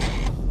so?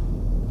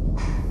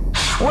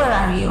 Where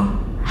are you?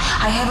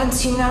 I haven't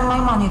seen you on my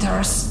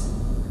monitors.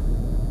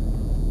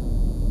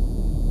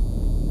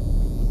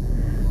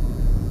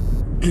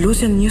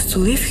 Lucian used to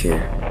live here.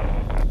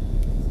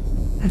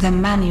 The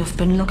man you've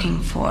been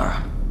looking for.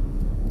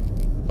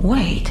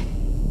 Wait,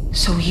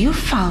 so you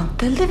found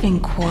the living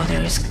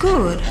quarters.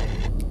 Good.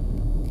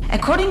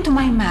 According to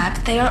my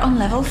map, they are on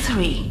level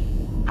 3.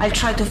 I'll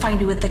try to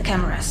find you with the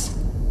cameras.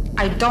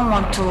 I don't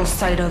want to lose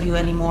sight of you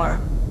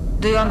anymore.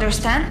 Do you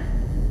understand?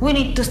 We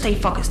need to stay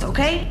focused,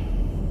 okay?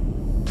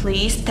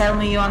 Please tell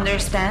me you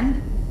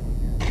understand.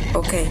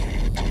 Okay.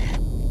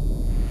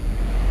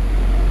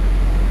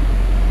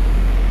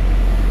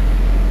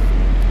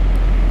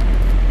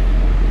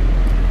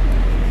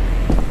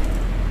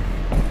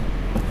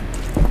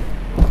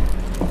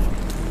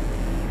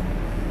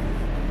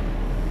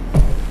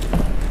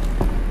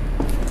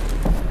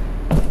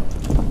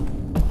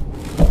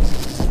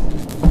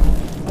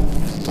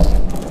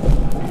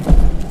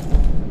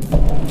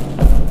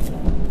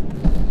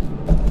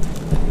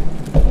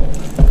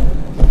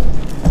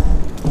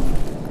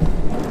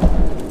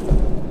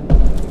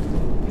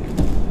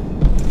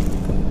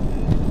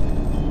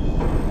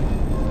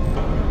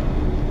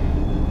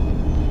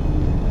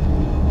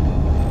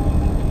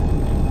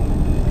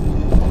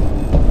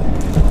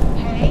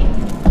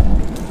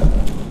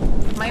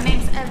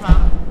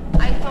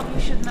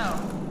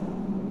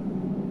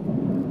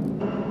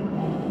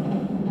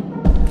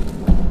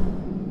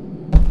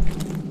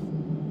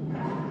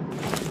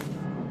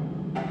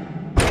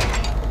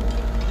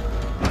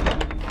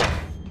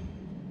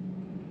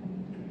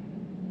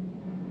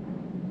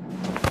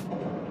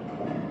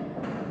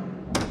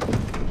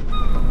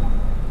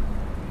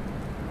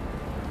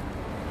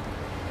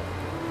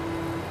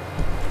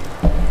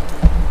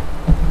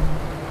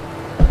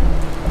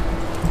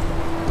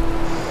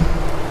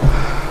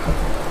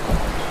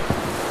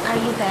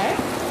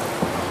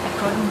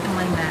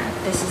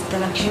 The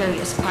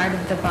luxurious part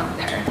of the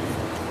bunker.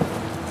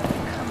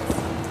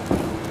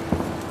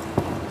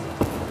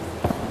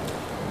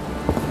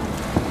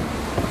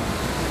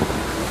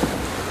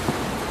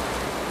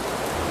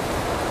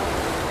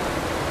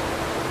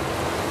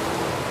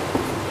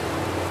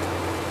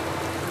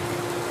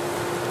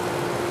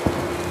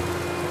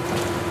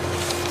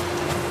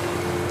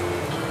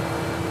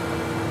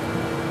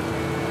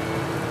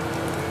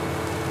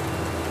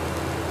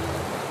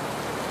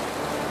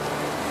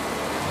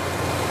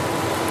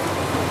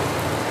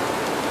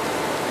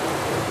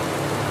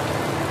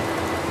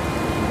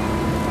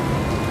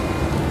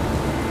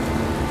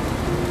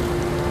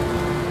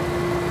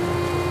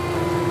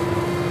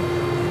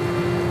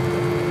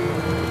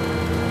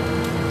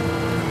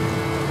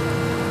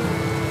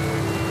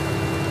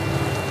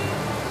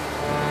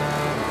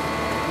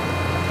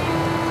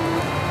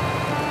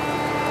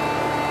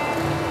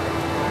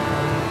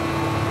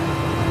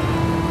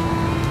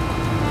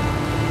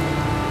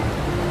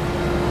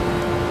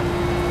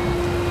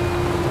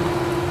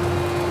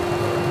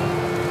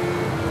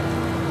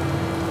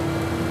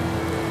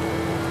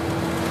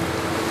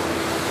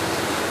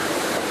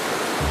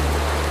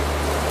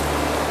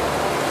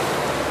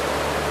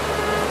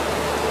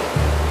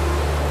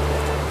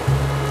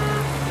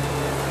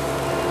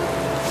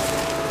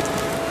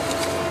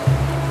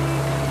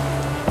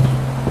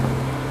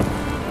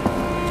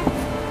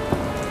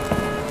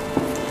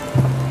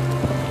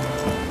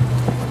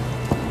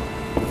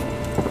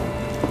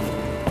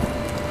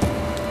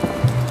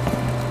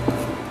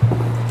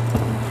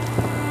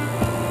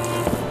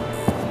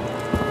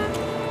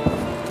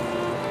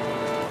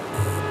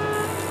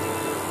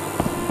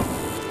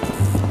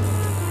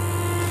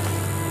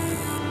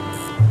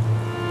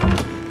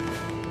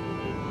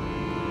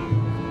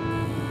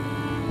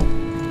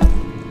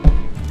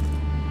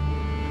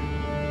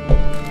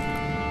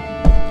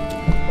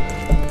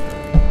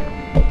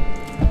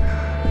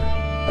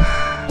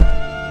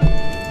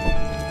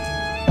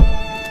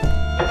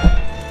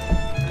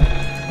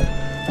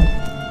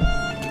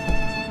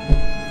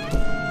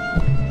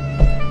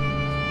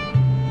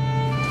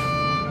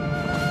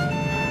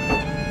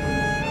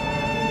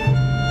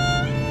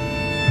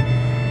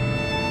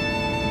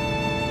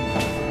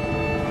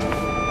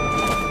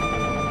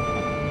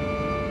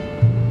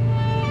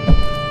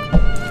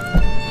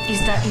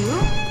 that you?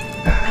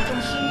 I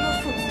can hear your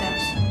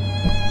footsteps.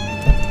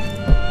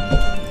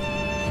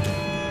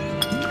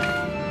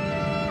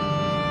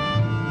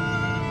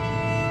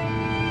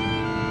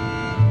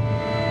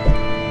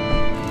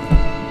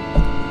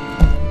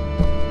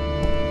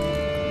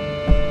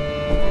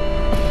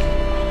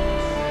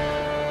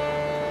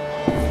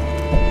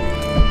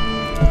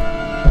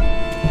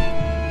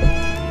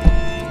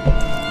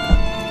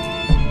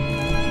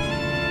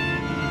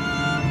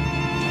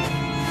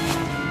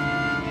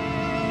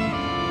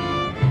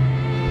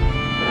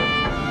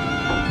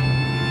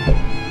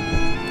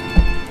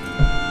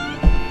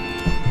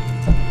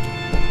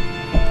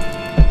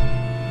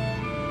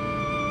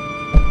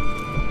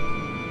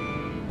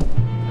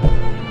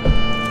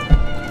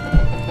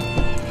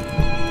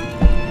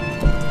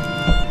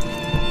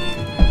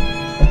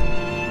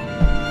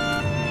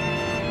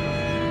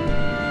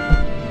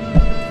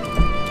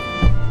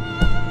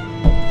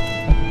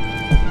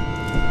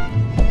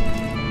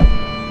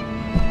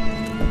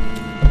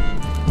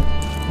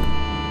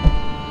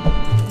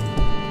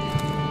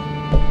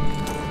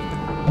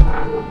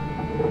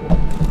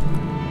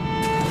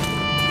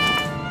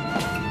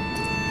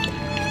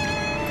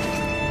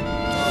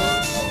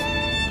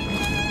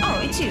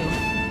 You.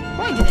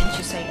 Why didn't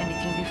you say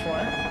anything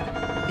before?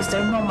 Is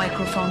there no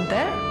microphone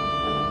there?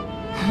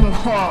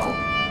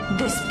 Whoa,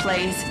 this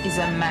place is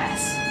a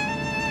mess.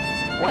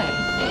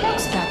 Wait,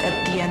 what's that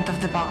at the end of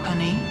the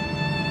balcony?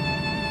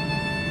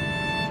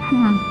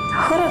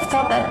 Who'd have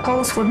thought that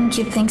Poles wouldn't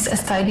keep things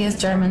as tidy as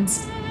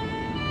Germans?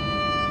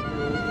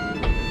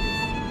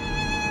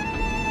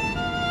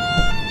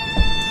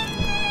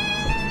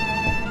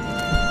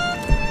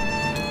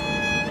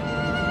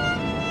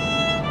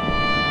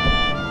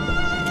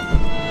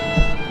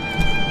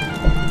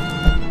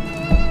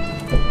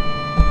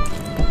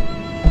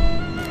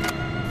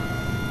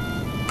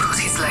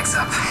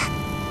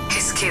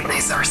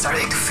 Kidneys are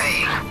starting to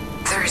fail.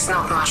 There is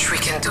not much we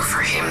can do for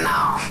him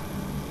now.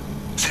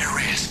 There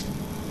is.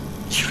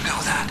 You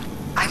know that.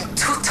 I'm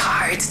too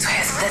tired to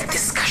have that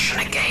discussion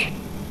again.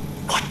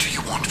 What do you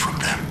want from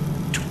them?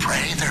 To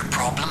pray their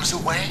problems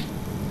away?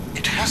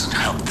 It hasn't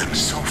helped them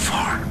so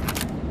far.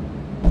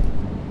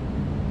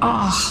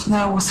 Oh,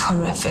 that was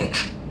horrific.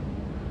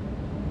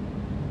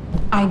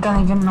 I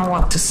don't even know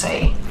what to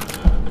say.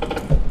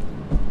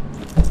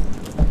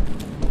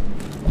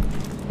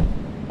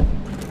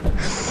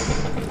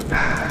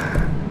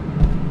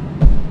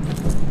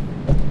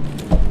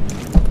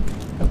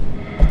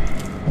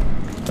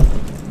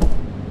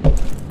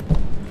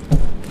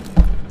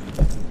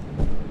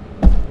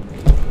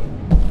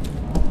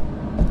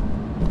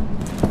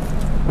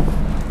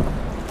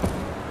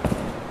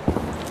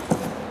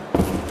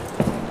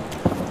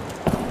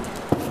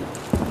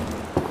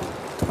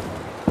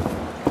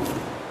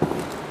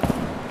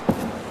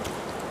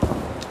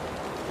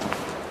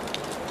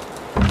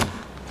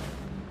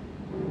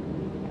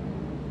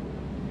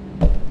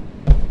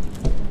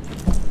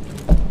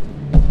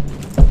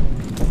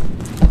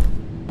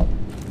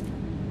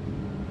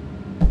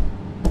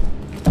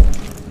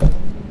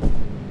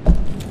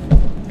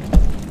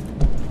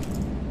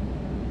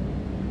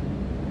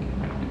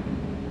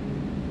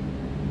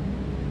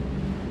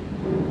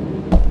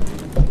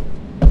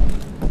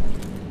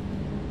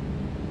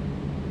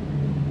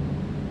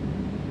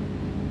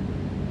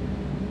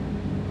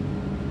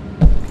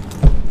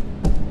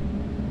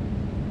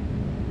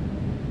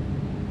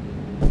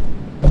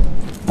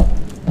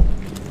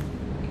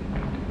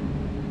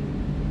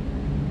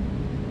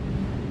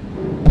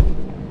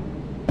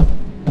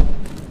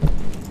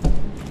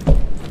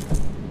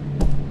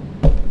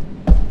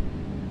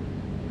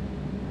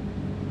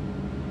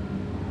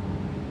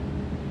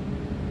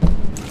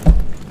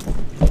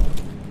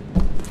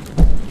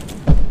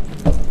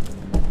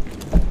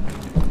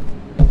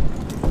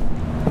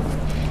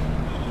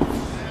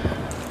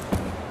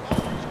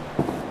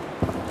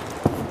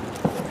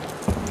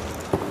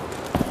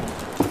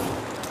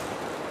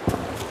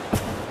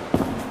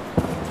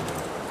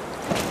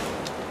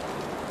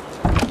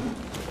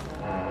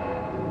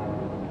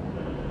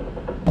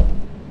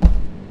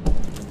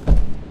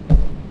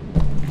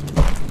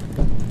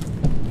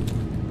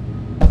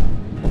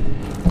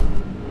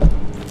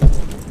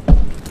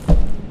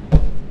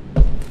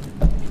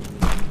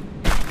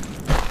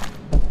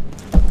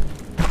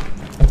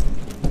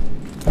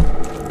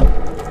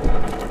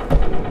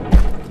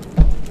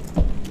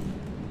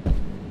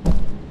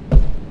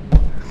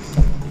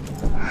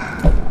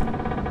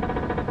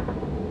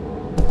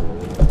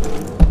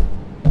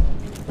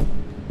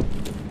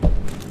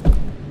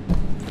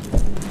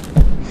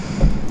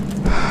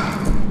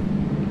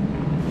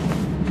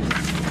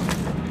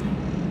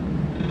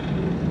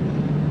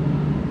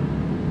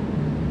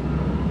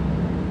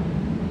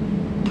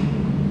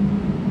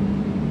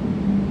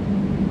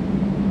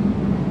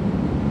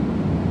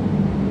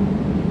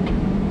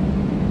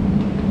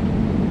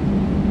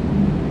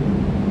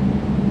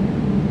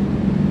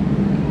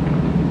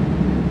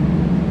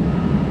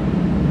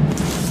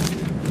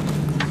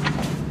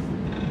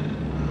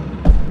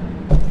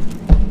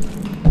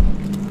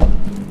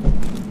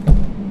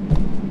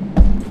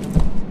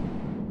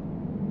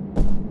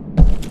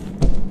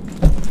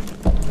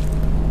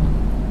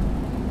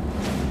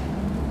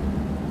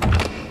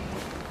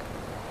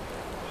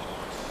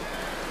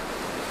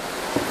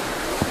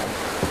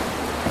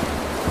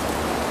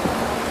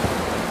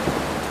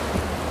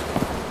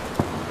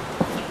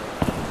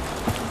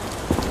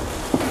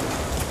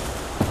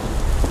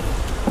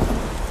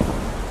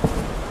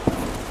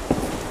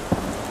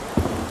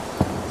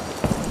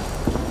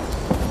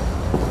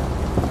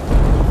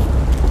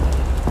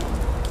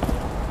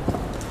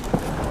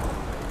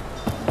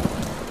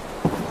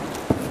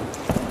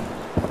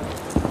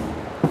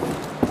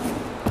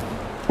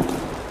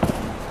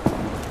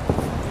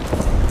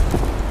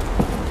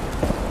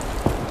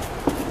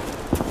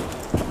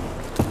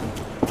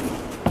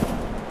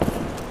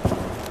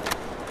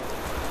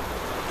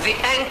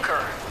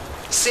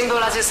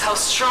 symbolizes how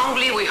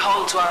strongly we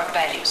hold to our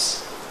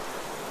values.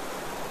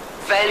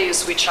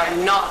 Values which are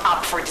not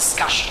up for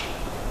discussion.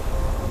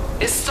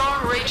 A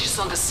storm rages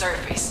on the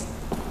surface.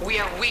 We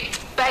are whipped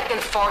back and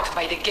forth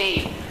by the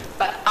gale,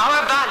 but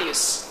our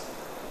values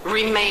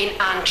remain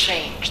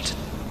unchanged.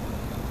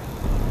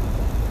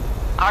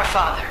 Our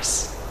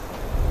fathers,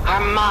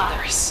 our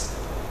mothers,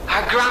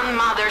 our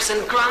grandmothers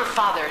and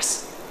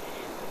grandfathers,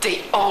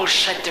 they all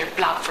shed their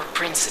blood for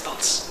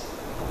principles.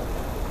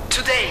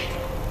 Today,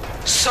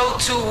 so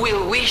too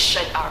will we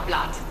shed our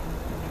blood.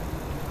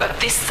 But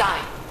this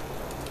time,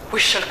 we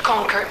shall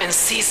conquer and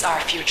seize our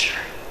future.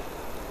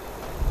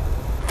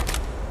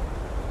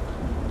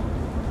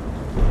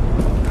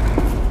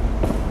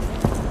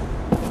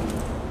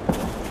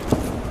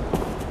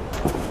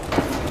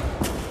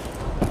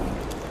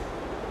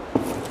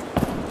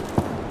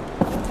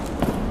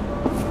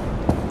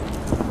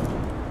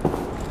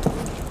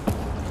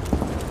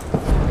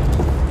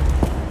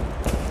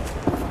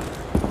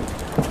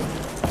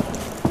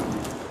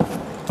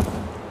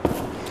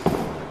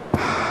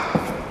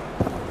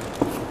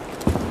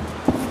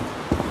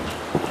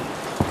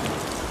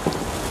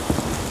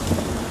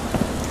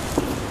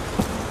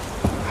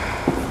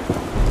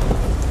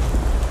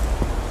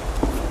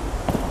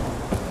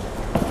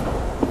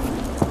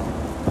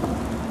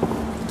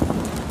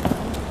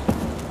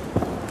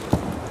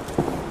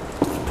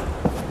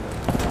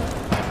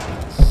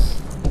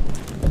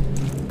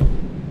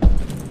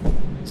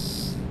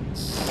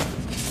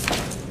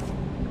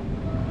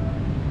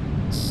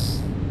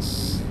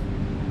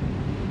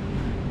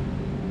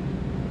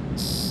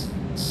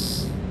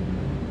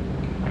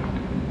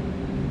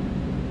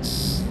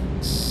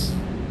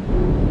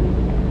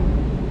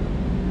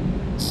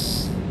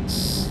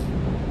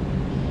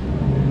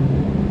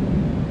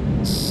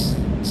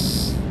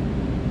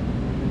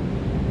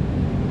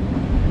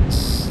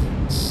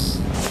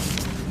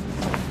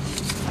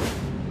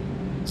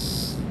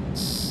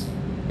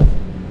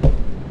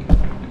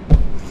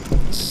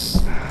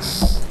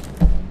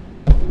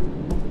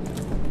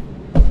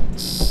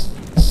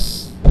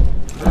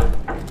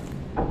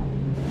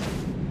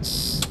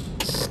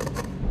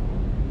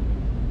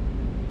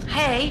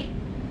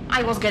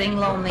 I was getting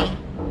lonely,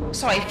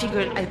 so I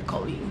figured I'd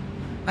call you.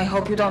 I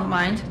hope you don't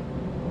mind.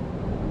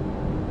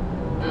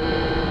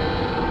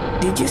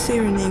 Did you say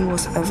your name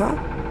was Eva?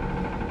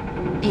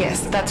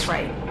 Yes, that's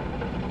right.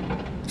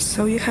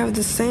 So you have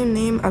the same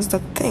name as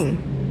that thing?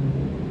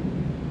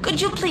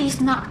 Could you please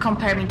not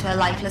compare me to a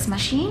lifeless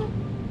machine?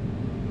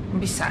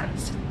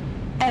 Besides,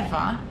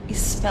 Eva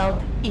is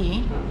spelled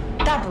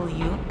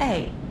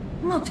E-W-A,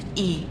 not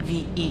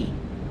E-V-E.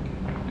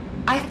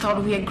 I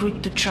thought we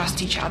agreed to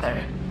trust each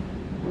other.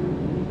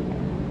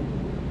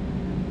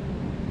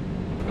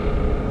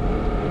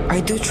 I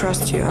do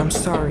trust you, I'm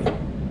sorry.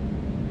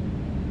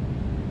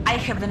 I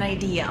have an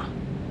idea.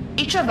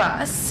 Each of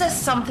us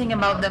says something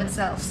about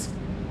themselves.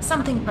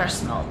 Something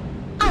personal.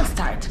 I'll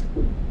start.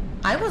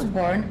 I was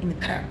born in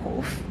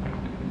Krakow,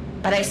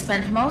 but I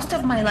spent most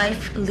of my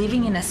life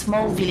living in a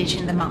small village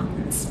in the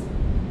mountains.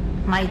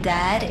 My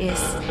dad is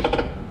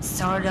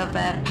sort of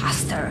a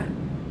pastor.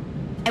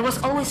 I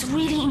was always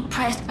really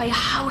impressed by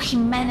how he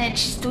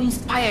managed to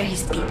inspire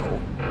his people.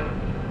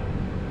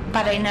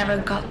 But I never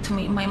got to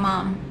meet my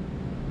mom.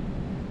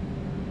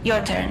 Your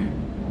turn.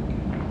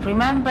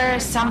 Remember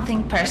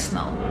something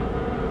personal.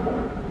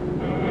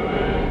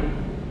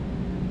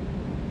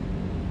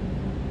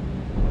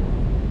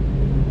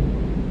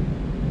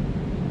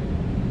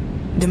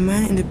 The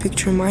man in the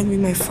picture might be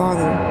my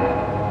father.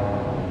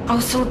 Oh,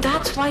 so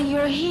that's why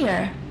you're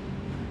here.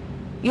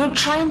 You're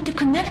trying to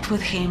connect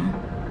with him.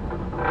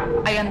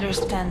 I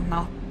understand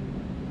now.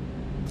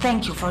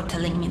 Thank you for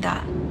telling me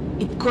that.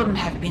 It couldn't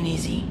have been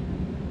easy.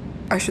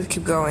 I should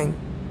keep going.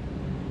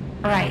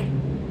 Right.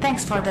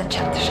 Thanks for the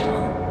chat,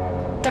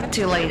 Shannon. Talk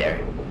to you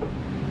later.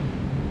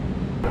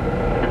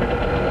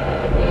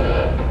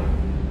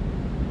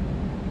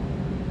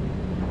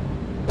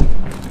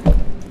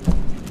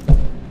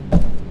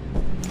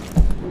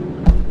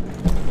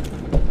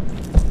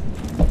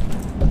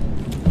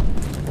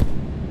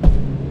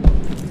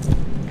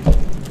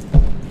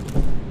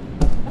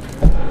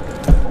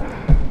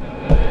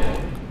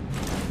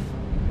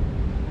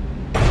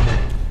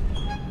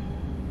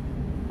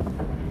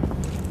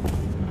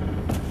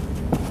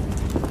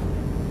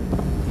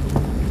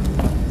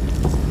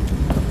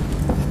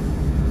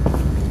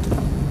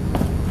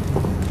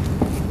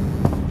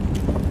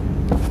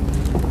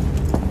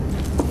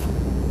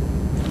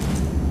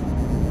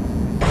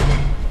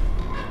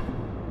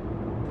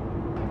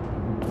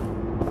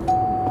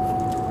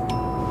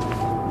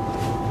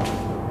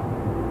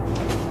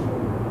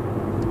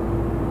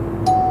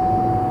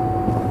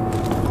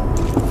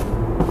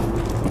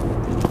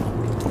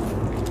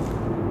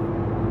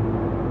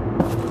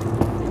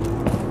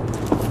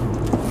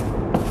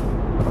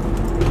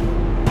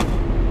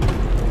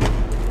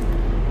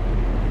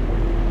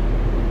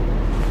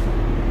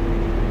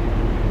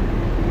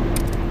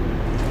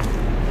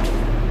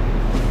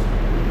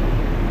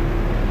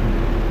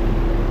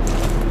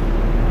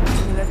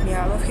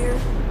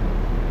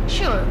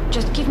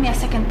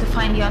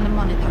 find you on the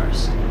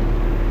monitors.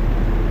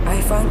 I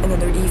found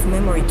another Eve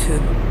memory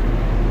tube.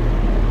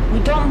 We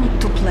don't need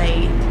to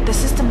play it. The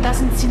system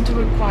doesn't seem to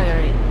require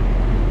it.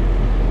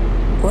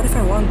 What if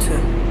I want to?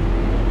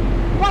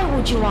 Why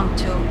would you want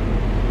to?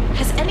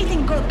 Has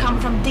anything good come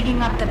from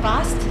digging up the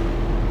past?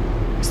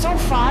 So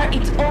far,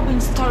 it's all been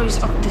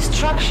stories of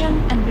destruction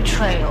and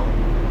betrayal.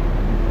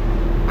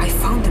 I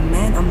found the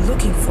man I'm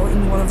looking for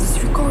in one of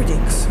these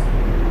recordings.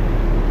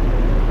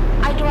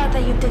 I'd rather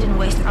you didn't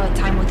waste our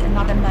time with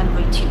another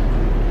memory tube.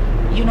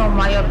 You know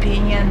my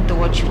opinion, do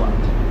what you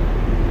want.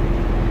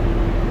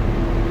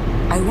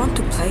 I want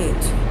to play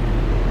it.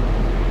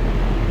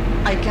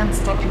 I can't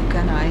stop you,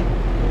 can I?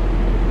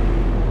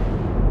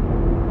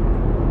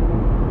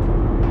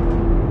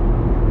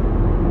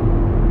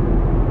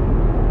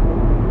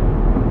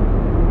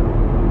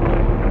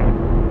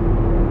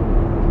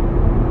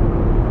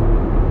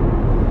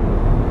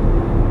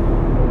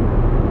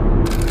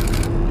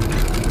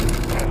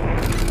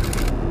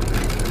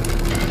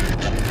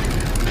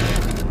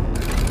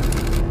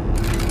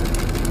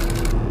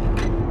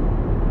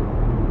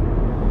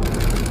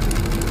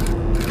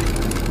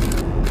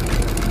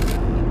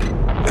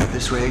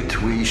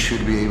 We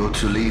should be able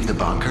to leave the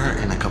bunker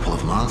in a couple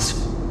of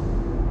months.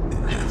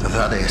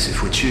 That is,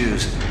 if we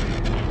choose.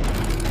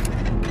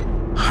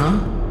 Huh?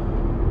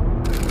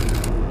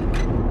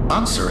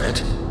 Answer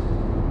it.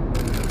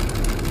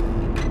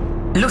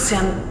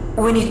 Lucian,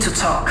 we need to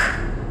talk.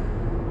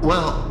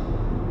 Well,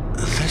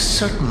 this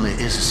certainly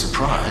is a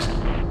surprise.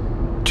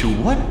 To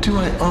what do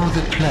I owe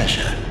the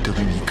pleasure,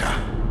 Dominika?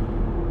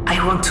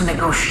 I want to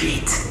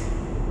negotiate.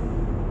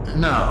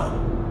 No.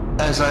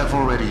 As I've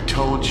already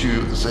told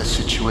you, the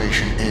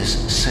situation is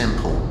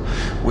simple.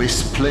 We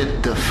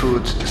split the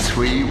food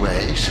 3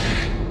 ways.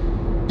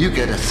 You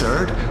get a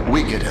third,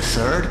 we get a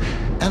third,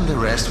 and the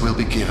rest will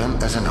be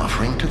given as an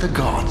offering to the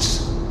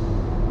gods.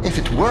 If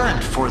it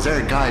weren't for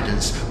their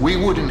guidance, we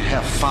wouldn't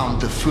have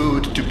found the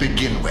food to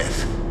begin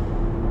with.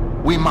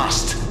 We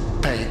must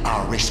pay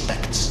our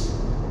respects.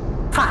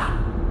 Fine.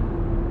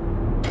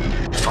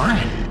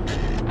 Fine.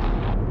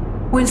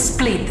 We'll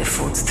split the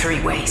food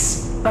 3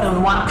 ways. But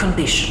on one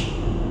condition.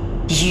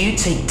 You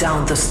take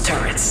down those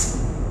turrets.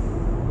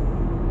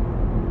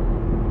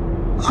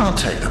 I'll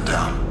take them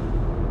down.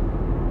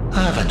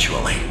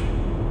 Eventually.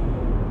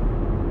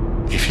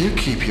 If you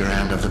keep your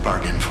end of the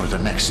bargain for the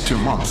next 2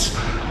 months,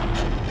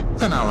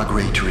 then I'll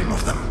agree to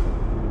remove them.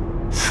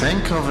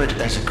 Think of it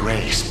as a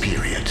grace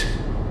period.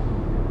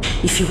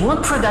 If you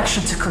want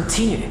production to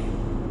continue,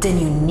 then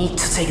you need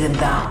to take them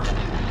down.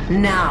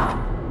 Now.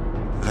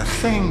 The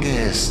thing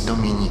is,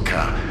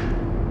 Dominika,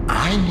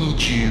 I need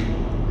you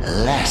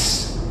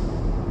less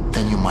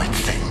than you might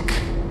think.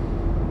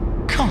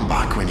 Come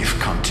back when you've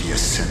come to your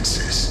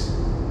senses.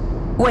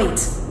 Wait.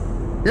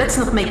 Let's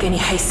not make any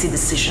hasty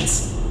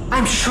decisions.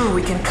 I'm sure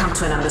we can come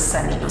to an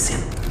understanding,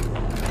 Lucian.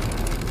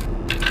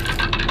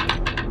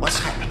 What's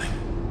happening?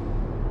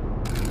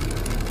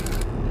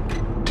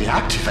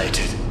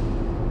 Deactivated?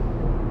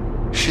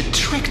 She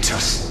tricked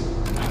us.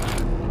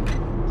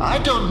 I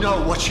don't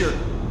know what you're...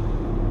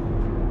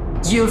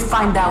 You'll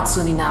find out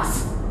soon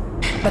enough.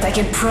 But I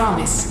can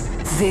promise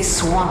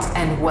this won't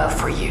end well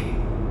for you.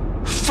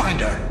 Find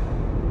her.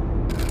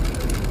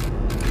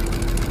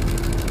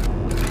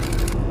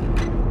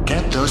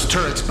 Get those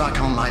turrets back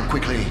online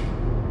quickly.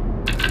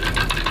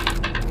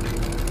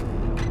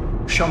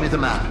 Show me the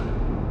map.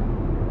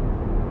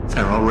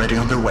 They're already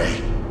on their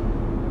way.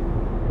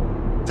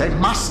 They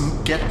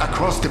mustn't get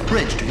across the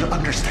bridge, do you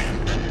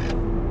understand?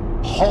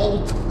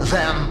 Hold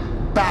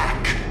them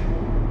back.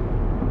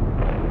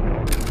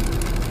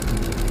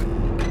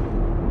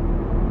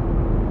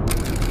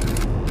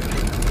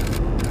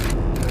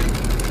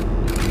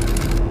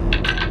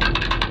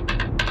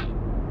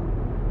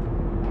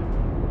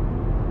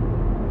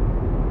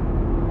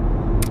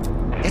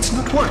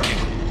 Working.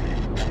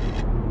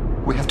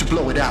 We have to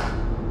blow it up.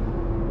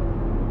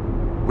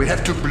 We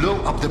have to blow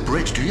up the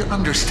bridge, do you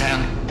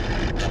understand?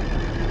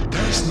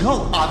 There is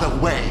no other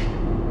way.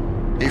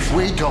 If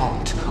we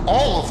don't,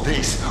 all of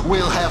this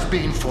will have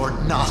been for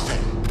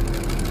nothing.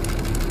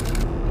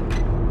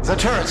 The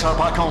turrets are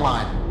back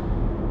online.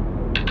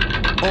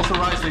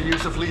 Authorize the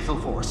use of lethal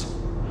force.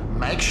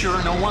 Make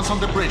sure no one's on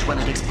the bridge when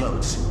it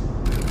explodes.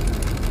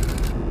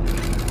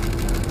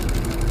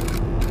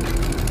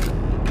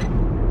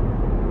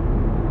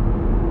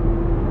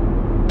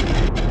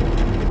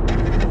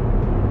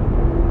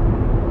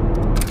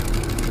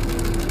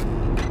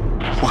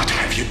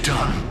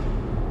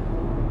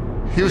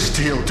 You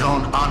still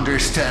don't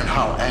understand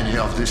how any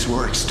of this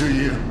works, do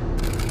you?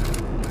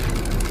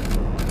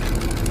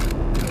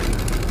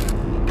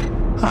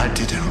 I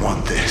didn't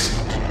want this.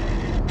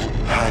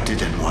 I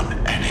didn't want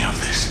any of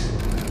this.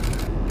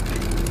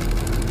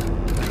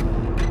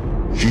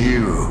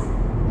 You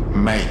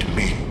made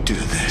me do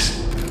this.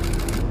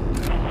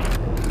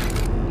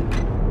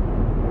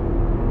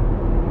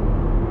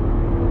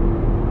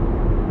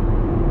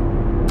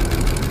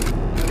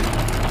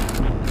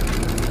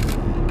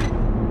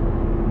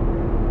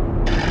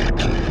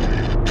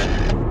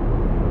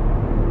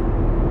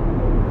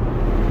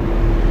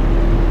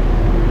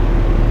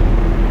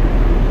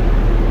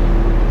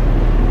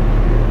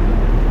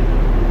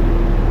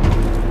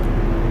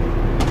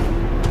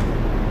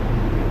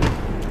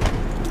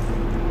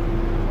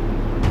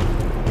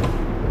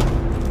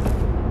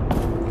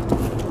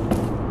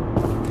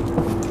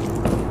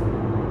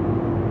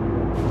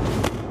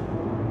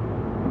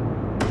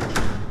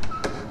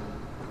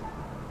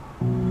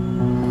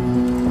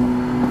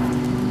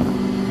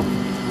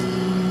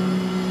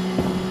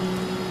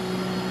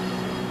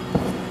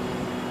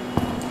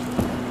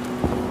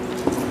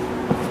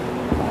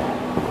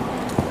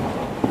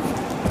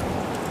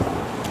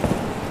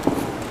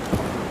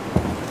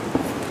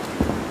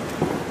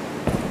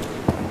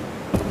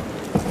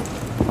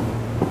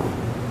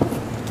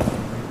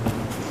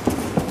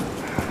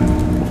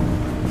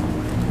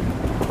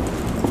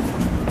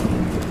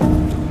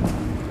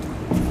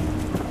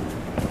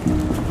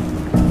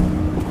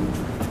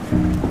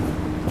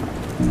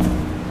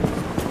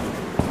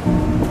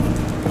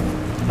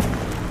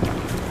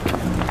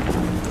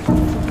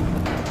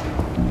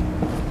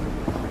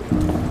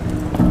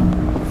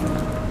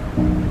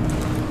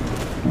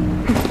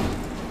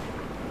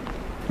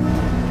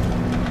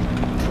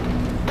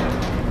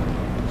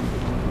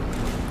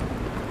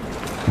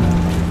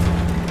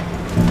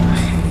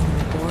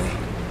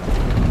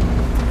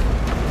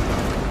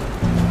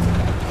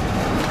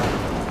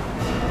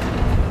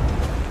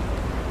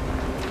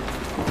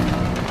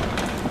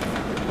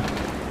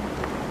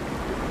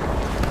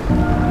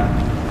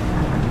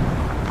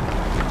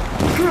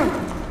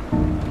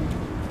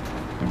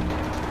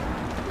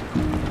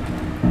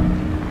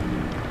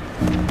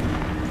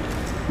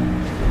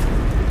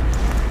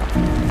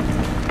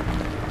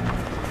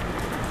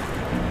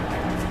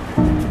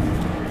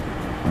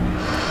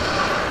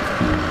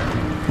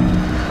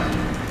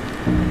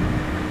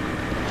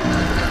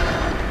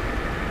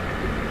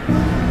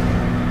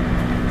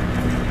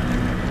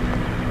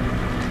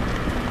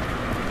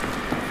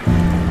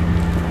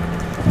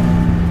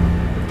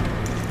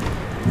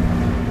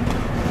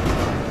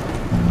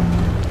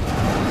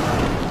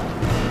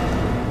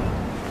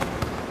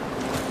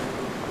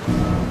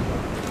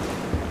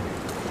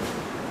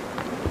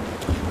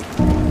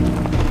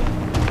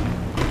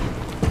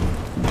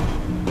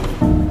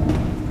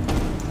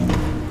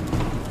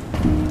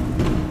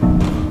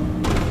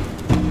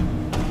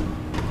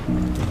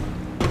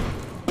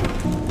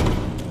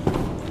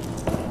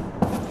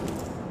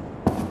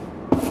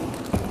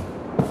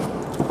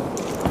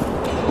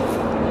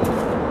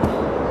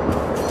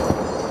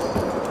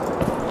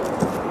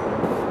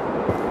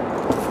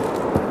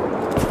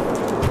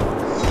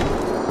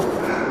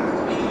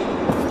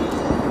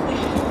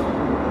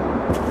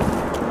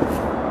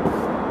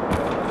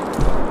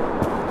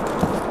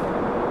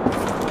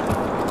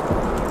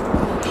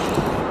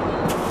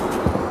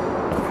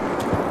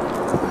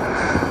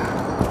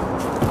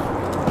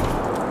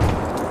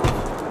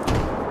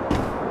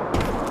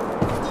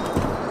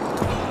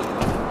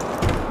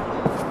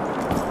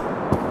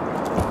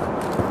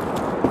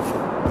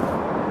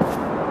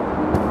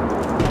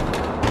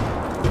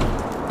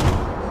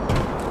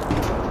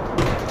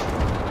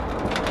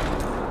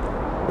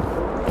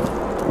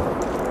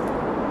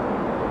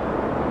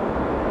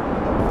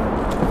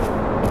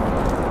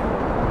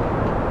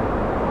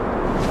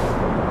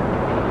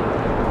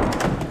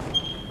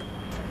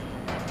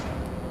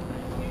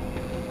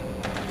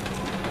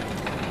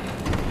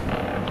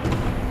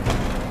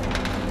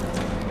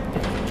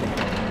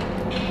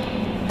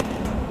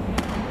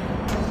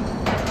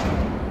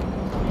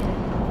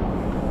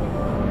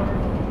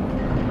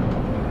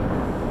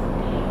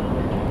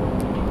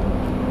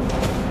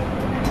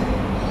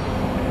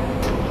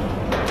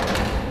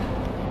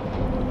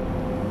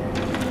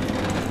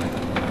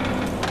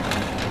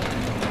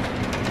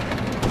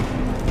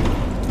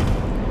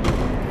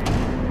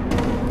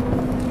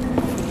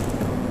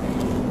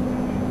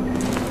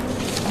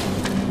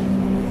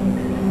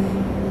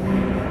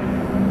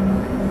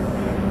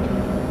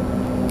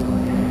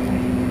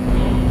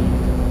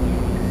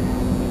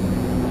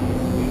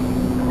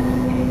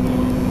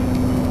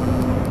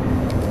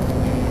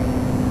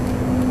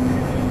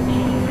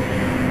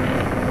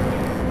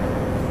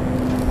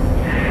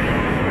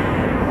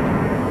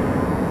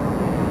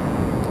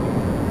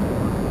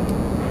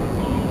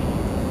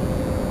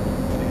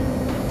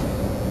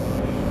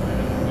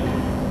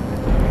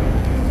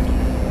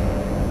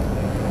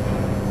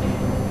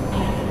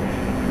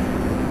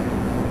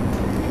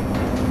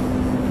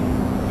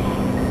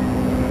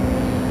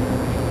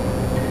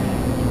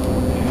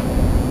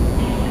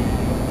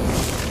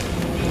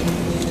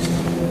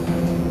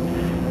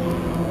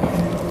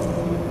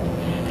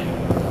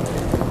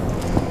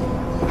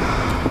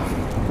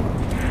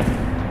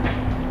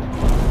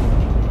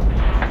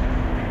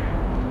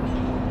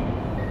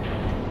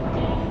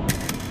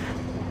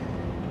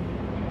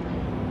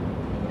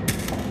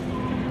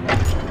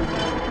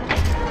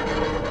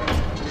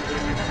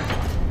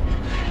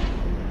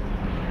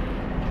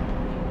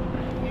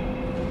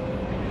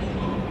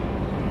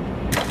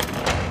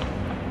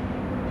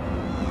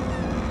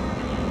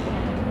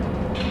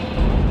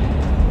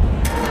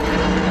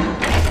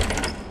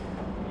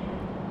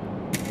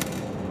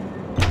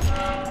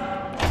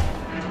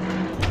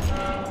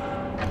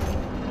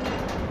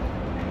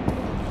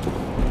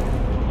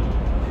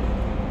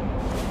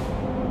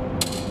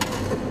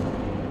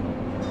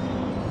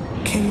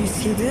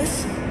 see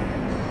this?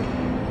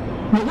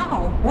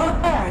 No, where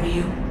are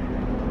you?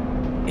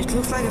 It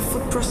looks like a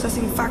food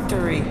processing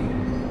factory.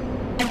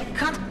 I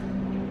can't.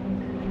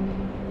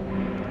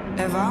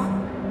 Eva?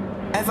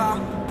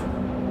 Eva?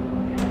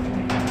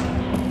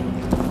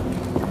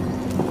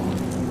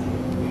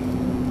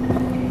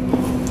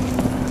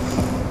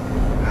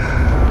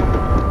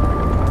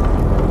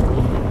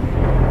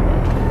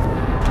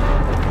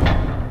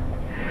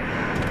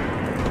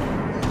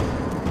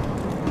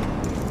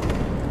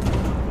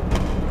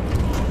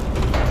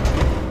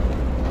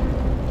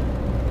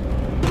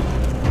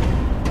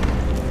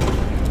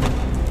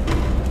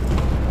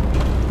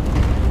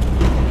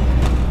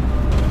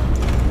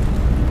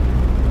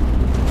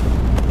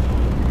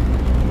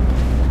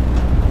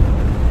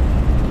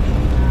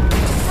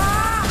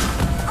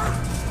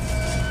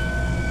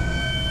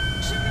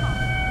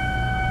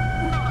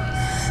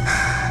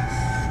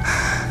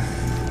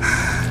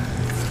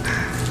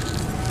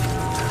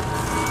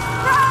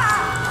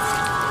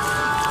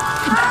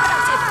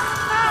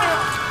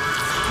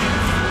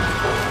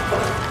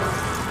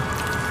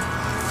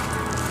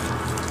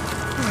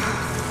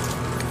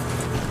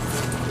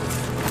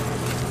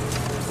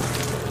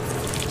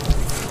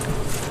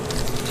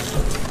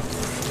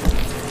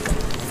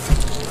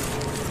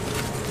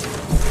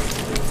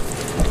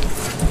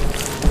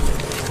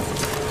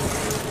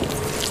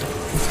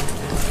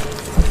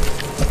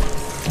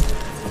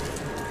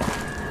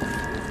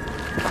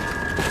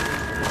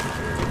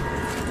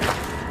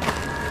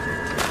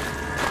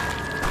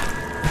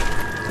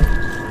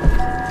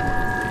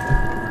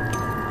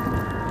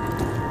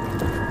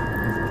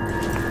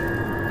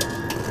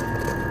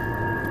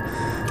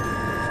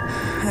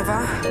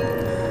 Eva?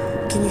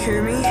 Can you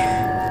hear me?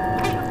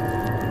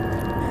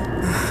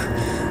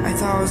 I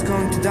thought I was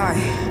going to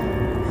die.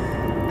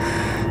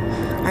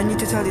 I need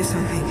to tell you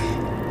something.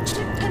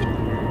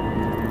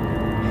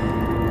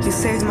 You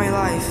saved my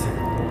life,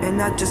 and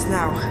not just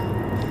now.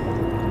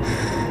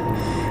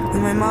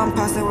 When my mom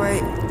passed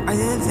away, I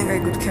didn't think I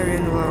could carry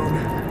on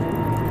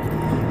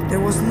alone. There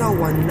was no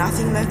one,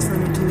 nothing left for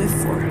me to live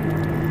for.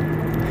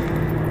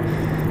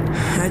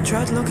 I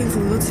tried looking for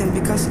Lucian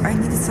because I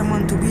needed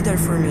someone to be there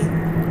for me.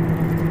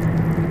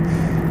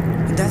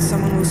 But that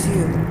someone was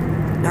you,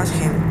 not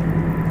him.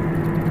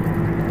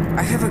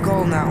 I have a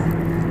goal now.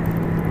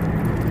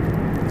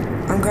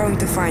 I'm going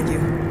to find you.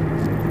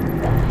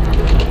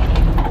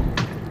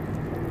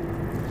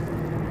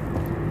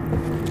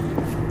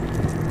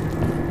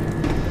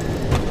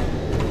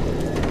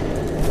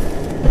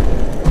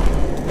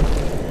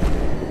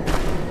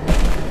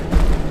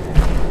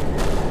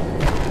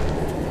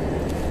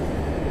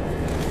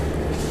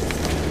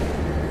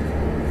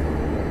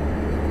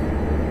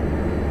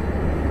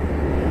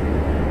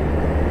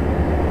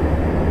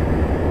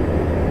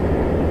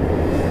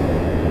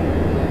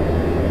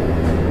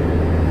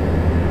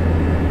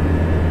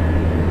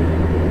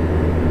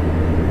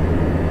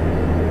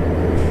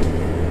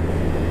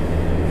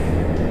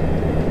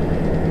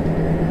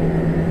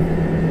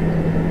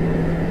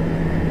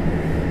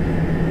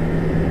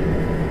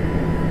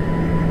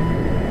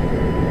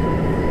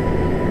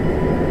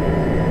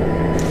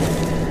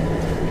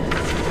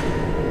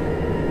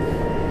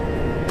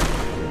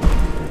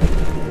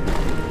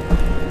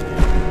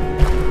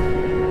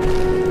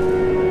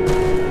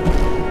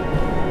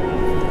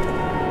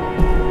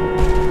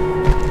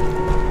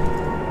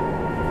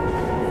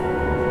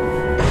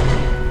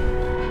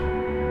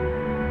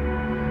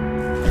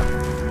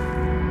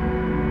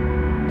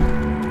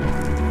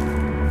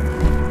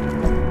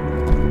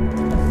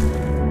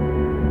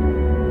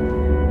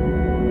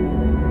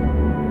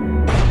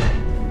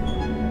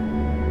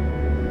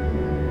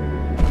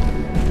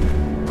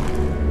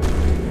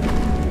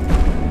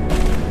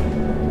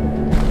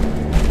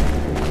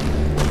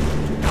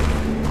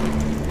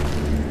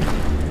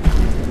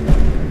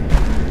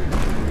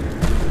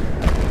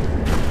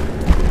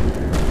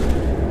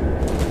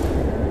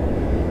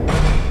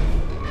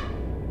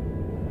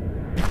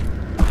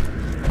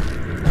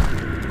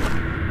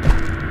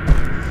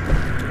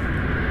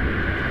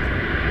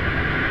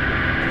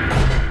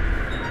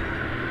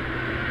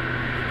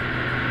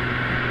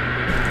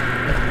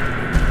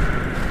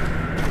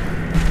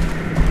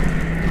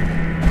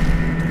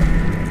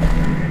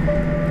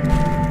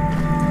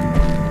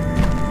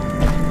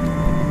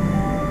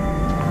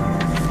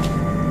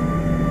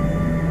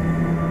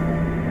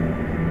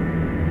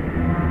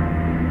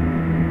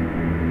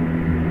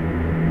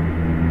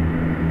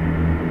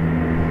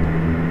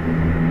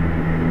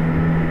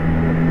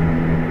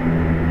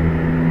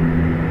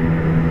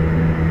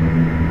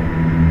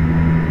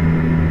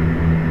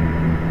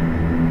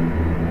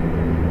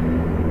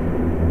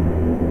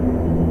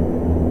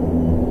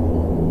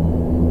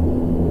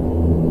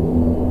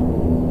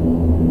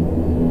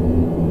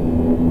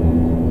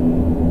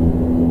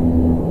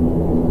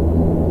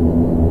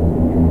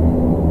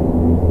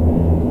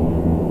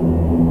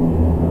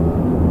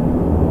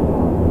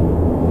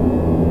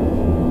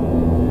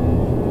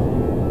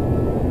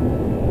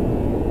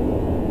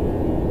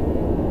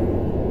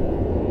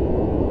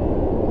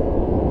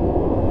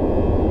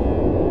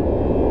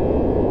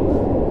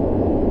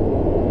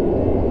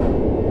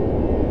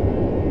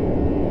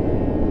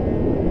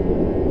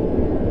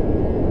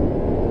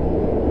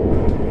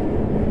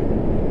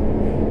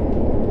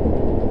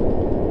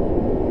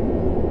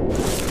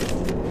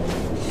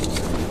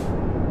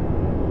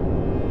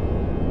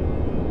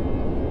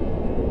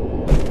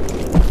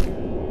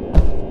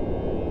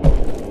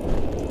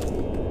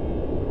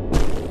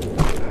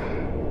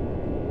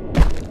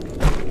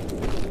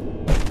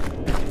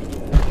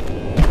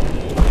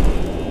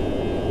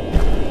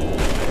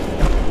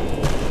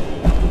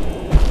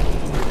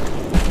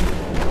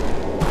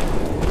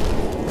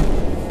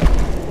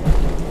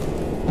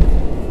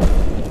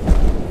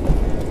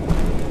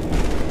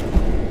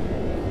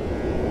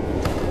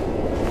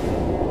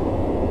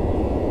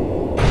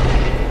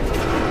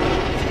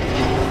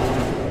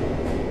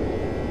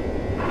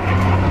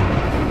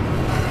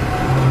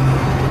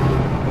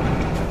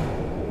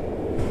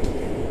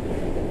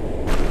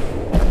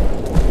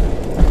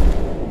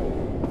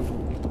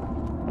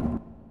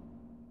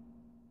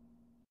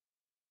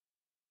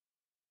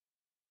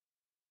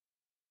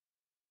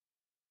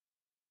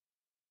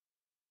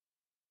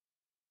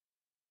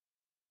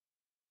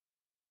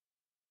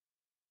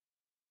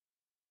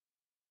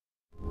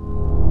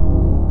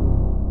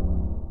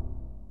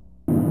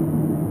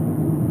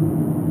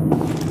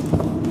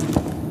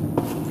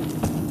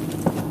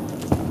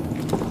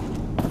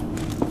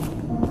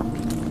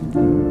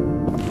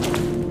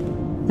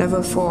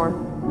 Level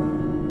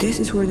 4. This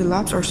is where the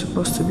labs are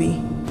supposed to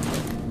be.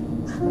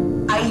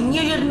 I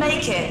knew you'd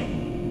make it.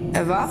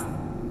 Eva?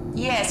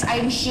 Yes,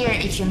 I'm here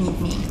if you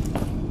need me.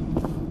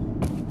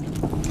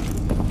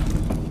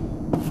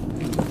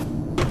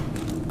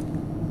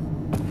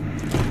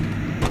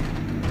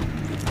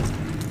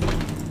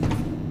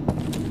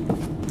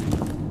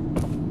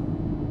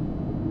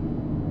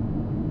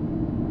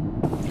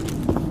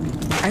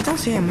 I don't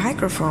see a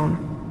microphone.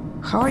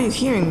 How are you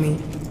hearing me?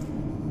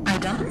 I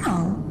don't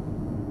know.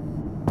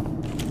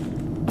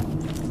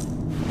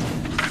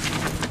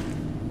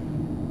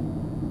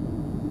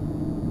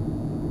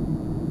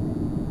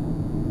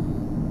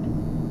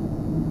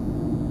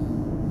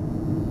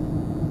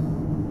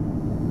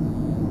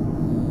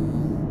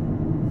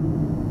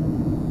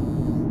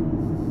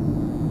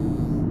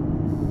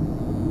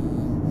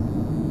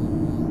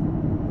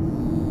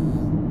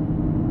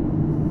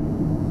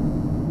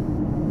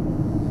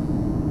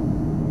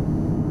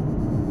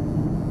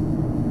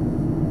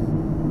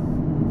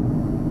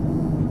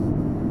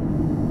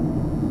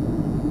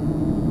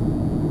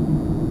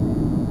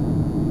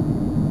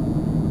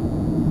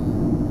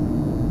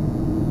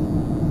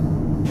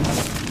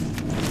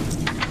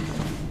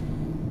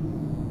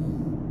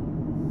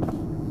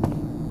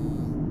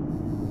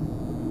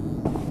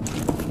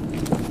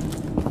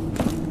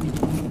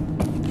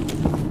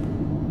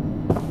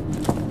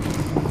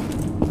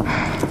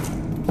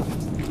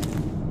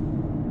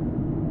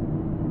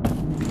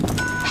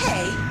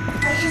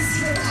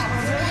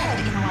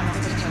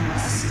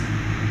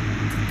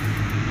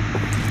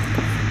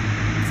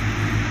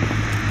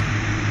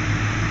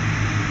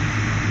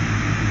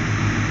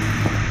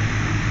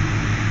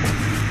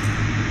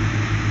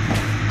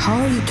 How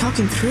are you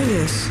talking through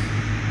this?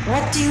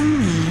 What do you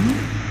mean?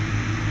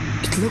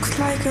 It looks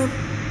like a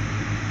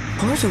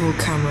portable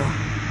camera.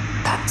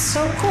 That's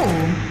so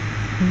cool.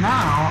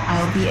 Now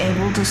I'll be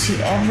able to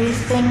see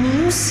everything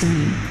you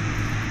see.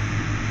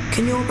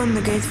 Can you open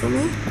the gate for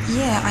me?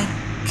 Yeah, I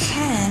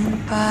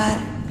can, but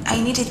I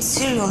need its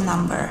serial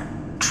number.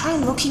 Try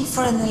looking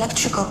for an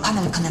electrical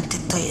panel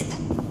connected to it.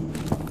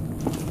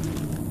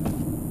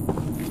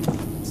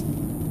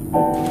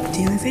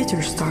 The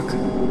elevator's stuck.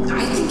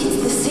 I think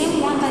it's the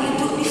same one that you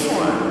took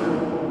before.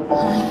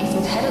 If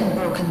it hadn't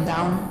broken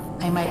down,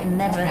 I might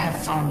never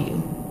have found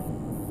you.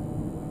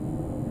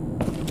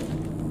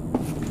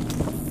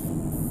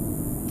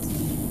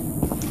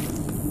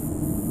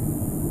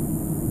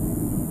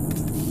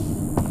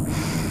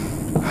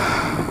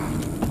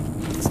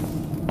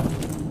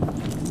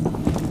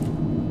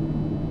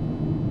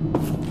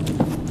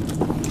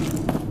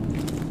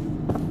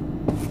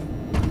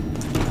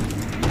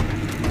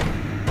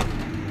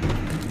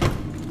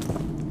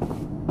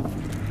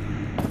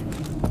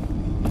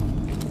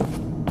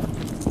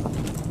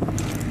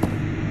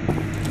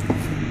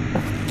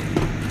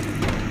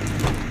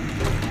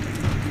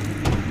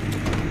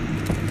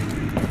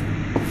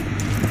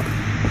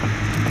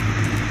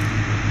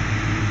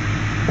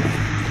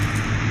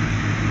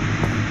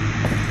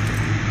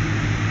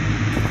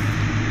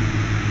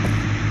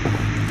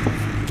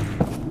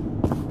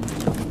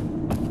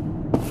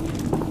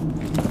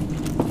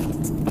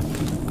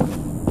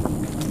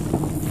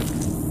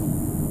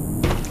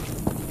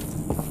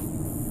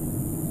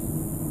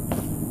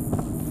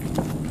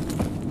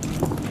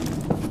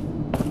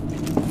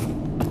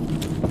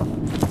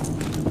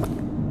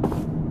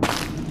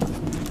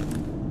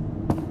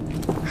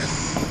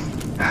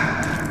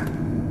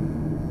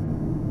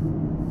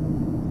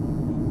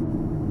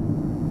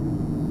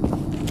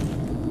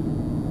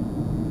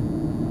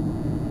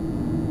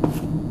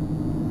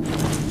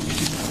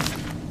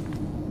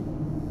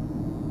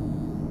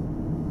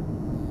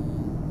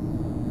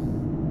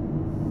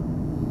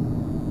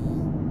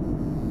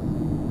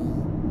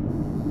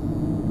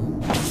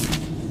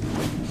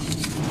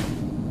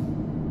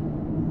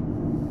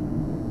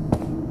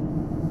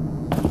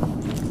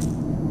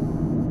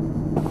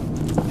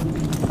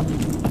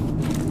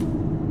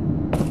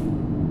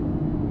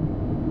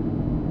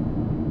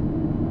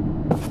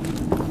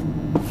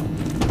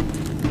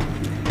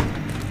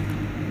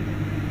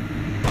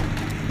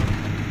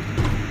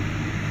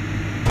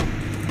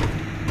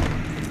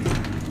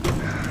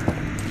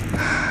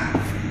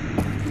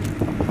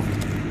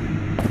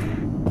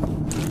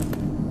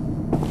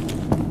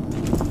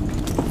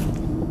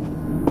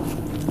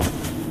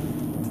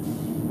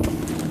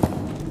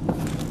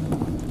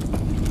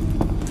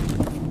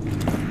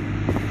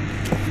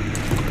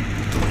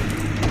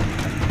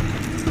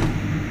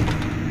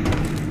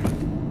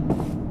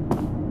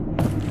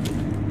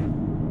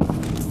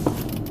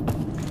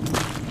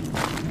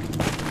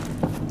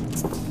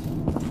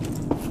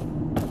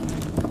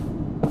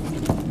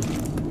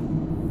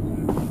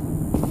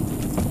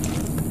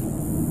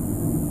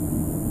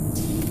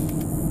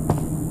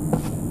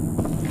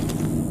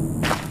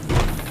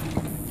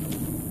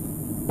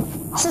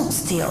 Hold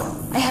still.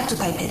 I have to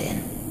type it in.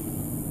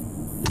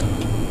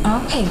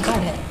 Okay,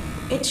 got it.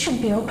 It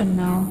should be open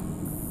now.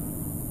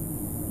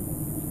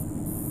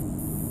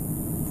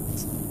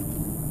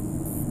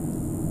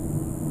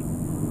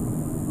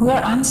 We're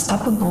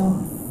unstoppable.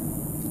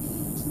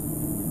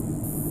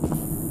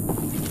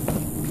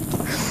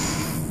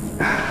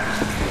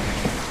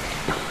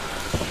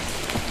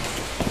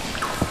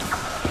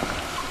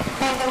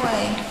 By the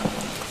way,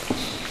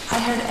 I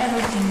heard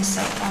everything you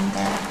said down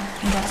there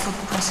in that food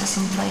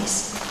processing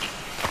place.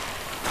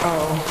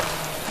 Oh,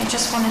 I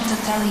just wanted to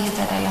tell you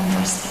that I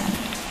understand.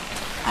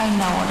 I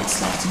know what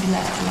it's like to be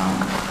left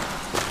alone.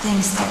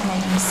 Things stop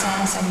making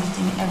sense and you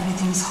think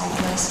everything's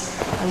hopeless,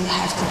 but you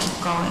have to keep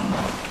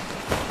going.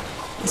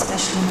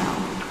 Especially now,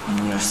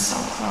 when we are so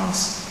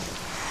close.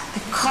 The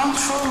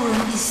control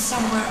room is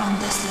somewhere on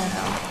this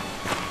level.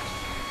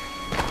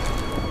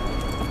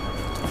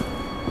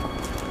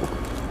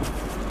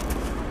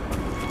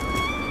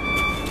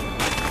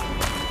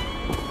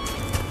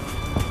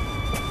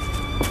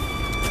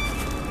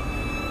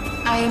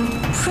 I'm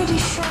pretty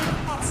sure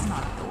that's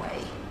not the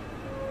way.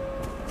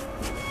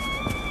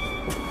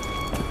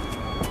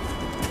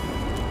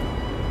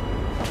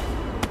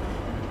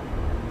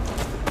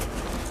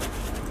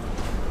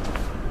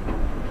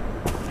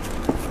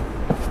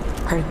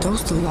 are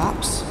those the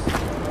labs?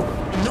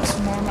 It looks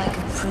more like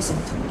a prison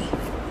to me.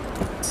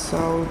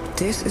 So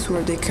this is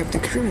where they kept the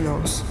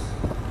criminals.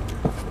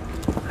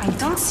 I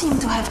don't seem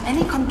to have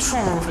any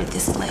control over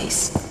this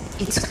place.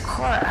 Its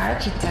core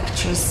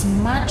architecture is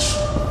much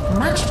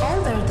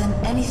older than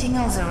anything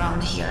else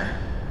around here.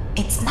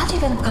 It's not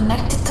even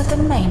connected to the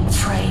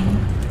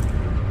mainframe.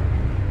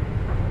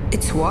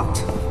 It's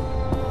what?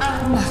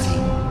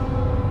 Nothing.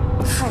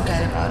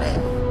 Forget about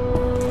it.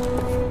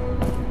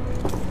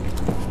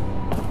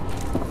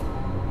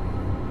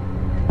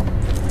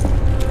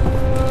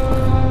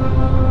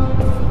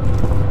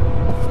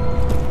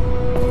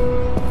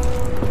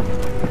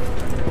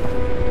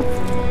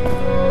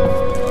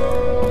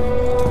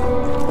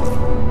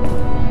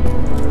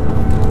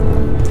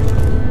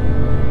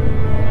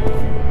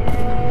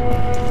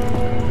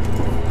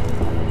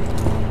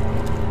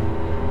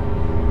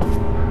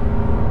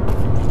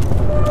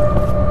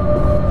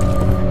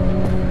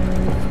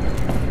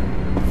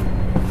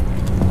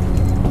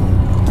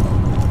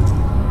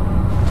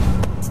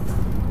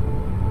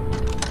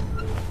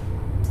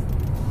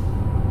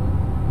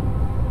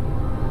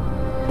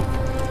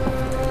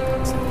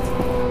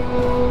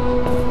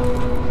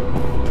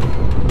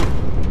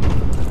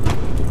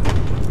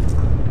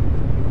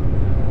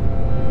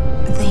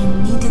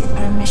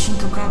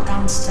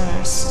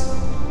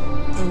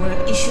 They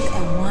were issued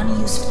a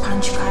one-use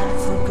punch card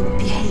for good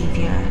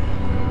behavior.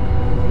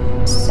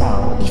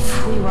 So,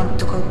 if we want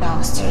to go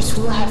downstairs,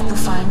 we'll have to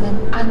find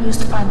an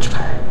unused punch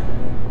card.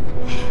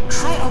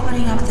 Try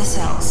opening up the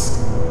cells.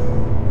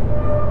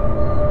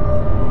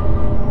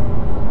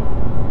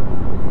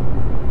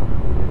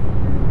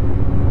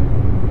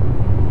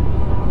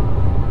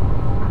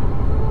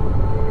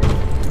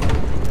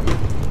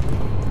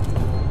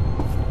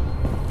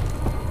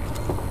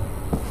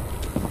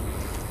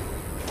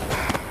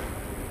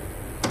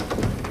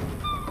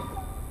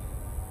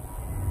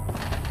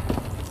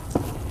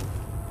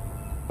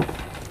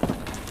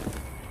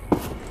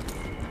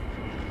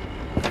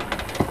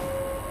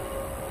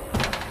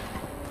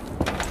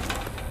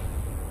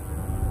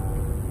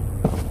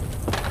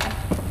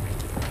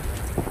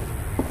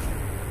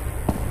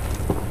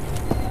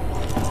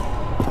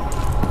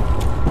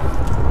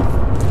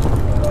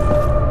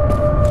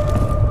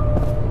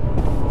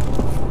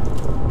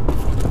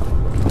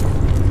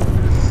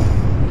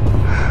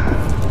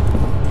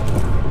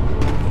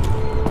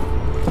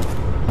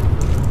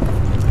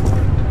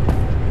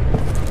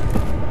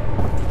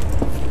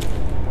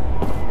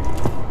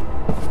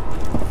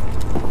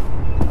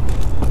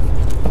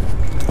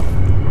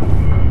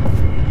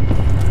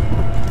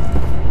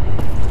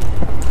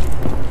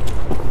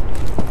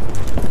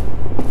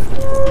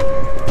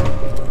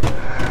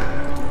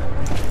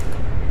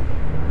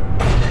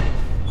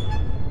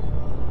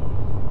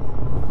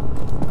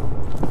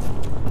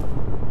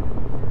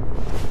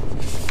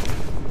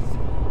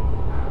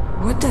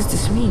 What does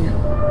this mean?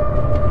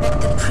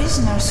 That the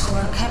prisoners who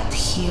were kept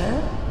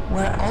here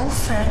were all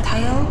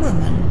fertile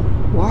women.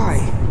 Why?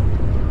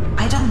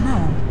 I don't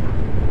know.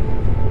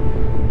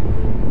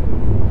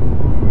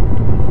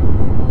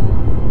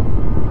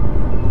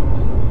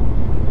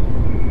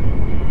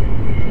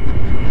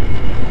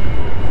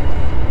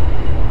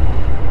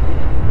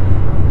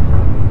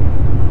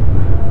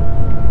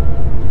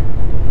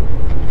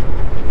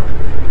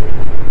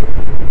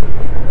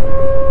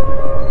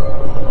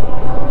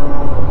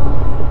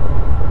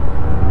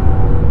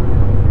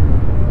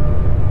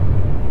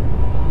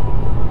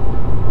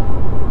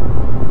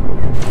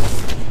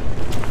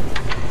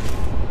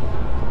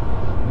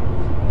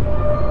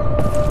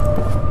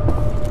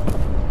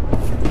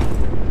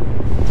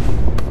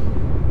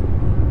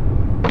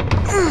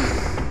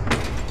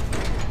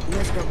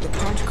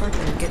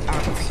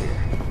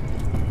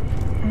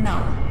 No.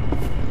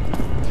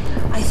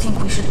 I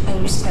think we should pay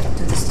respect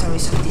to the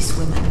stories of these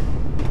women.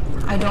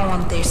 I don't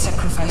want their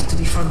sacrifice to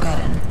be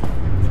forgotten.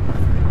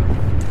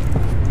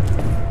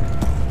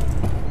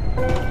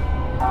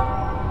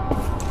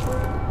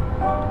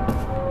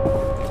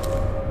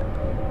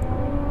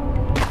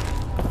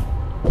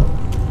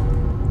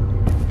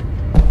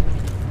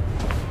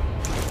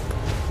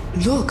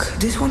 Look,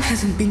 this one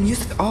hasn't been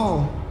used at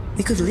all.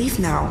 We could leave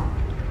now.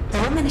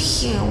 The women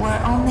here were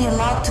only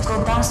allowed to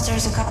go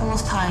downstairs a couple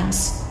of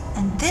times,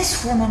 and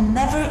this woman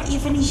never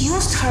even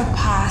used her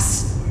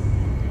pass.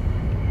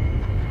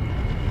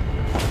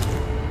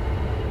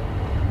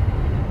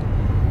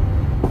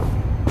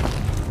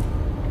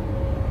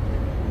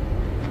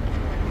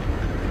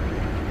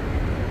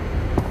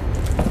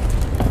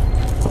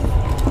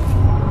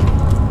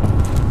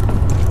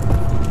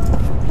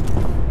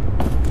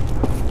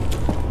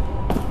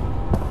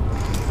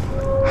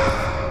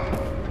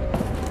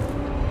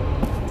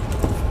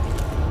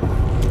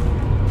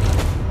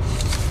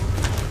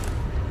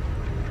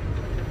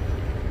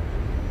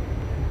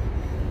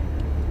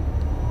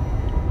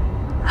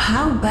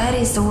 How bad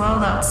is the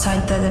world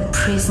outside that a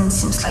prison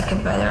seems like a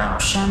better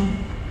option?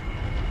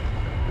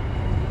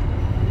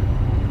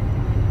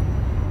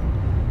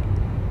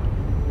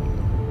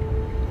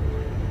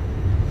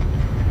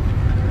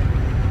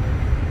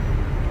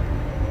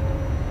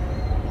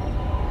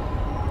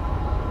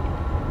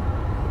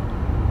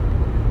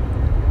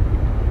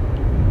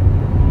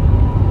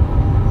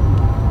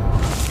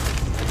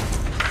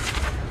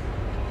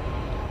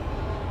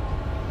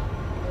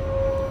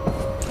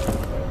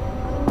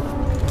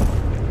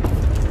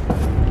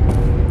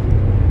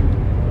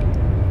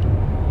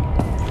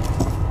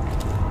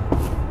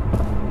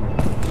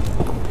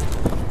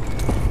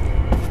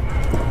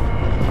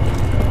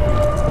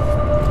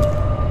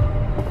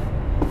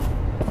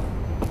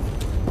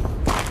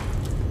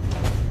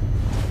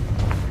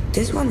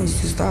 This one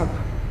is used up.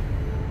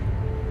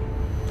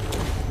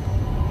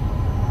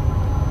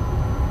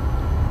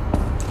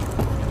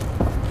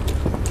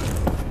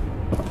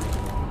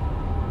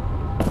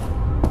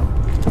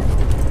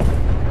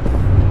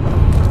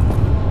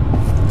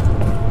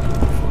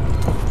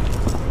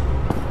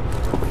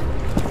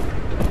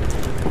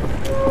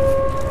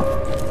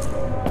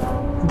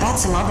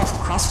 That's a lot of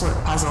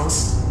crossword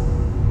puzzles.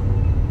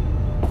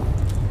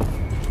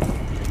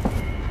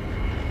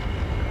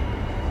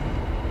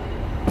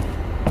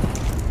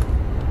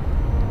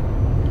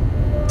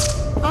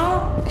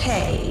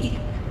 Okay.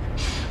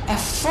 A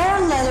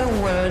four-letter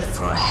word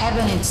for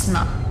heaven it's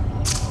not.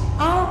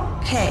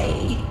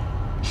 Okay.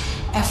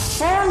 A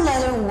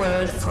four-letter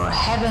word for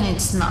heaven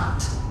it's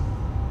not.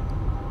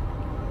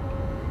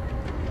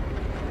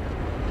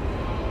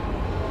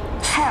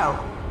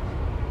 Hell.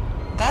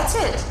 That's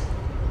it.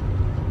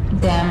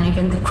 Damn,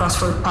 even the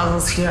crossword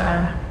puzzles here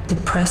are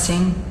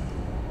depressing.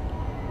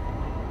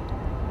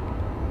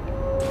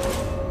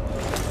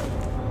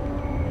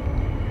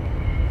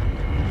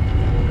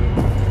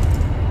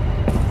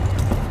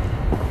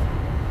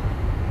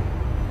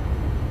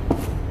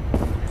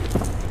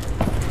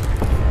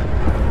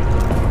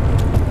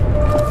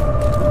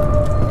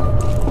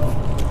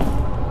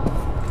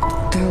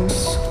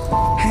 Those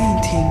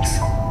paintings.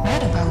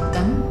 What about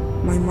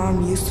them? My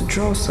mom used to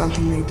draw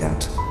something like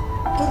that.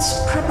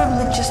 It's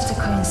probably just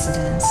a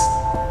coincidence.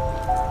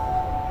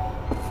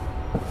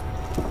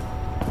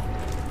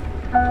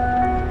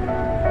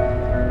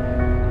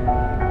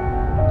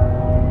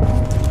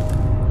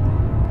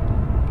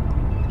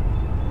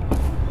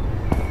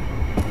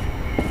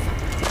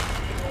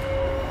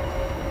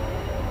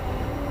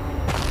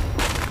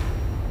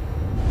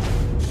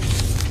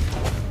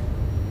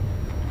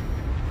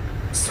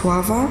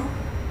 Suava?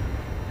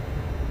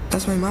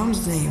 That's my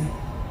mom's name.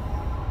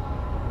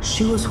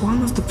 She was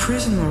one of the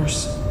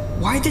prisoners.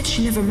 Why did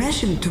she never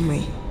mention it to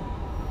me?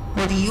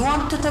 What do you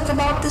want to talk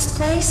about this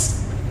place?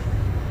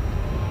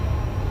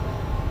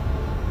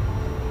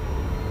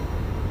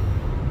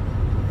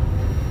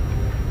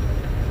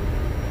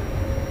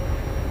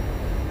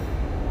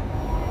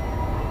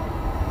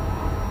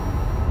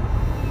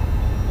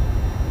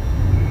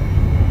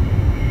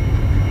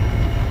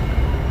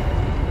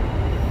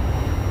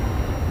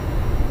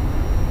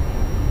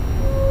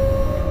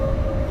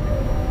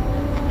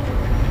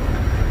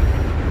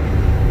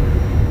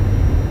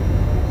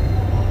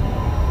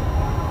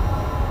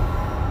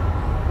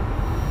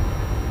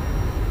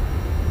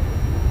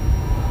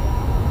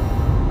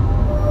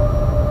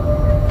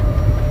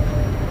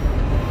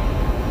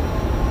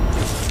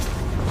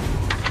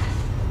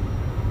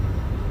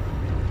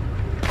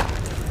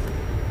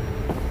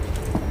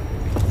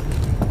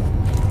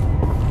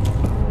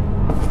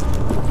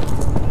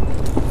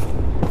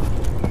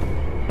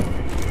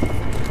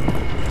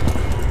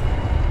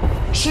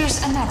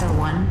 Here's another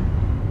one.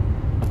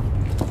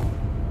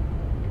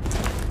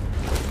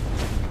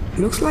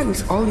 Looks like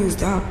it's all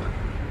used up.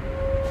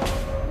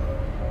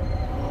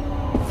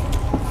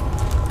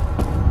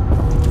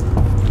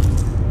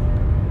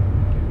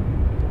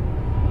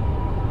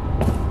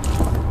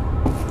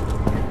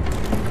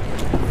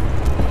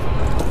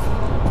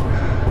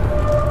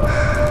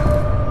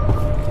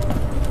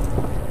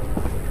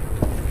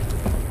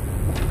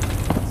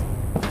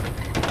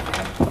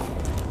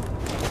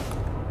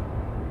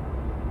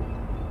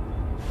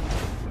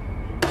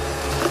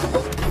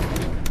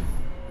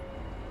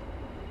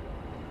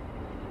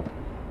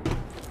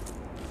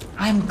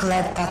 I'm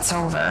glad that's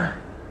over.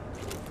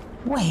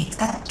 Wait,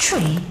 that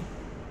tree?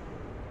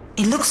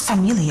 It looks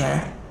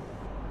familiar.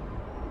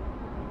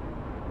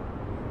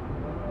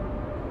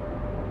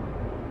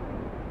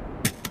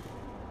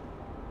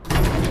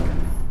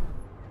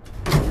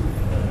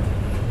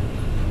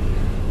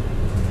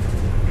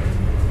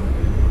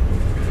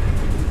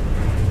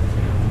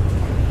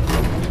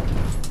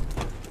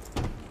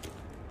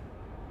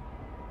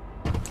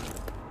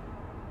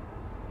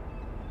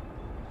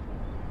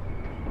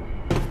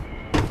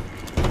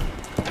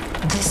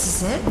 This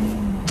is it?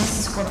 This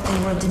is what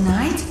they were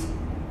denied?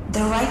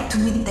 The right to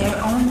meet their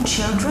own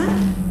children?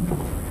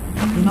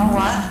 You know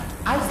what?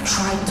 I've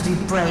tried to be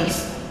brave,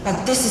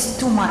 but this is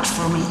too much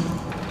for me.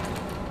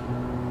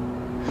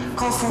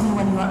 Call for me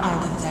when you are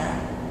out of there.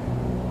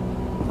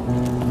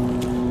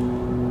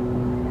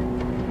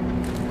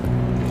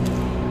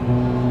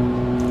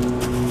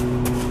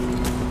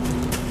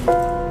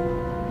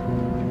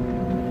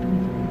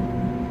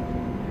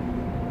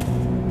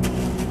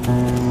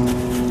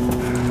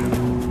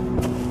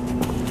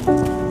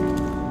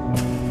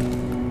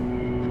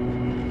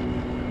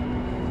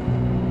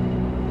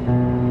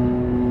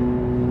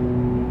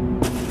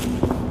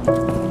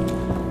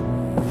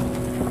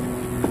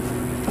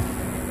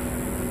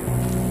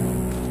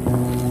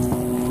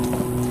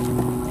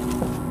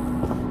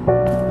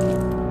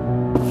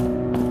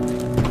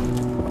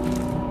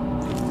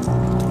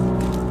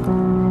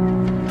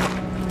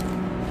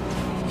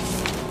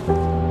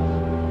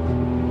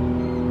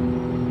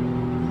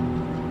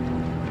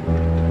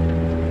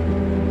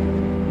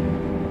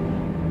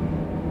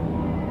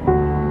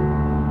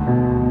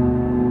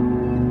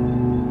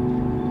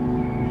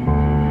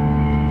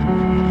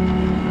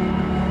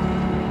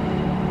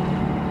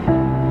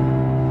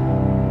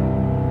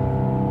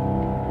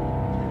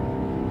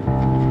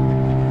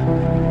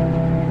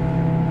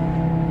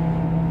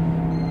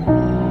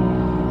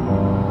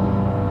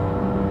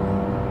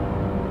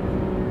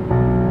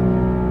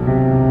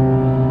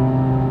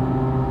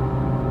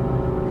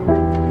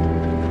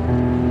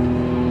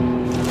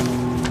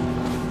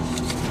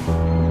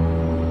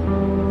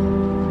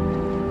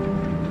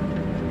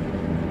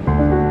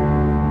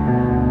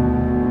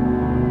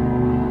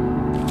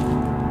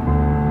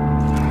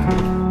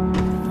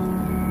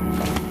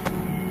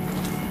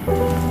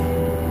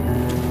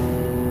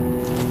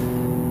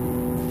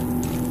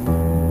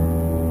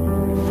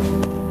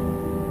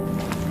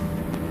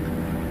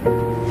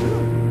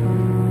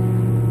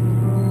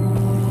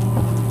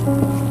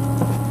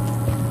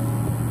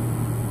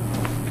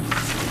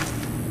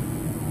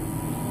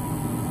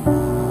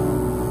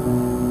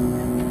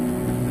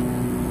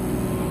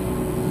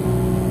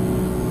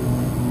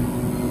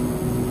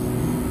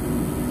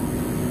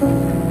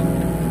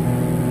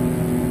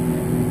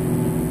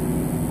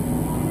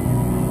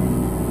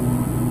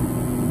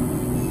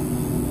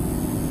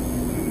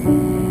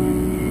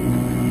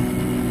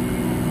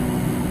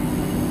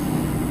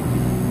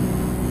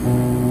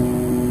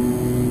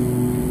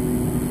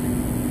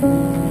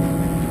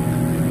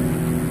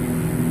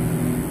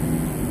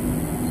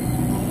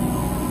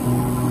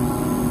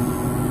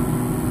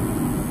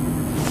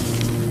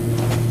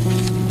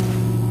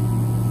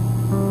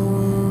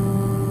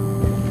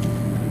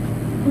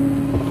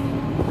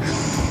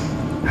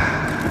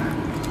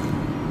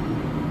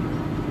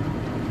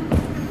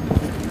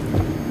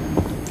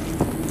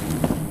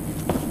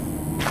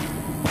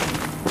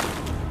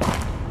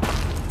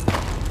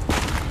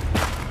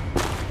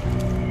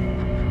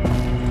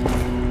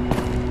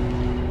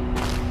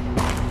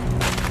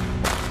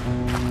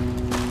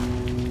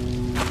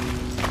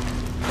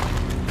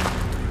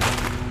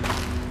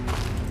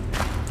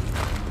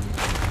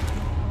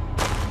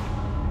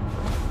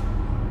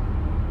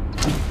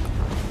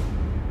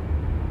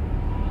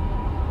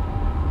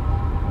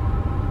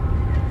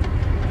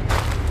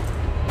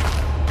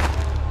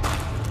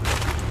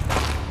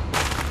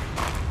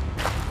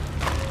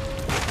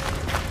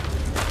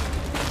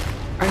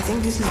 I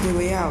think this is the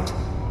way out.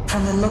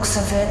 From the looks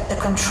of it, the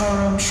control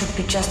room should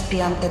be just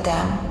beyond the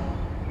dam.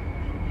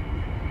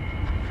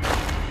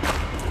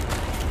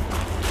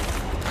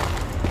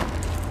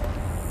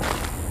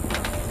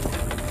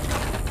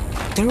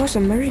 There was a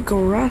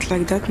merry-go-round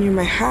like that near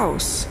my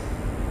house.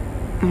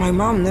 My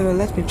mom never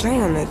let me play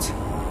on it.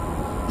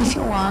 If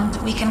you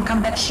want, we can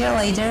come back here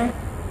later.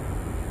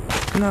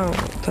 No,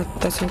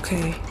 that's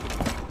okay.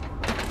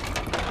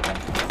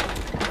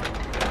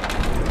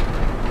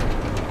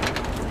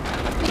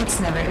 It's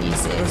never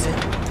easy, is it?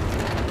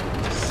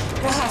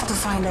 We'll have to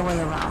find a way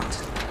around.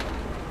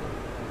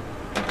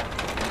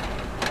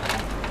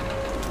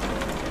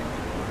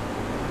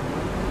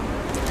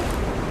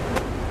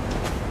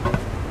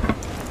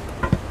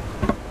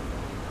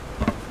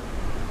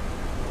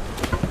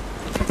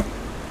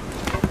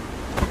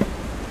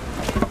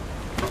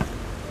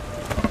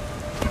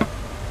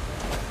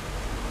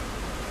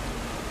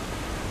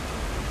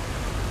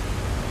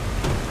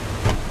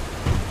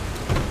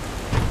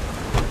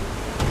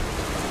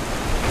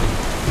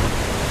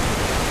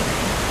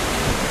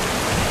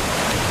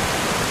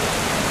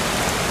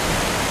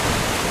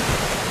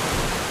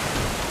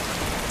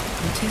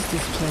 What is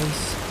this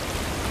place?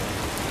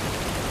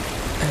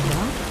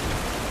 Emma?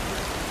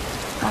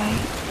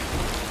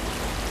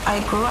 I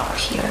grew up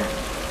here.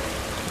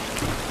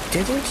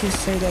 Didn't you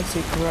say that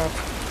you grew up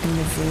in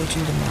a village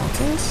in the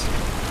mountains?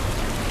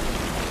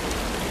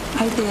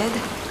 I did.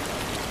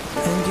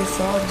 And you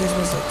thought this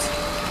was it?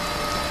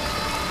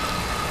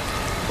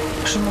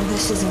 Shimo,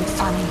 this isn't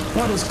funny.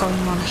 What is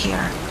going on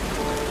here?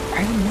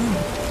 I don't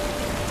know.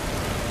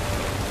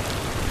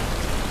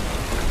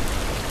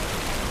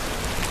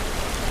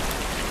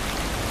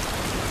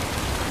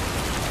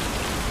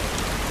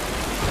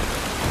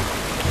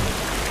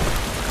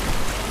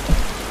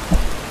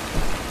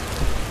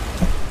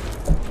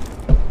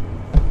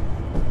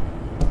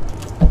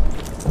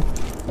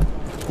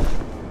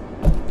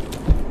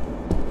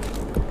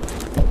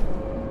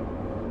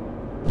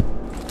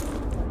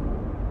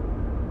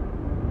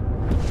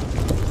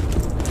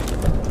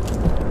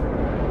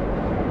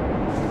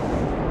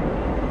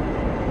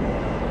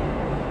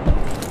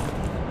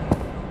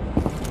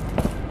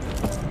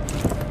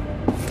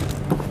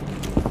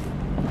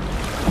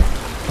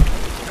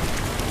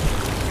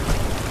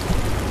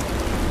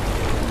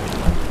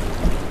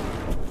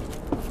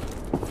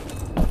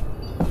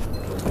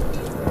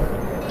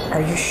 Are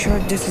you sure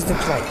this is the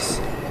place?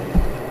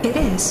 It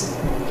is.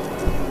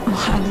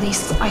 At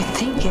least I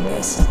think it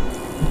is.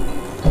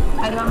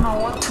 I don't know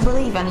what to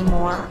believe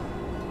anymore.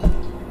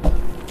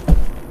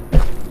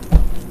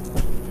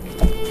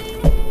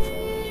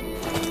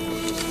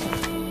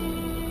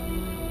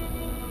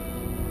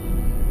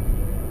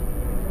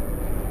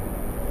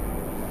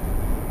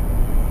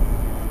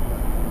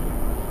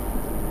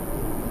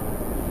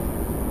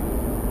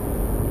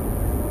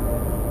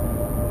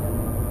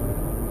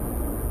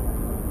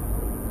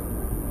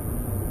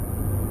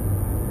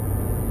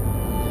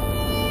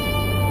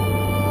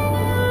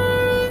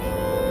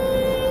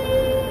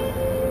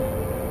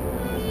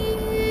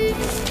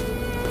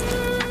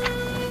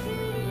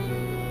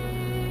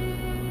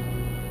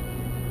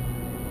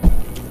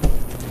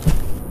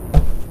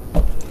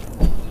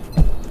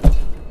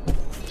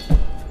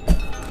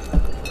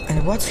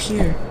 What's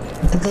here?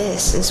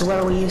 This is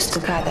where we used to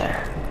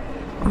gather.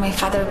 My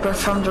father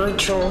performed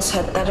rituals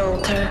at that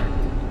altar.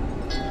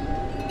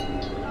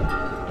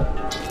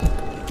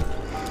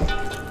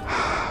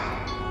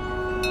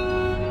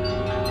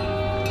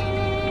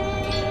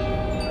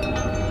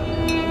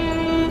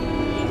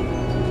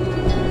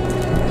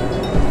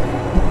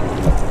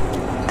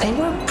 They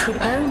were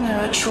preparing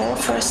a ritual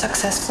for a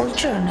successful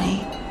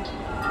journey.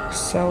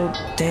 So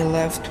they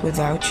left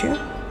without you?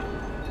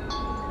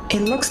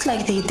 It looks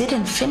like they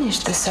didn't finish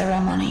the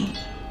ceremony.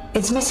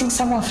 It's missing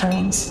some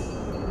offerings.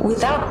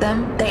 Without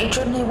them, the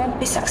journey won't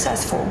be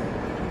successful.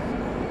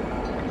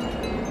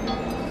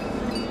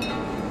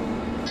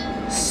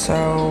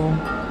 So,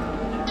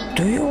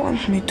 do you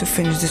want me to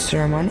finish the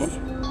ceremony?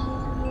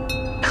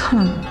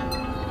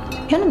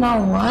 You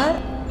know what?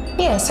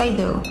 Yes, I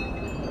do.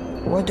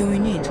 What do we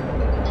need?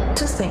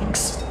 2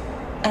 things.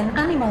 An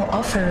animal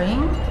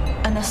offering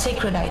and a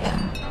sacred item.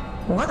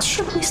 What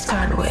should we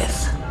start with?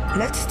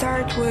 Let's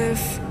start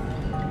with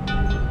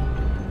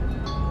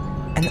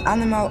an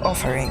animal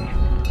offering.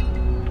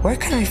 Where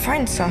can I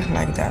find something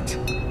like that?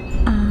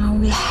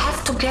 We'll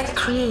have to get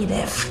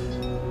creative.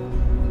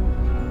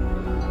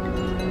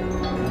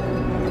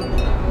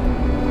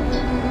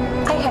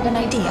 I have an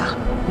idea.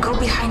 Go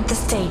behind the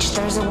stage,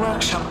 there's a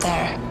workshop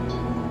there.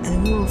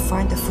 And we will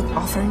find a food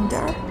offering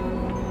there?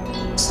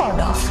 Sort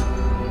of.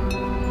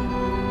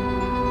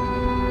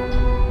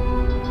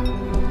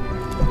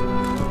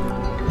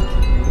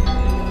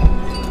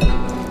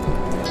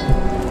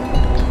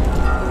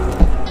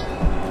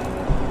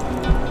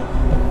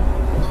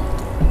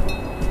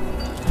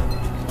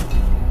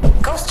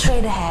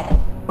 Straight ahead.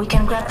 We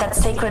can grab that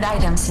sacred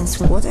item since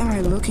we... What am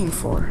I looking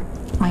for?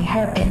 My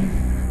hairpin.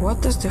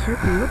 What does the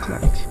hairpin look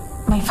like?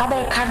 My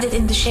father carved it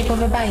in the shape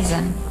of a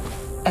bison.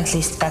 At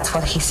least that's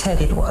what he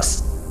said it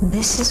was.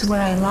 This is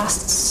where I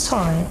last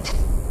saw it.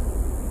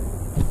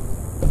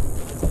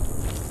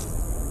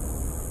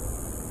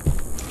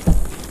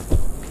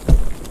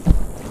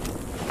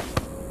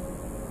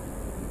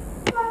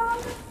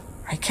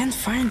 I can't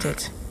find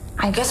it.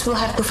 I guess we'll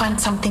have to find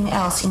something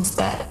else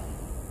instead.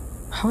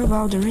 How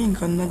about the ring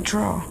on the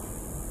draw?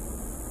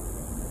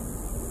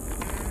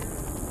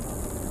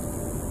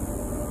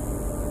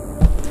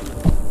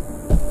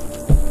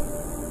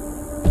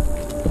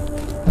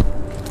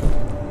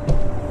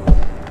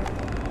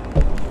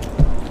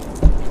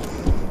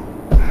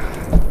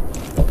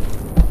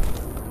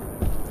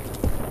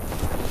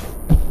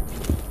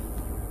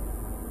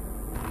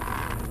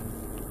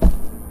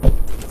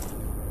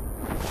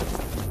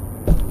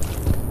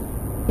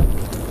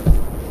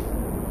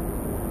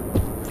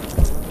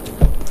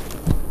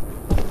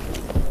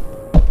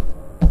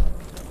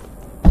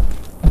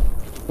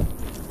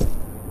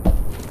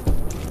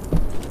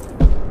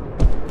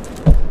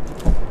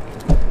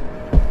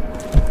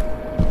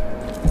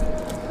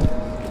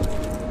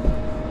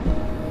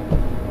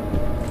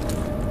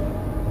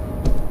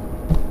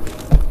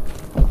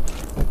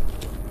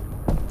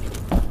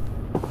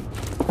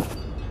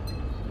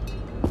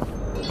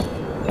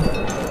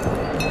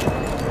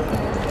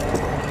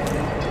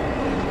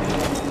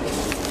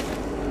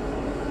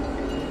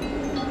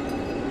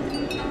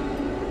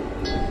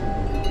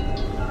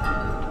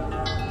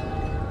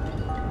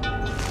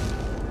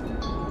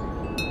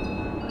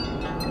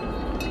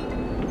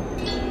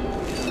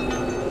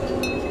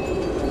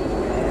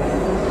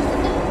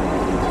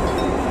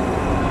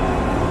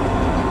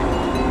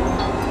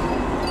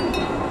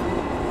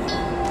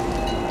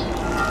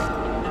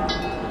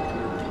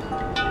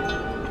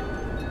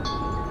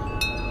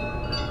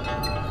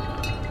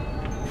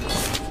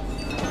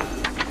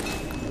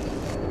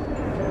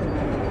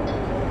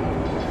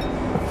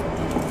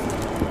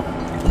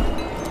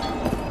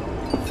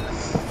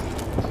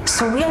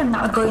 So we are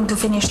not going to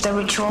finish the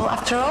ritual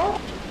after all?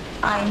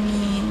 I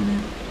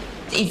mean,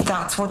 if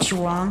that's what you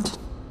want.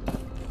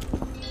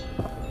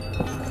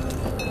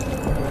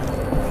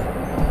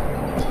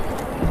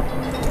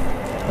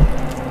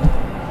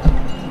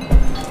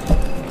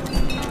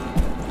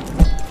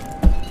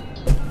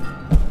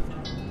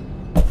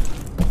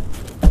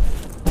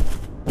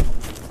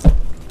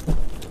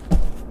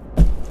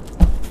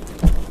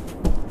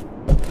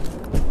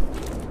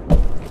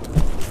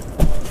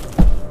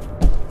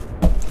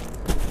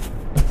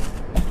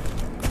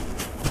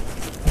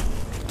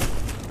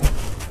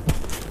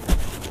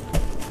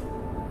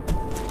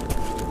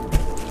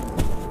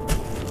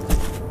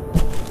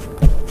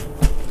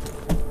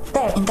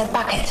 There, in that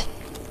bucket.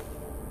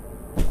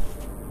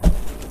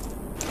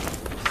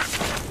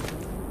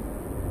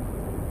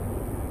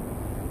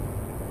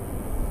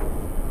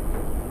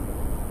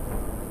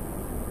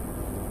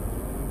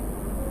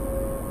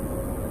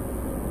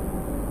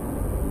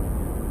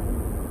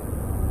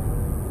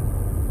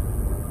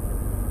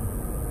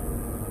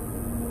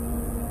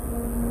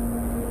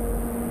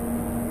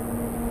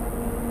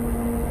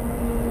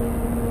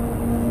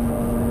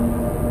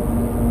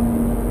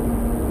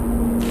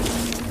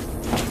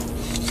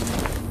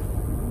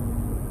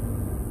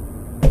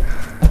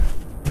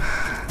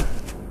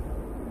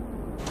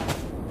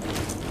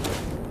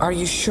 Are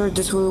you sure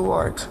this will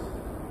work?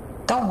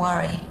 Don't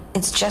worry,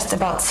 it's just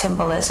about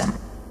symbolism.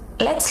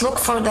 Let's look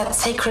for that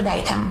sacred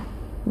item.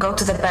 Go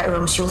to the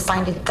bedrooms, you'll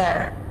find it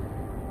there.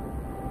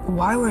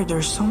 Why were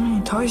there so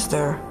many toys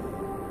there?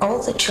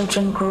 All the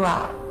children grew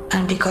up,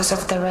 and because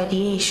of the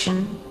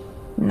radiation,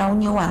 no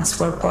new ones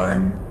were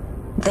born.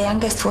 The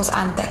youngest was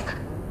Antek.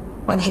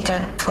 When he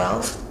turned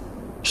 12,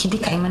 he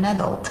became an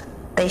adult.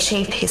 They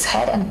shaved his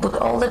head and put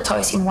all the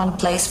toys in one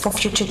place for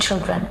future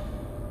children.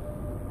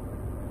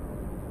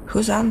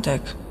 Who's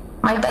Antek?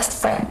 My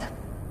best friend.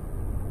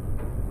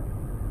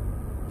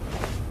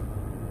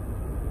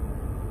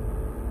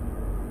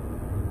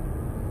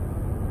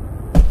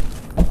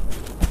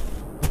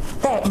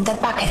 There, in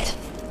that bucket.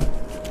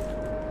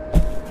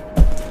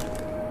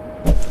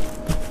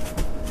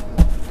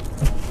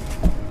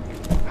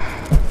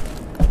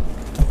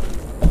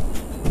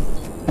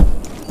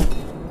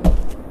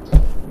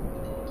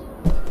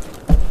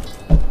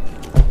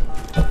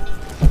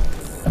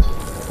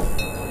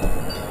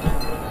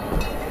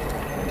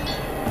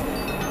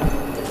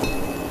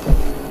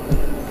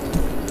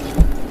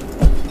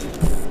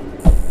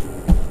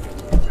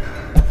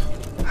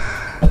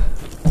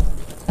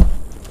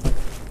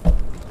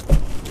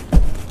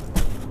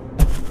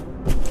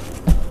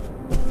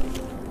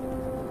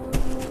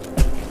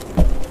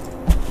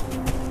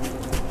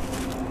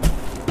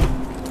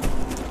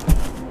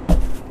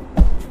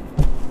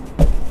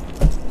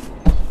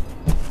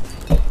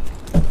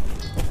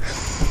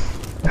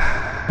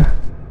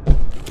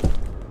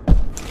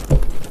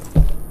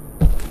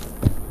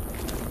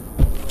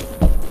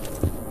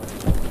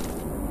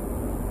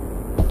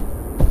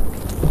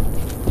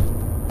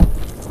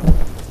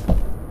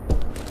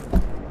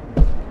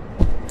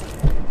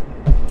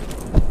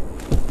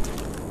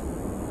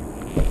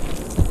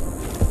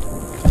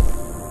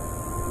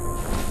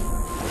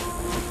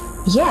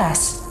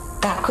 Yes,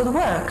 that could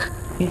work.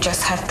 You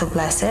just have to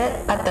bless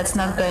it, but that's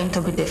not going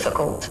to be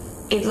difficult.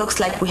 It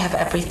looks like we have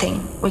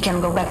everything. We can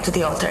go back to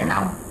the altar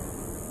now.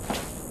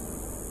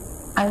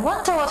 I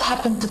wonder what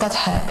happened to that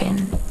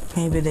hairpin.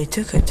 Maybe they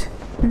took it.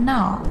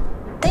 No,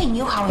 they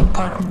knew how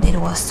important it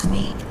was to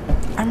me.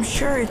 I'm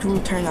sure it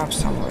will turn up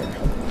somewhere.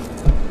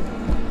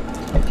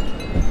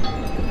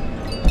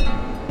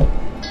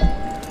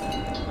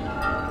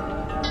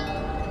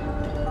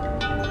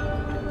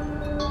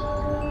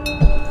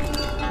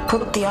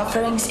 Put the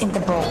offerings in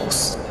the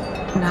bowls.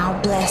 Now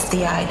bless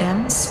the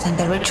items and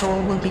the ritual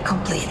will be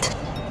complete.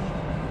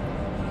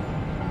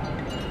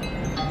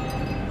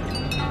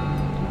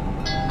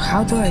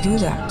 How do I do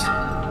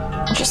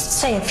that? Just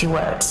say a few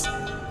words.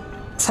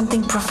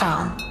 Something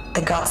profound.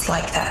 The gods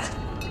like that.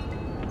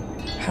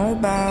 How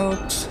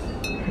about...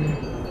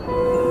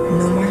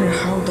 No matter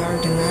how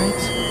dark the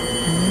night,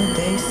 a new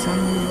day sun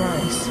will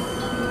rise.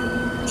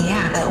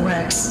 Yeah, that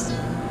works.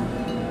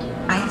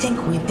 I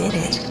think we did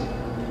it.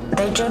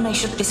 Their journey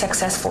should be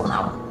successful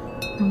now.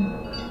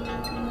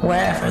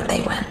 Wherever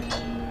they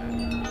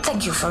went.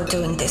 Thank you for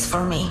doing this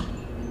for me.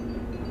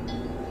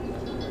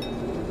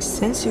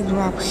 Since you grew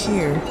up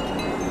here,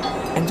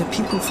 and the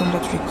people from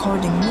that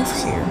recording moved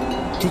here,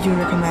 did you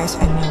recognize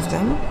any of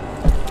them?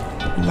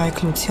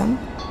 Like Lucian?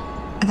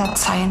 That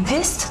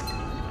scientist?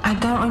 I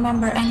don't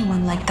remember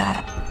anyone like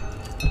that.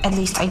 At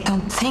least I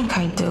don't think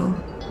I do.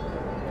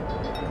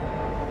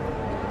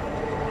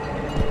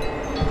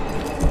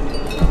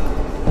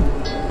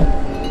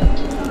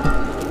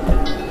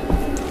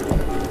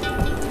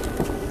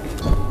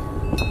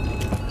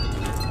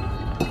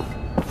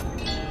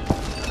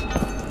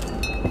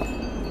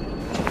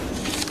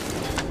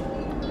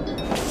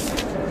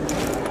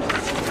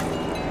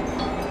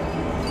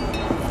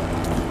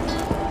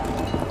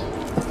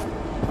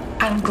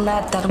 I'm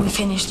glad that we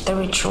finished the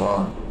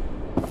ritual.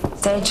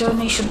 Their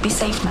journey should be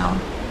safe now.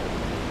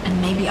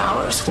 And maybe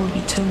ours will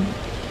be too.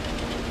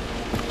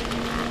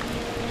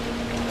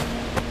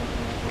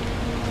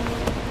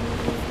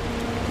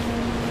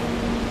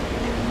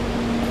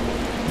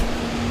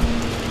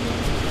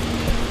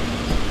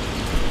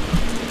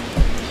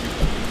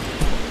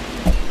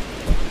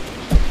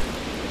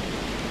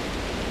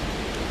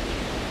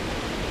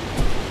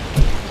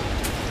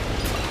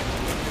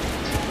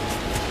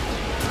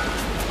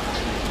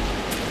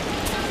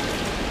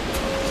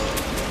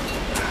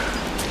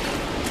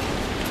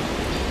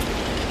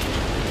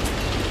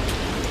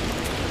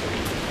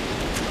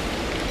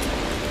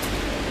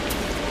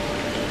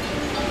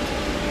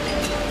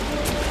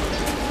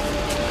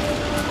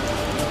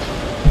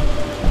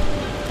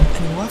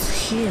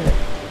 Here.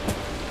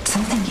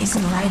 Something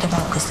isn't right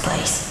about this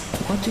place.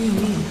 What do you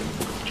mean?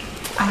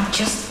 I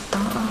just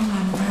don't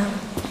remember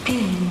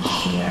being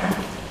here.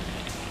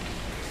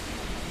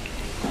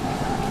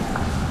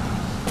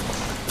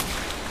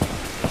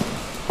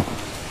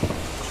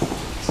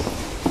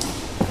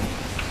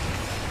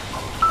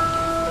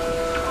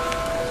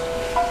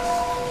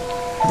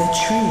 The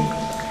tree.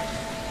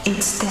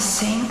 It's the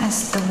same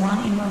as the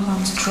one in my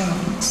mom's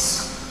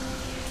drawings.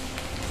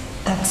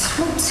 That's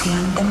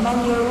Lucian, the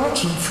man you're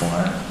working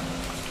for.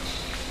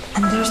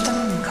 And there's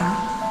Dominica.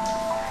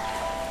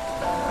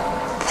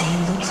 They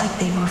look like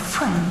they were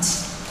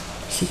friends.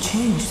 He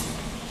changed.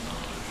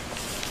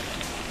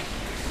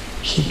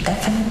 He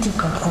definitely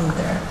got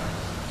older.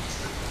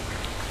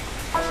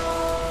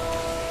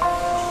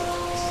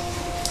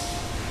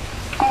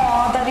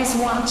 Oh, that is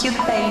one cute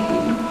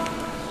baby.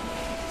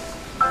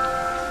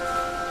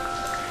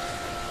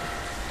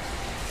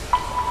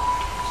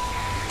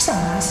 So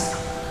nice.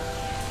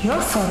 Your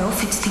photo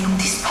fits the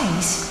empty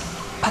space,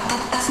 but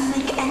that doesn't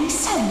make any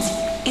sense.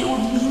 It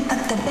would mean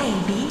that the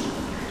baby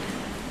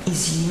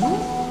is you?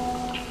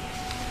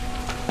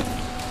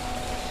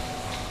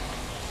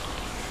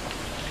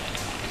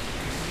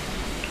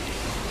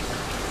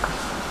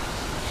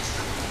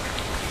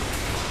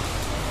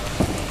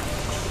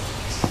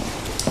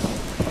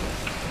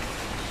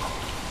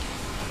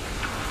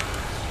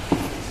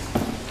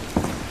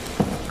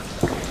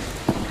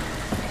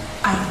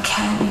 I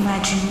can't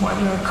imagine what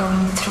you're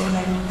going through,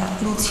 learning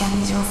that Lucian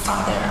is your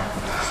father.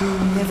 He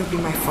will never be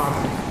my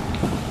father.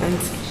 And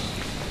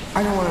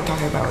I don't want to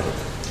talk about it.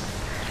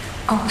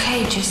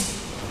 Okay, just...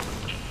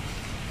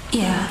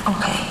 Yeah,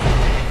 okay.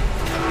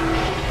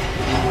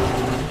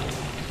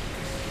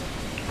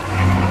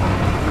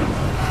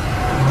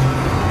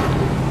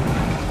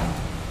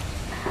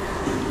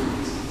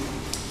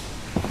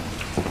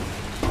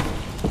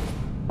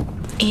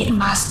 It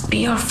must be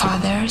your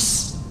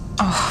father's...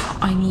 Oh,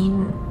 I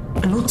mean...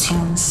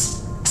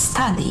 Lucian's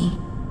study.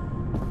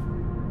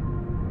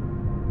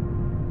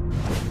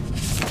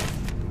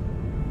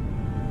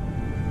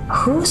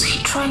 Who's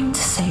he trying to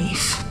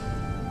save?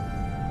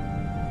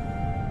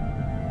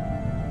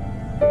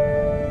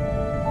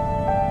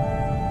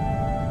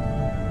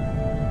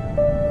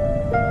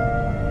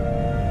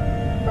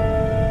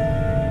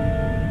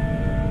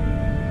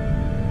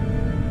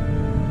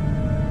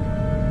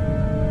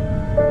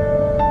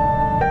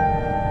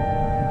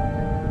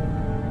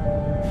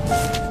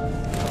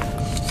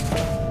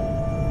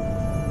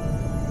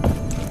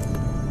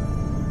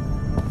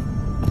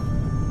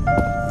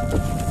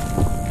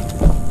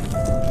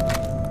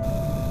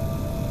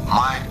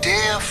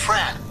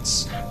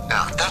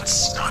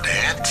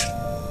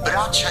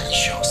 Bracia I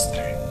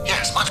siostry.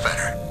 Yes, much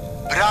better.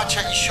 Bracia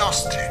I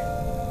siostry.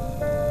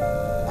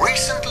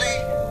 Recently,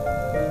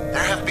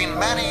 there have been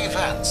many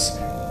events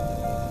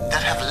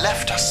that have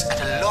left us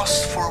at a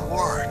loss for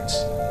words.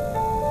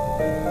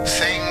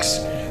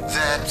 Things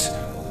that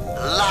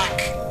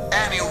lack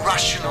any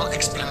rational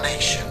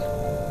explanation.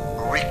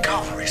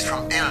 Recoveries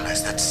from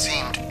illness that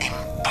seemed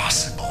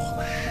impossible.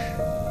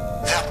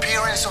 The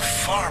appearance of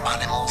farm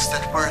animals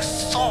that were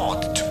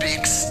thought to be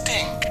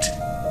extinct.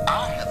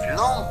 I have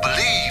long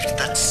believed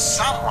that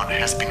someone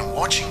has been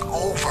watching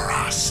over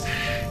us.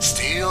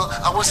 Still,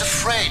 I was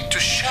afraid to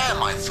share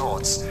my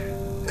thoughts.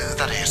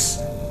 That is,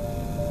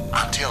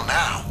 until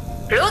now.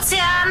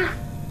 Lucian!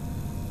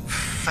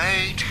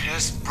 Fate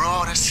has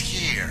brought us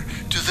here,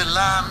 to the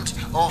land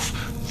of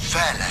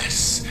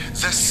Veles,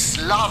 the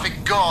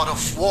Slavic god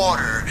of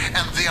water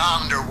and the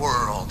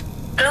underworld.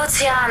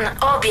 Lucian,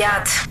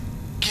 obiad.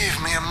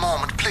 Give me a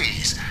moment,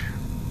 please.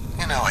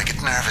 You know, I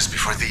get nervous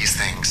before these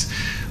things.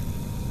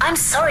 I'm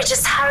sorry,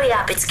 just hurry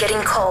up, it's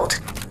getting cold.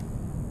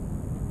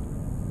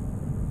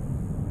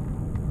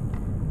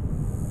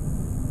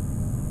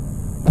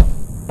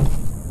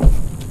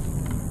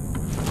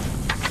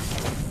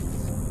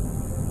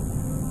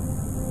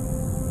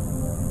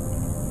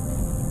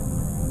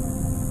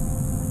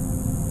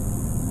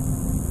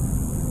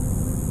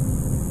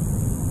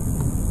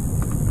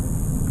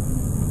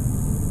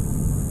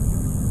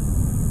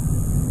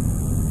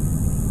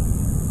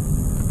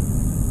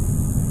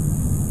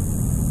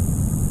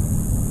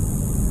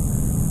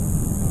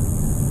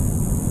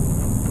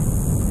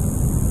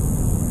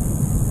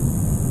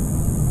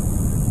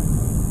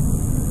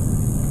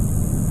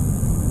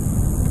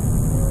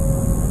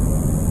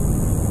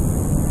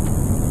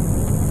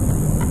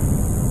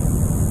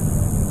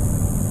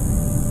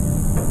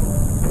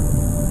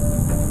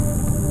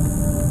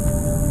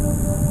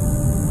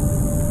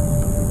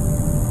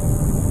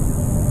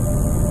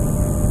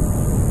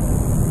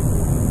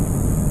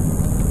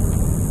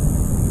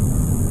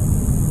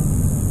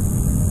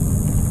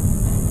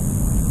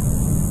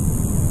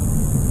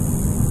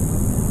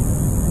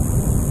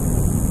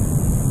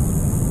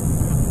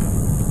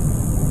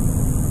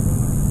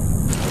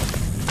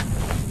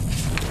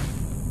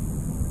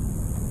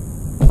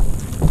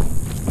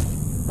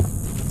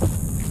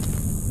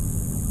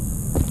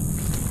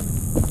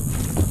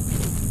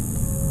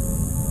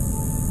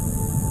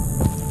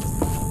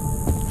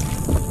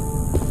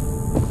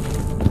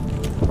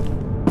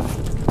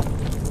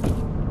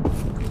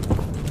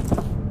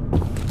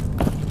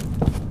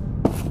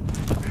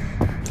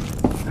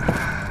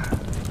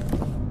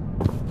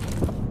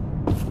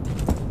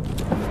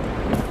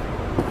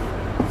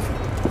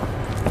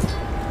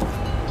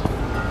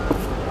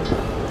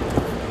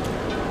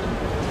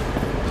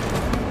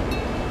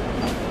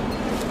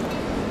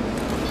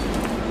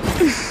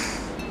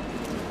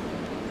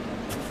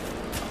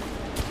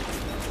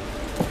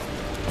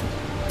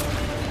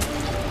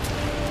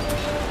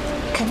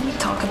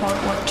 about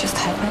what just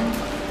happened?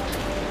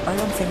 I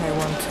don't think I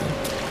want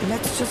to.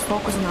 Let's just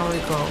focus on our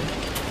goal.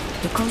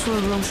 The control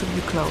room should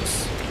be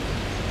close.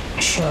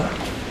 Sure.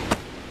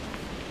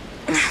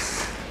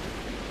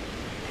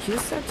 You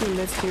said you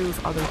lived here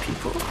with other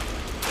people?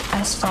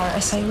 As far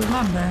as I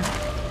remember.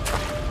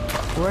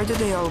 Where did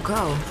they all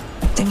go?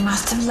 They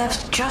must have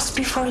left just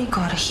before you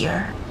got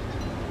here.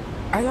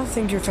 I don't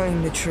think you're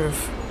telling the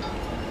truth.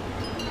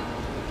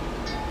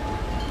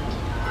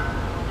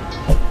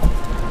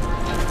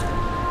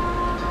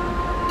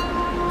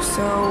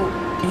 So,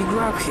 you grew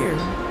up here,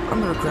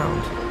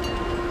 underground.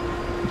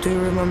 Do you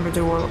remember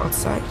the world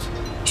outside?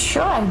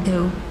 Sure I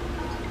do.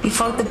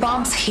 Before the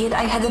bombs hit,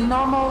 I had a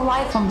normal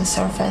life on the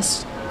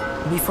surface.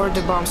 Before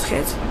the bombs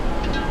hit?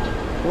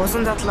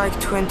 Wasn't that like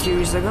 20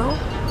 years ago?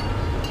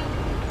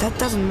 That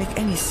doesn't make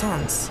any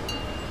sense.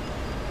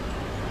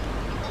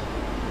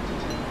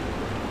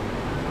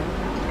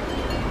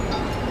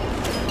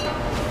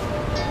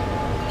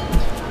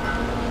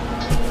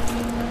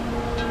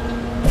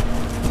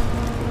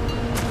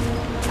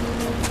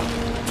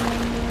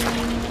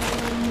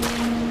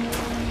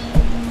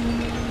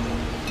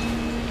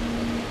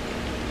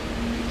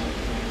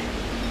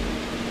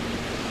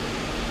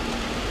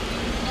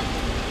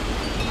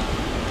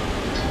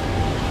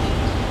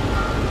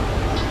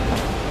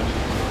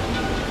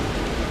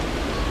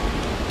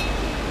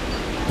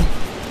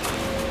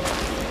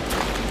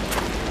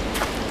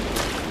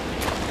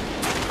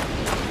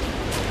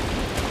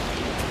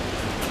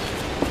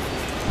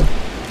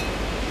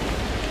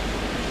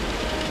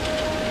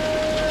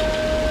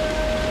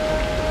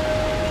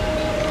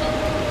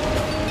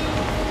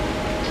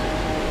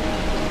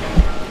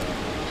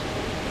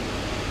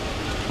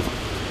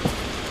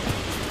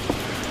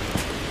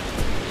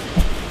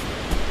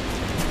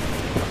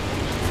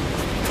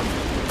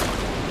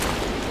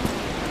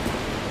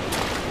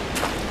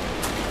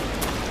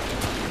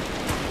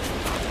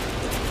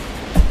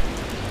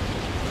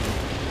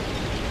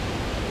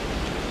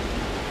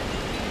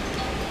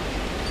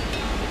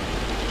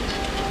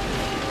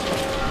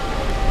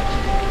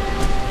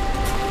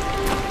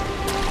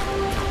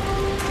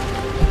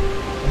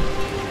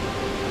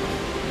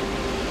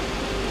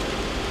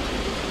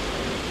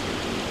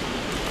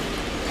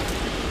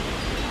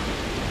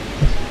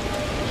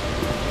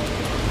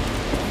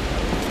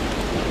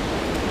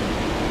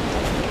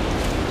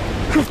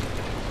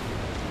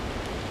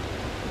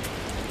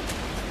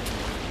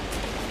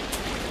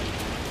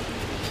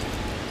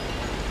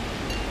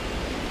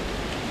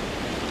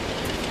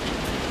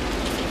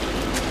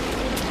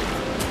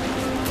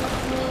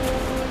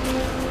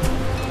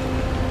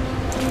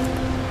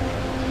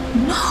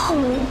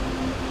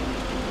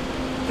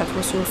 That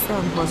was your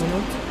friend, wasn't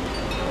it?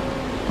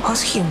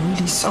 Was he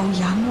really so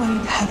young when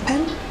it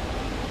happened?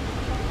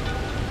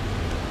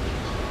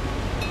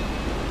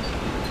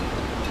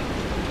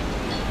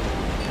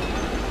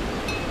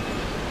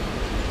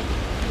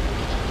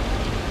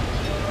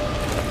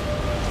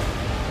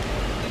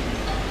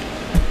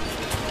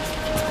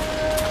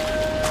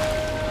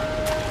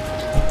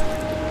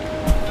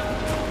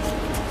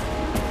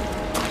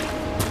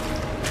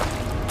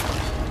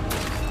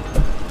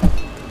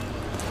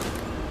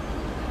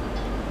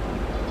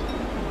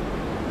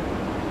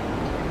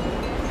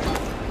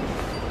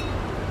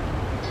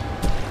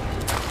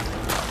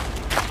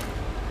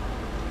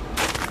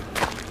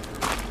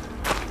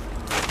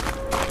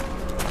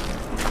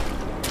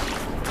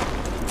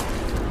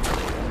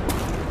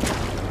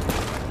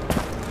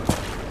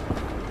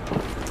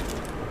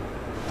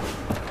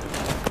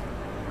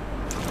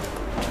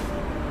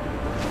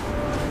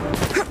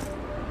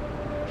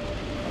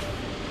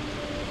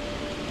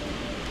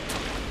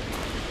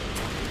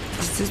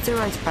 Is this the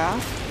right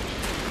path?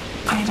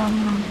 I don't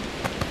know.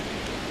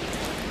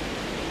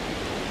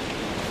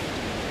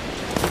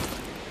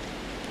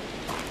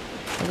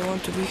 I don't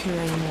want to be here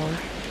anymore.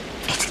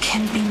 It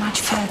can't be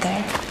much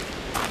further.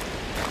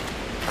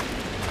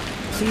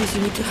 Please,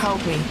 you need to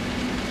help me.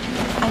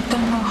 I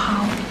don't know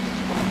how.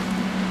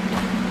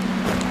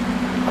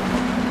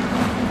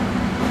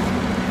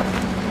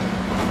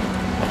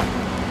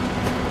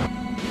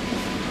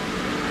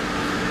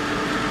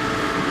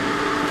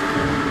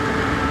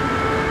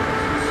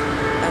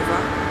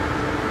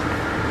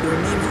 Your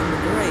name's on the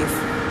grave.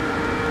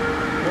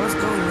 What's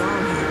going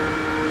on here?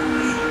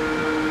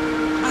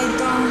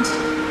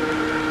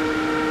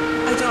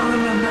 I don't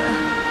remember.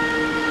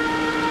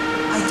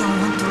 I don't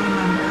want to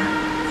remember.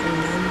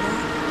 Remember?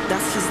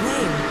 That's his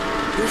name.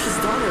 You're his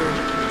daughter.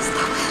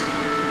 Stop it.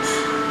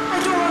 I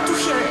don't want to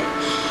hear it.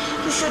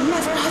 You should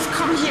never have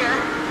come here.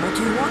 But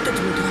you wanted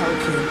me to help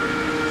you.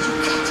 You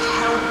can't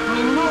help me.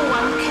 No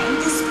one can.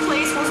 This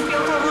place was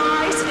built on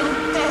lies and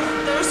death.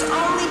 There's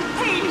only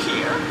pain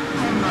here.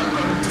 I'm not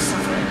going to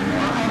suffer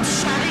anymore. I'm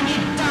shutting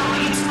it down.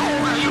 It's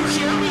over. You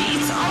hear me?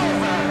 It's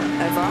over.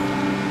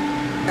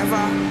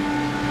 Eva,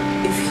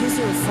 if he's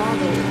your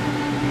father,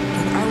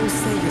 then I will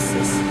say this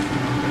is,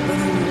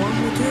 whether you want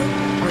me to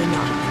or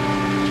not.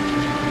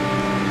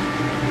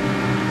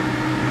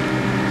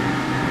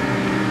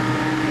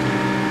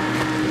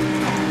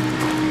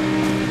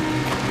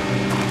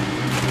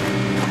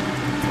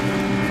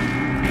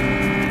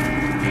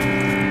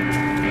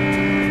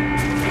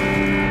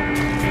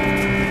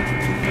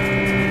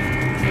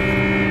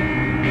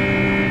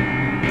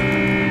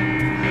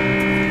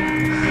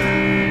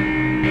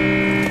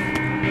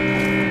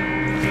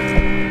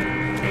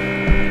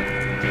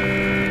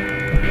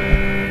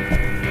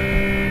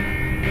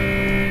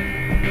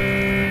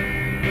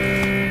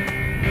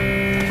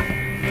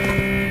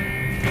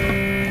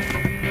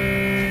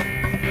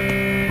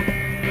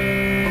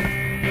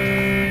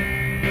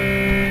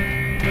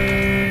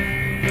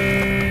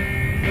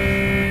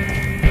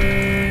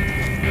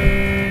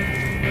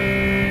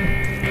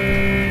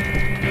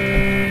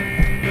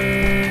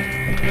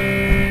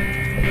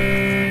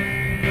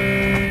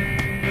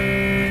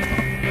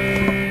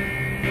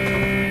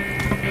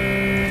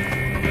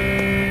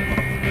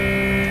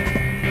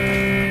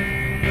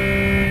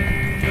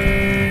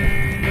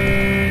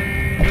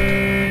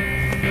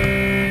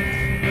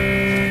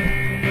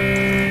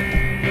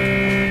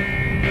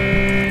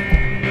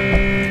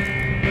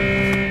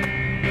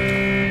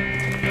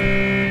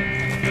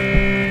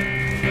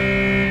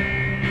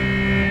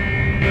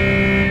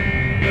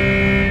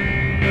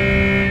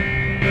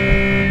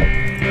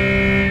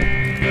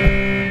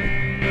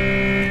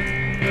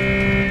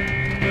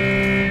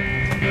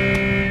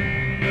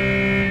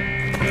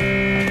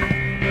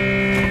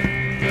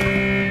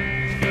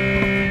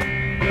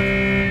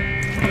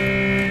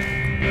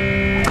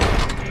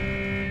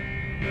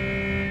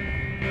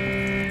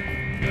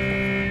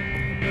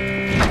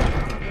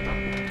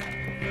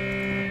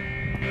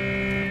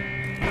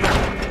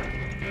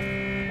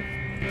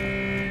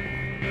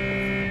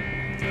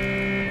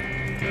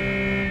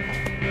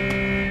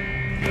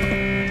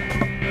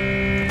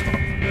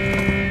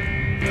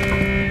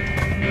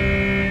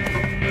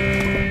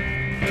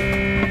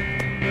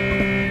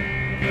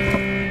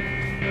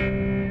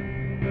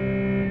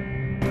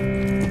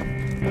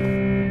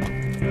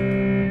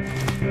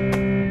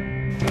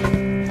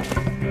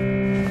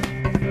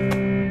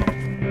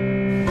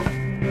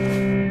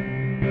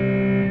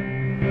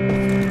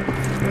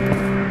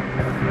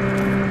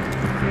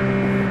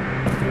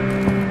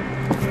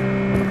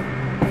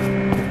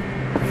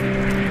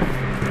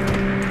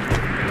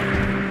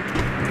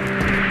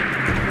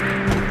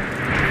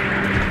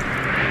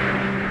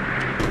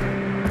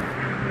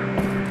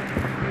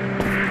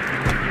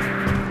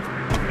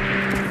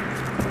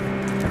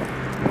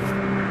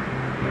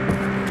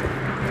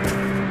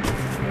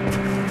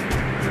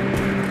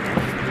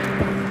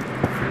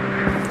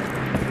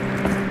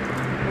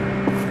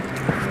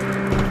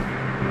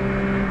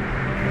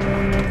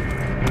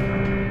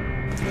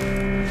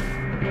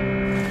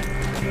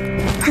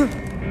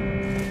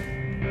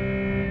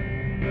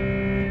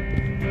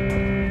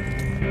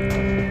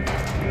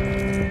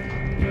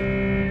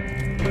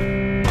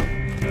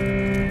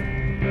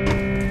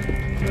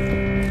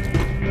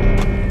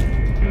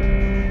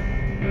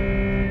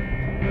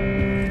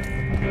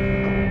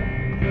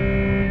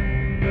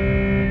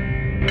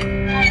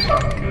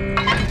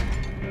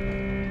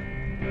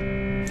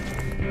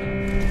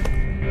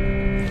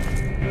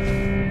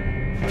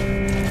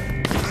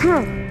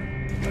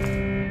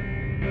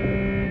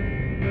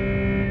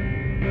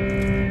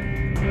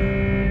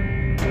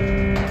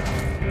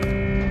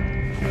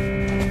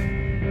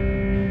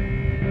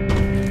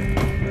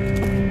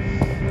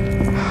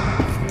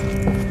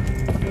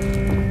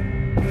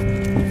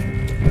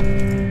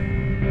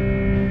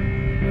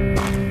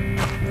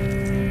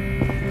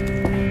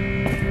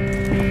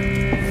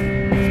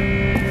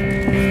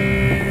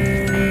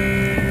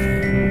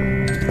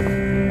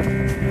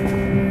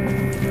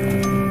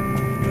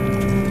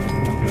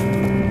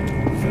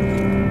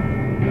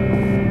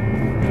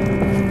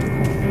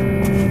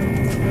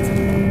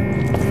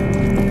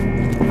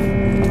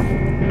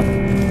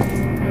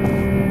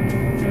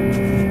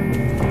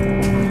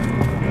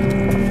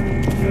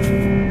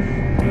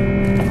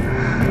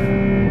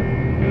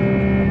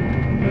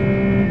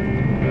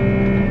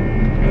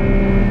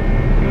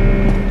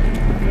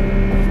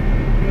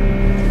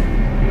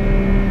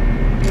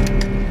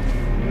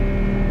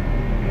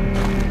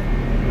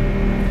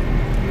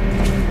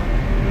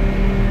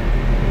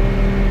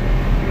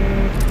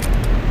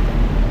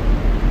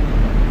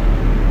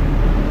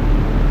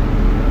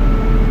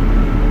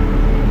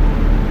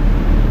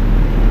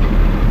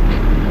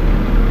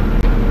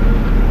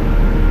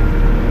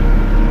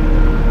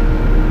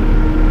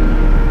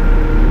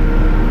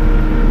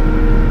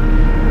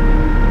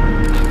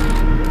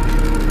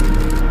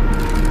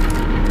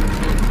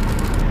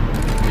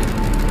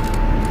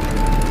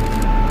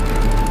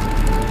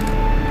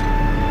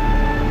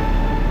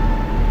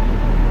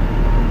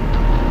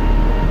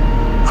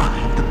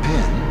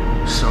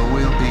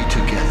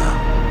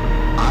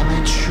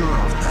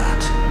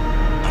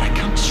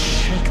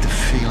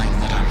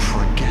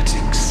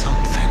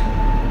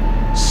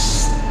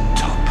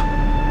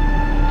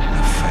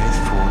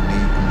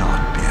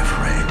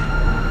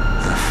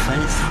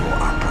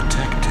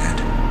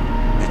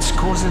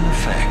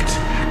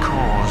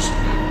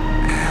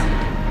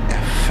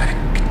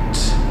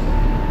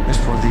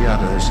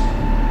 matters,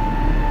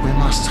 we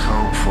must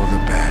hope for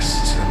the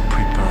best and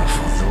prepare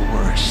for the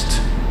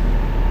worst.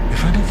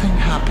 If anything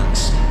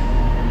happens,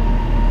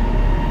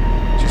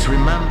 just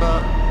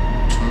remember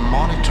to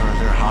monitor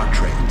their heart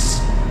rates.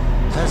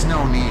 There's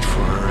no need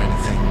for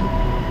anything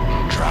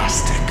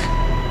drastic.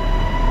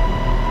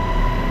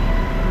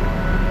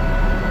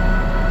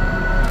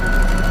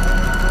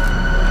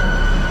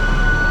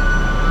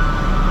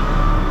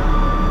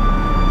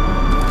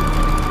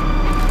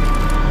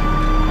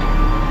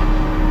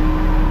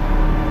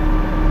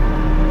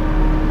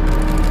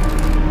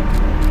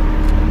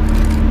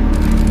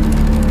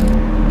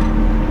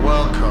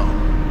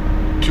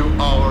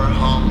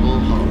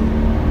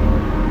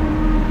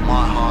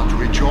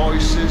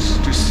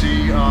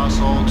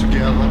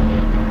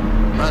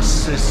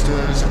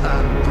 Sisters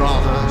and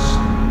brothers,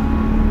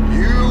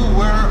 you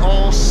were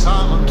all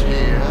summoned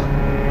here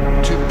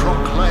to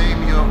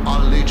proclaim your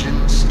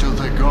allegiance to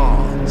the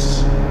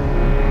gods.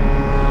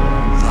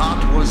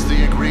 That was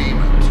the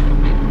agreement,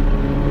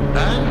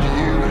 and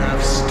you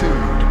have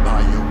stood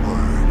by your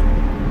word.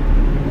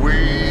 We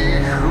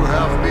who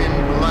have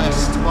been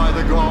blessed by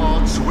the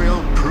gods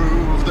will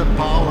prove the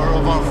power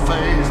of our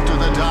faith to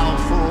the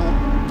doubtful.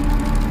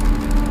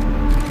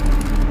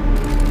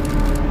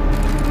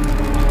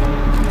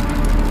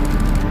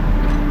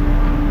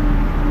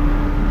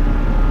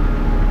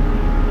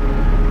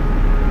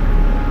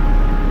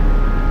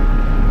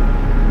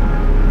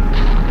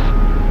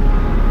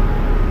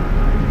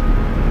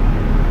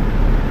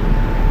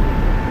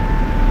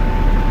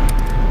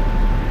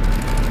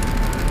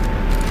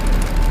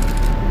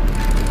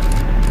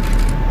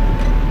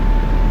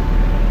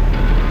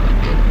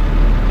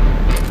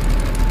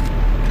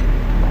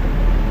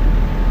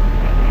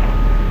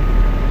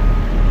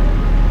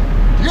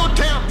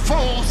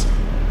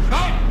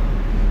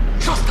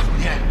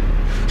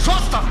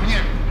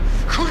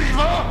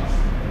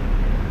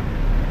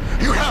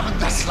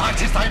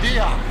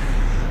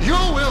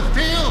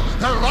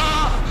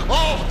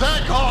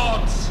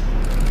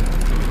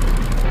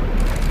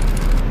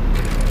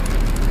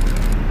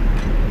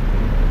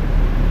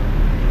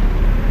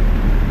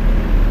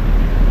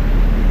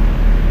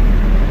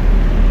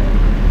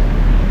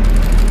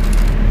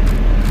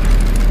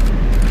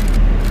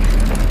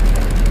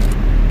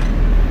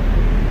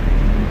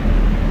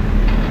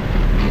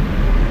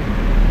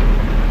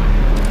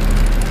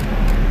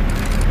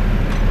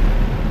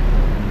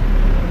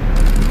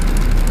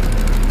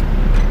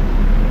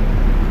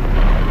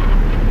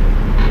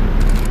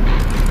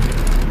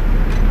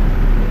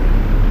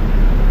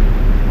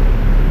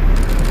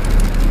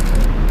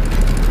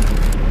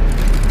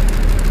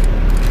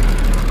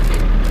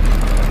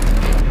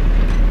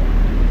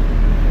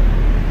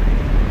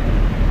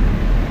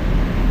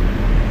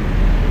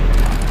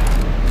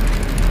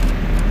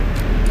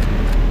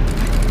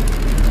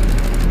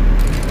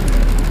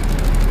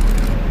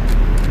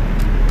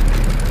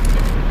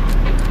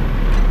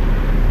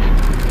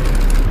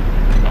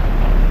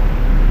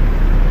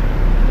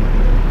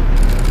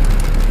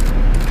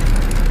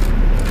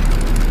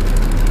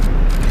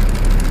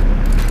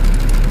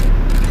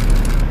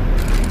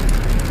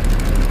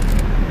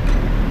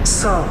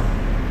 So,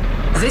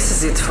 this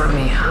is it for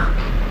me, huh?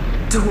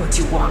 Do what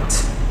you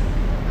want.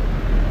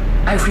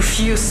 I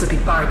refuse to be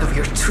part of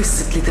your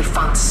twisted little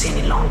fantasy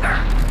any longer.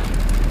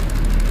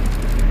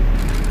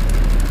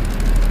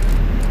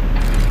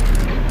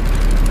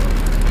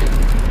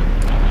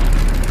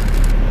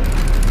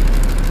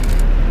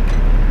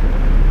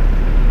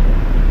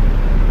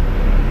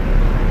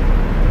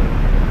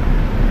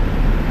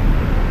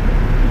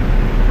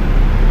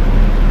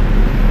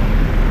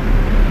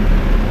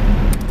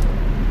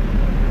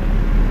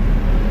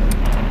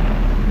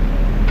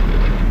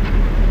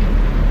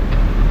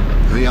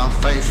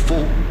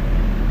 Faithful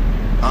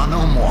are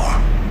no more.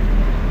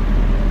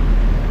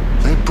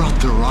 They brought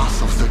the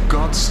wrath of the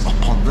gods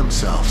upon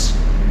themselves.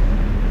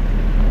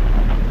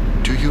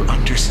 Do you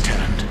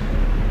understand?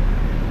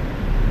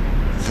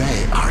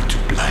 They are to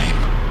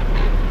blame,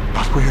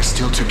 but we are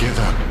still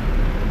together.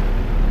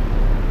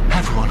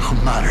 Everyone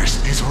who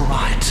matters is all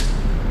right.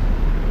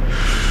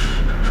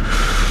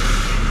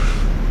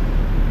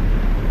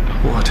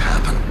 What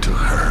happened to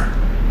her?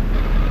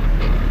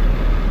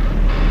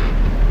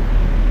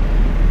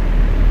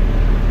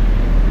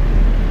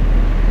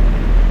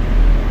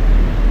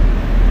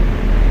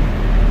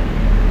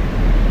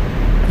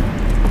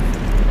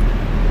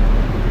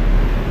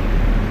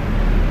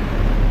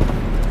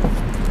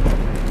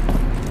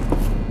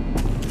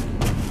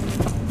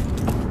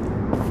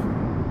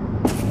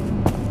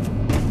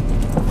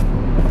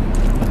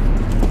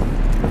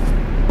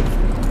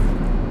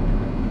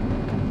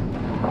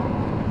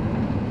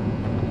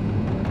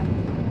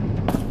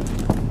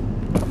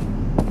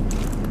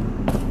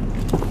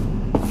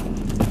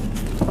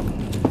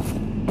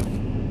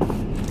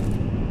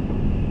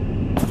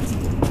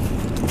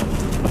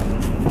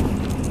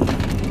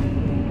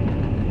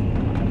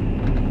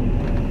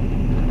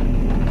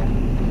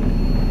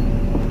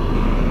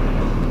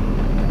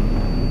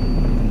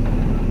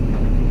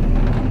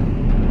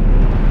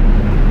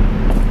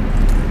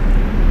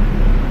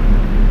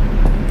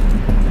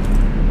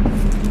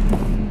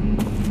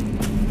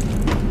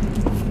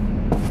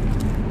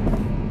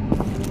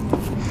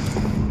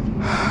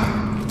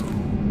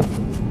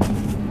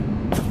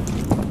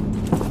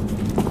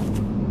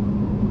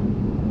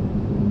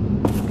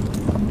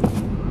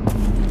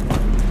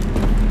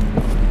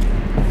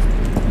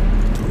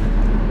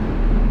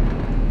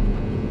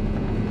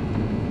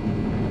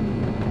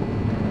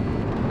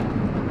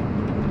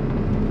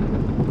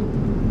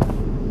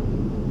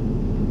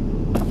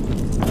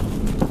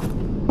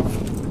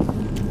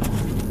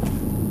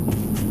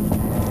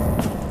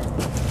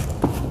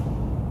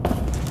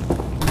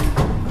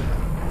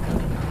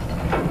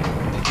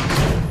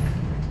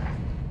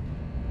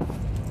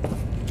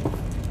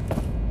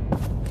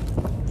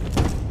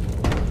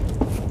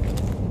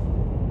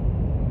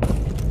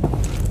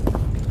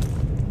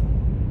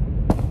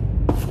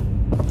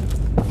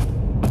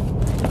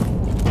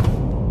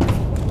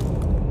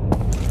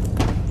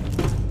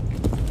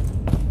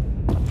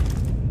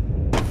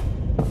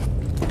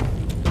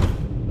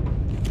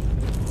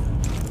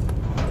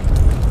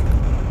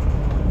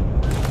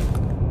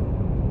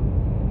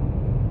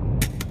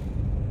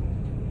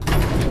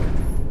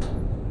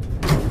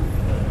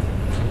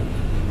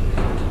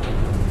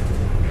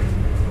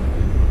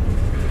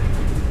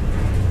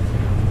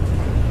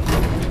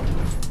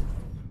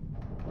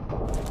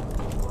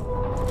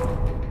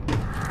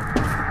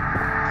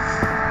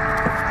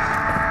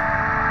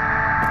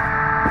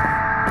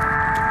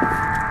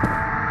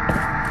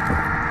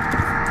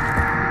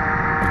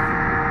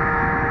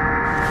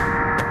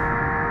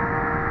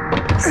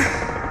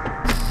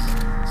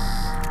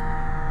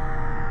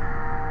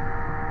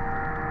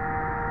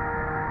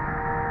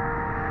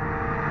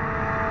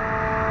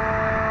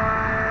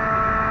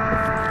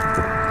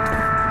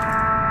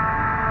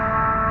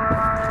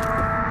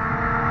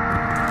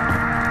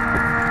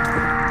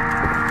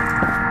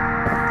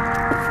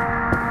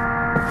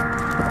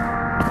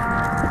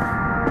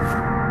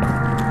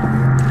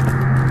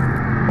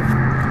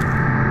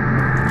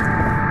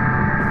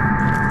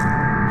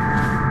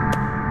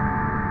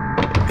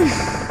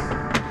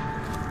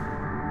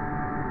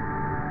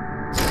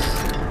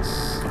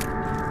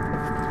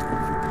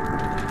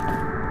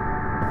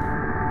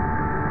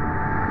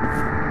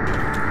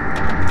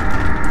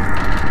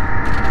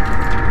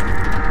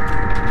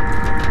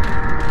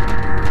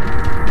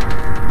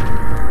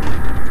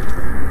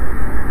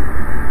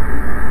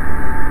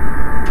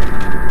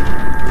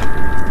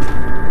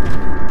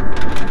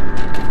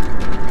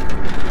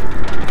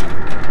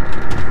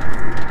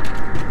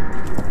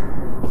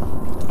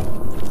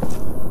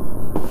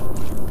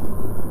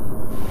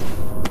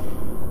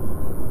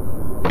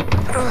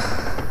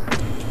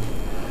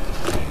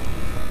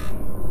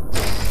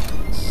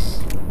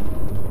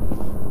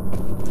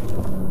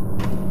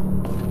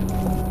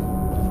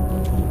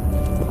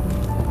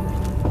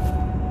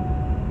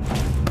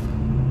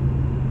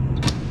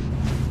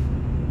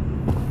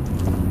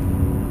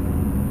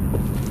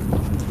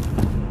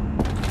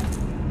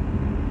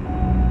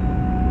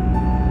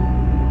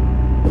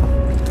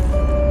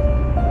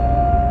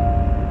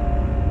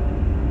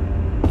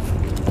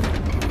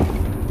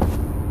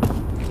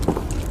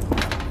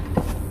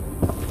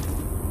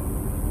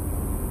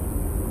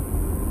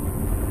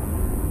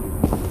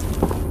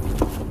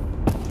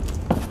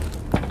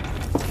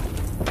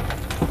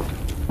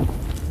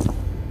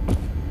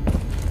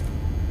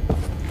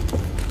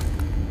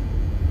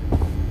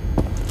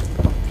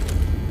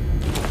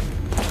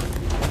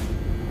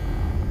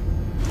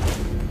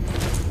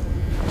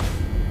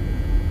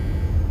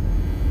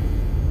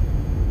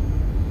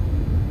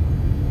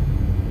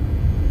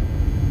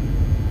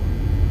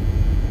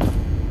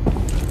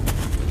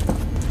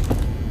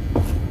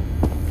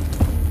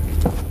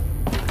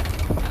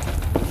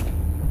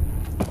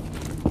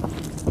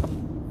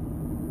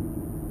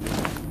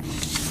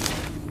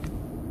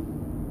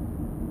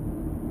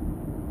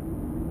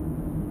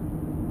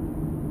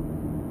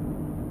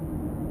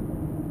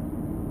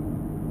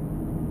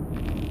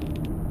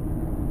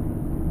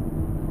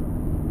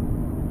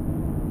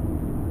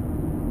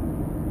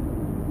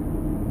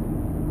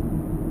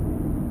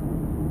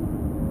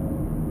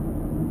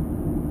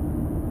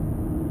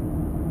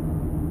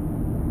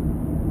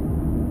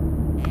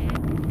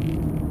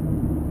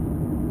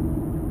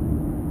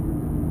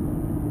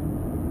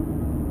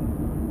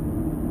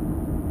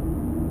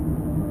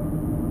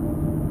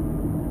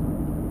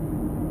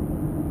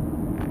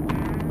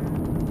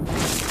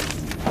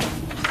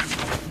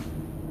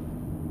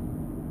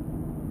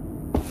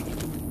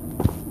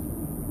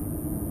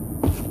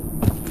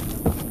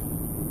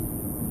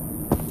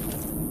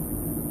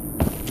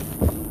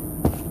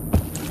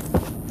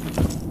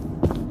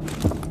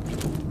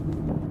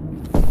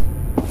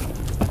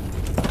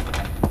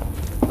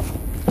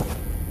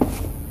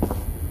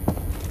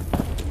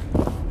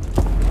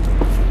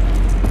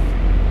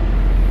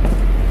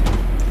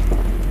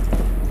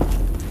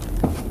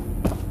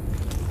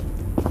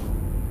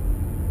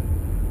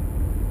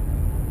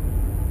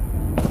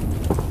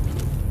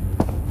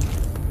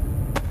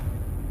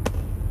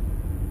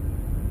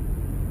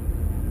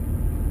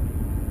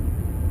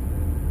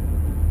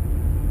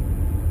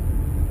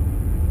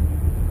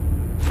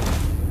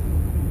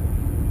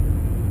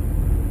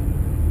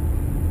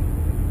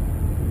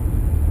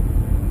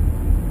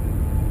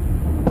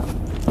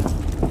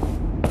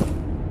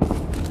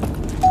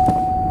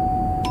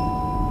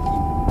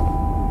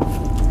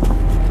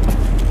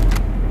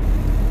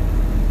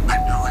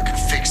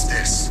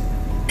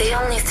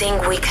 thing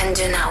we can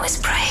do now is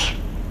pray.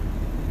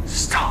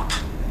 Stop.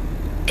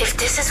 If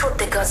this is what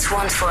the gods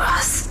want for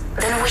us,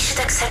 then we should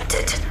accept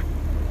it.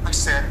 I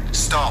said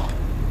stop.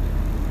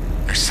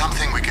 There's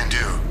something we can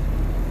do.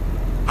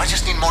 I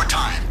just need more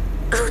time.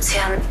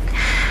 Lucian,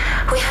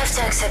 we have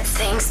to accept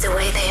things the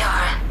way they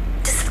are.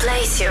 This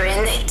place you're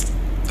in, it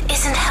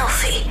isn't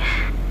healthy.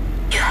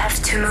 You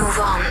have to move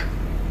on.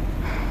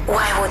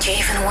 Why would you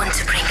even want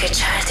to bring a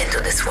child into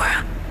this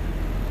world?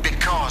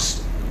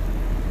 Because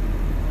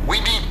we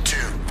need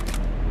to.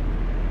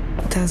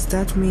 Does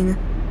that mean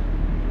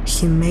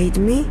he made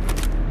me?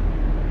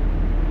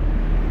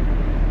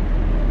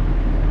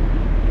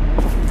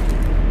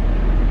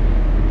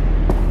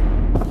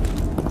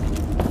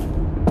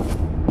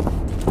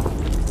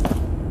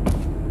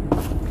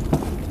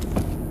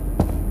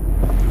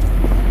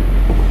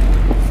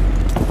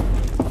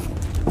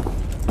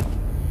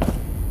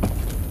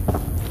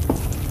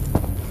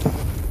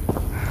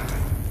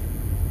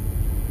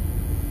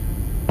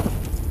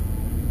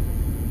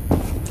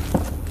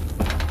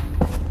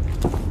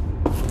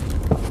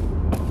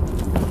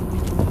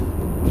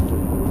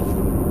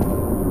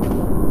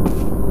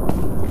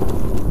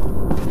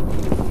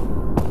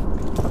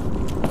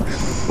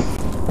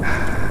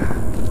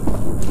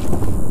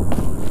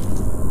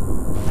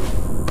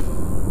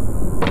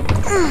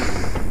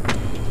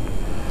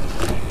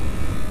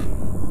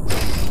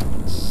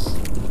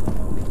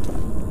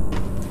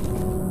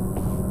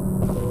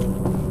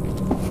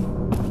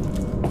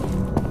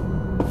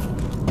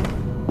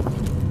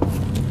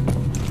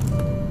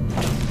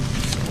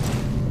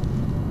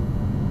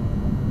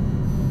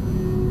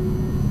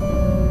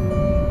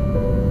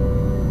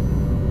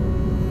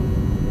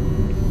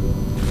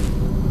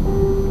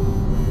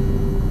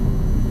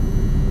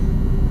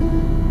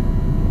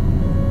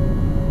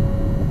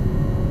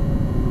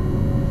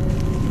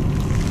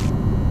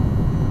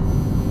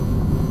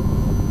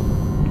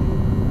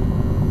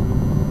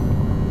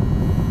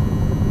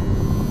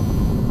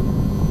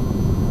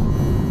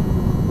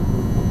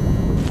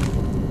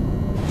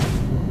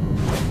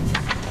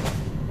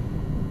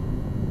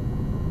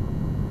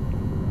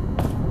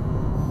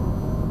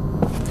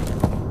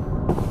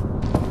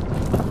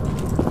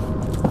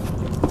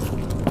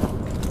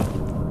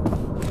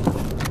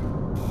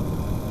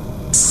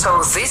 So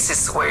this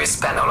is where you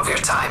spend all of your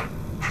time.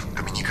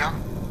 Dominica?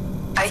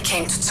 I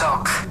came to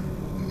talk.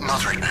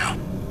 Not right now.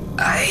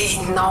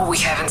 I know we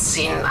haven't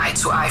seen eye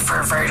to eye for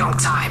a very long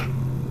time,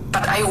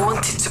 but I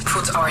wanted to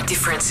put our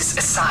differences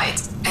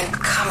aside and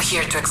come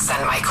here to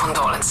extend my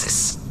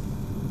condolences.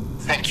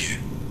 Thank you.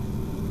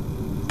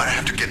 But I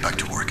have to get back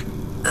to work.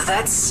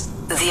 That's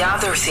the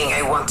other thing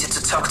I wanted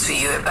to talk to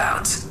you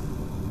about.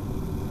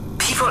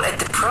 People at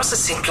the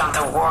processing plant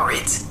are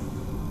worried.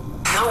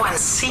 No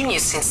one's seen you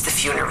since the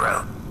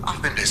funeral. I've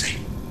been busy.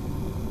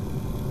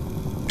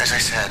 As I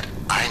said,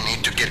 I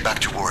need to get back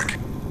to work.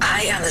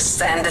 I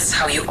understand that's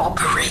how you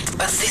operate,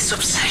 but this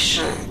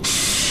obsession,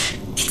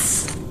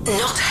 it's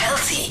not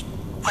healthy.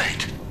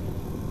 Wait.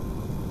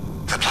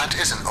 The plant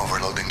isn't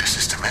overloading the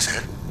system, is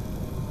it?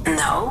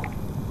 No,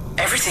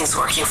 everything's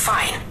working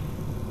fine.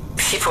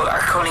 People are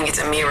calling it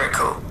a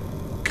miracle.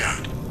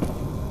 Good.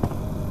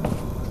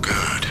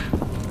 Good.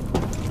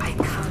 I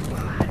can't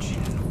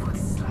imagine what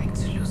it's like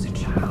to lose a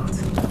child.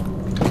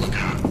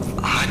 Dominica,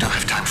 I don't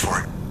have time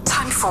for it.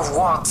 Time for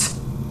what?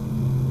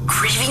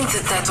 Grieving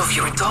the death of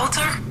your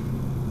daughter?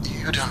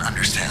 You don't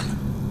understand.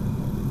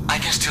 I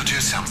can still do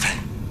something.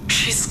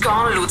 She's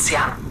gone,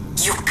 Lucian.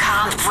 You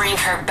can't bring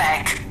her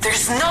back.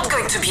 There's not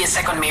going to be a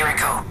second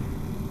miracle.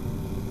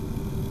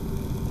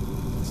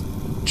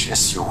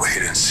 Just you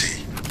wait and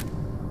see.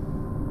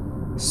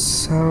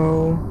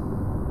 So...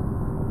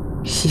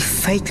 he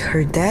faked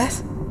her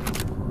death?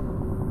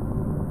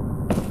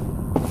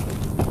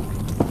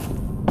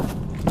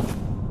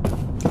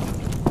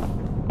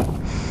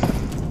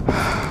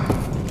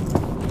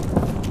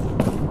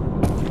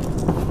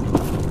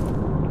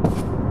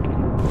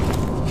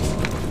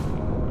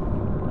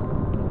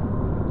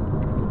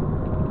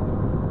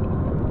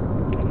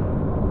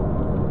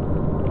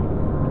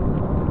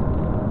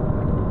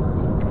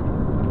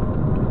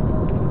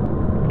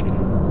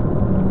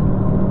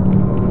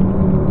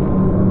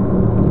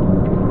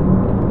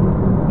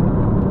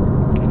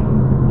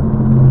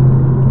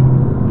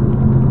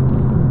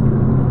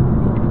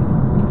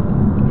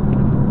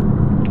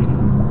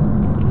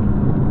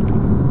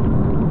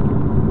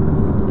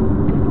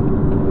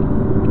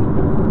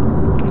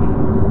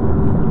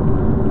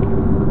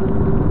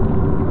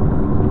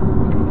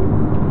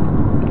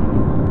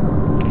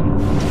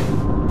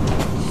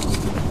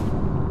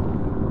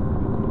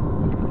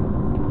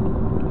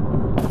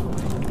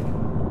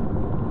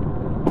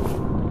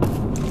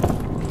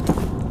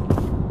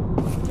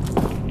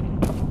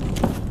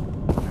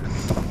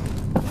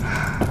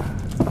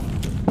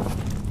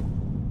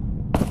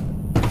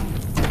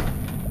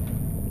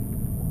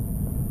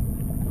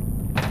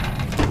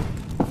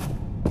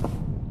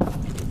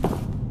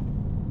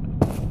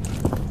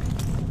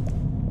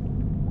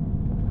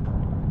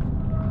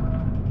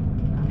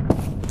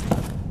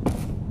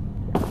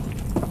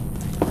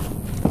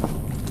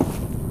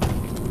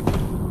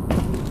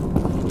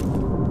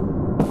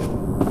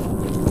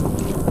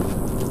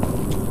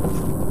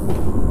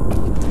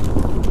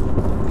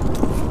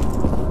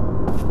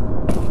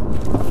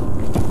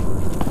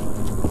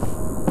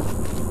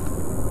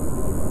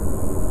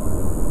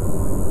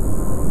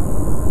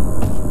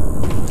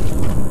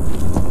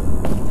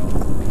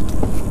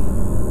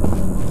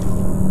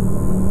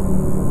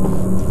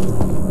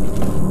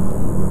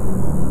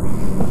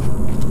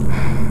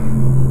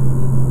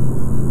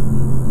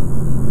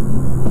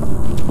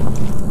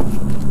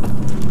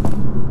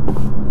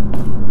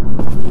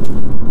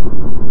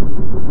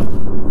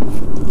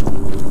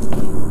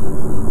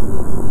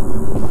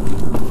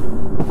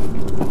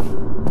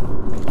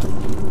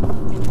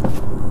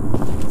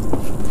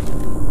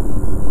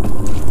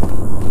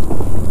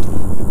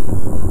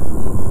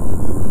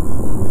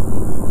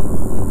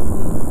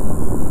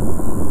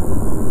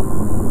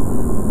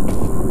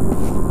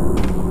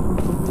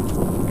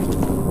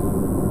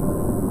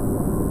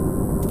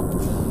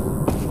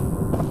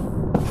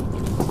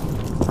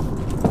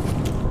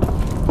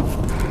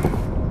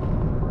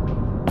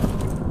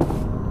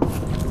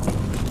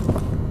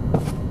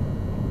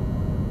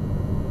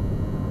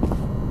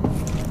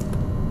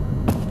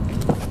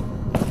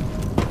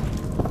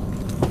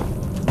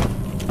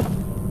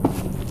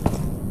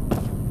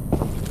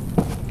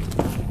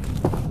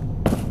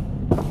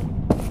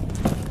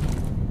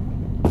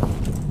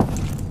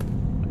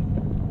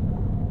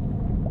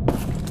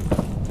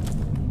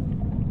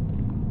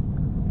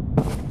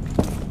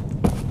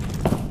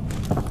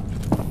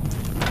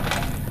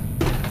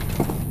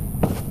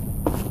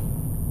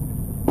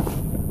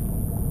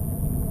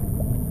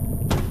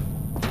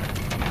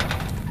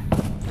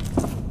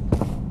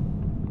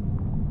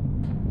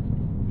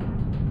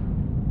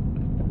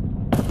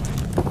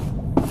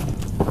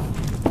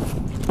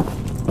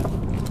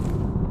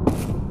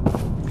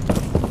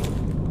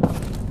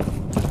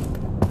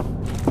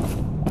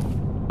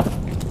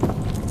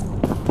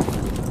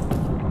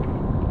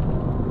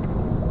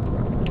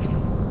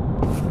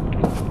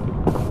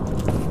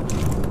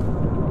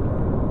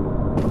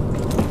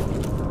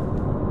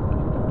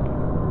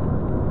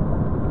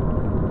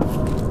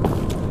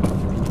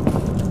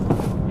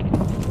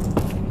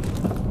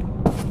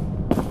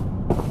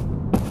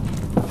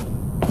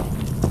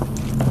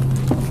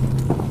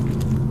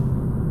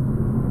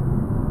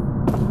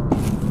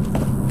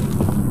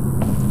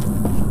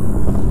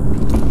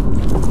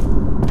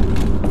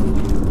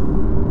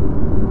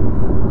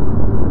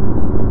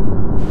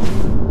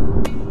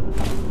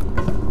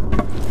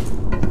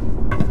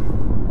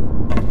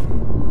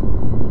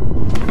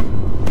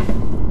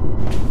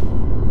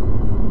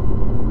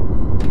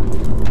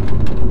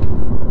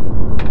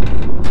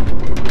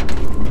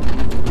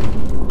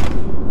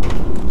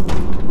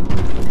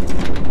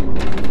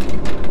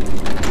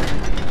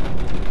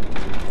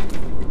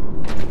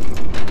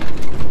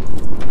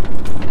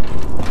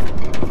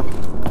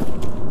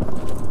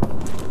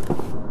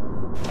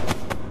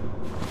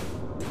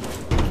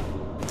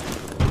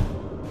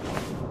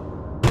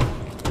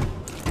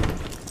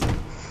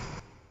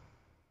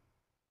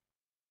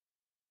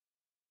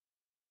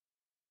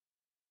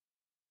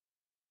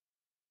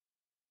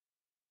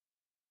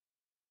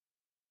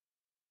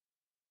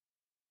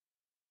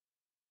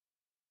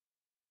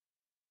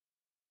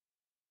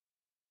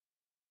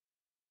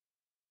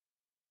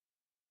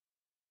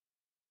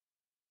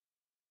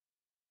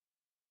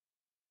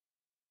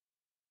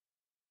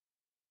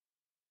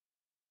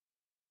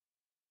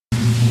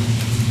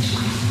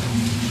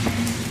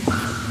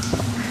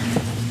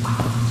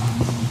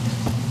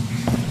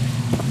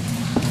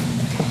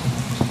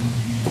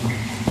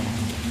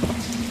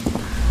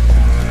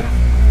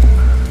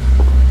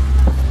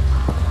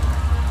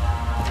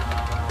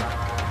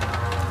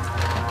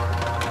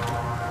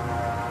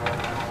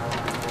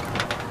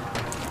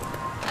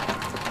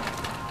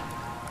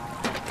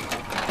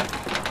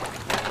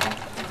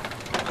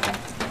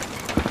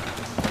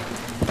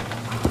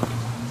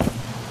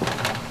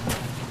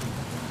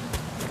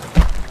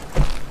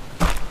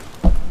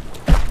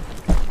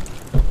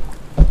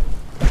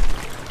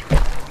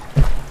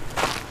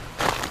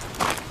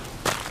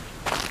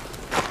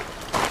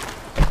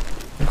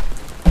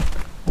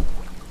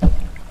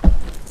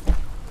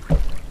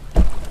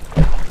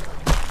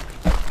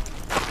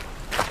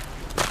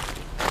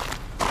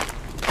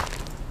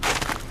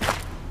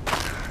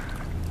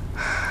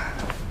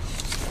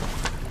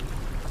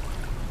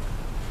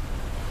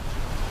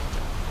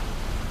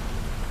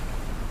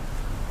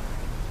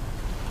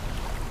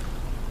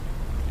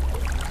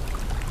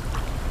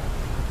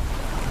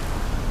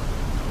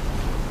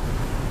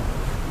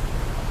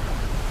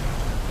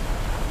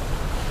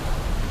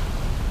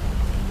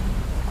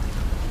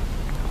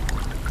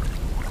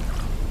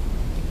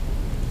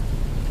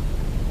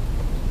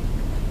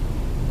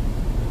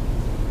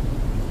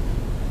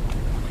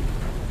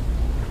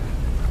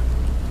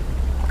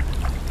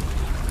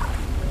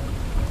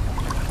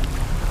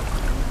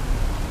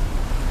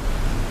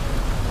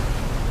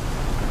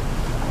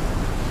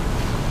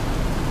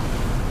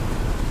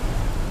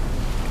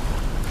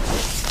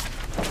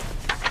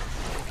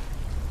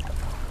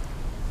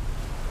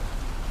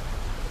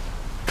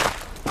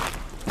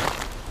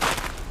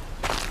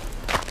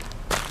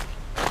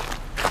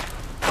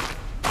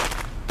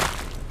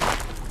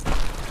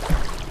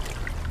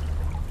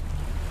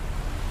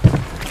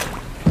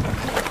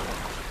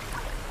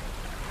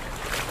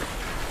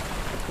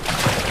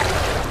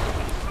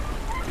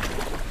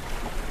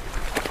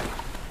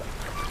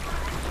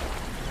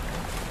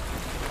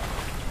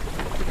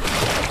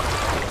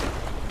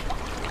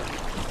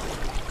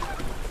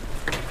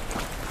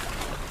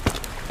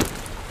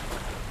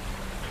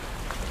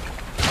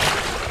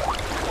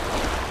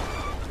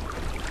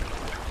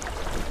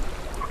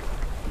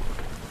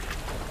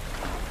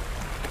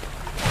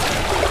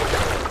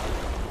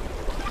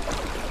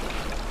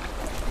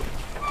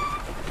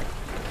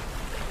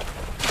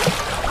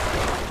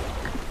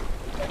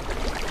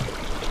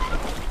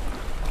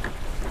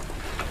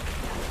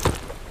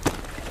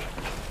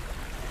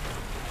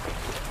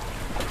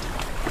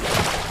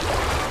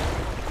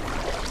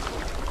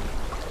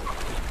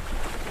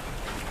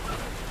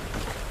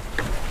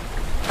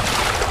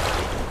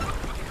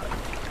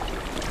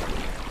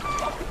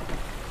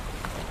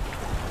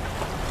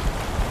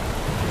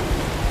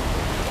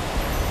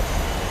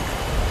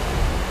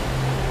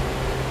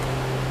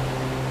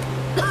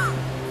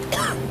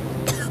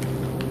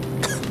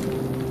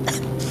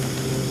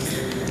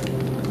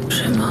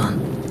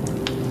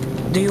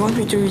 Do you want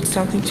me to read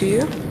something to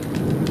you?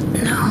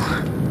 No,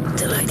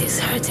 the light is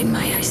hurting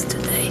my eyes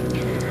today.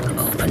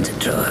 Open the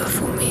drawer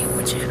for me,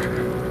 would you?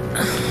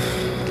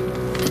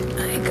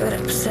 I got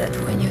upset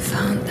when you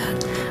found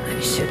that. I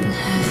shouldn't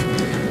have.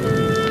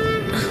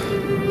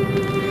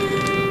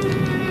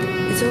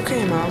 It's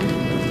okay, Mom.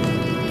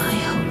 I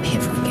hope he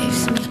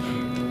forgives me.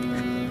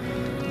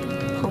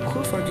 Hope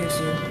who forgives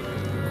you?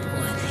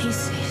 What he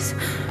sees.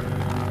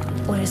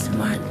 What a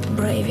smart,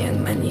 brave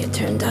young man you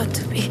turned out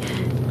to be.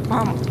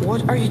 Mom,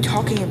 what are you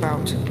talking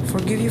about?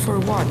 Forgive you for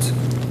what?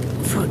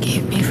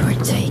 Forgive me for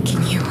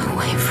taking you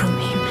away from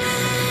him.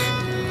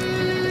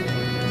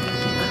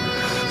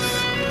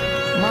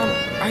 Mom,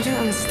 I don't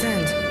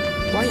understand.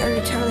 Why are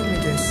you telling me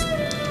this?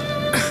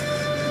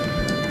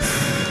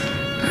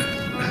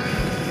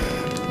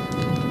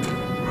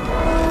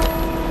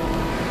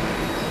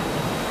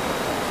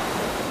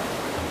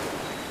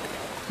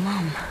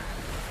 Mom,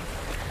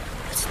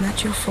 it's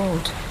not your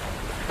fault.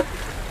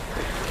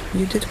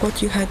 You did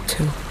what you had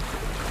to.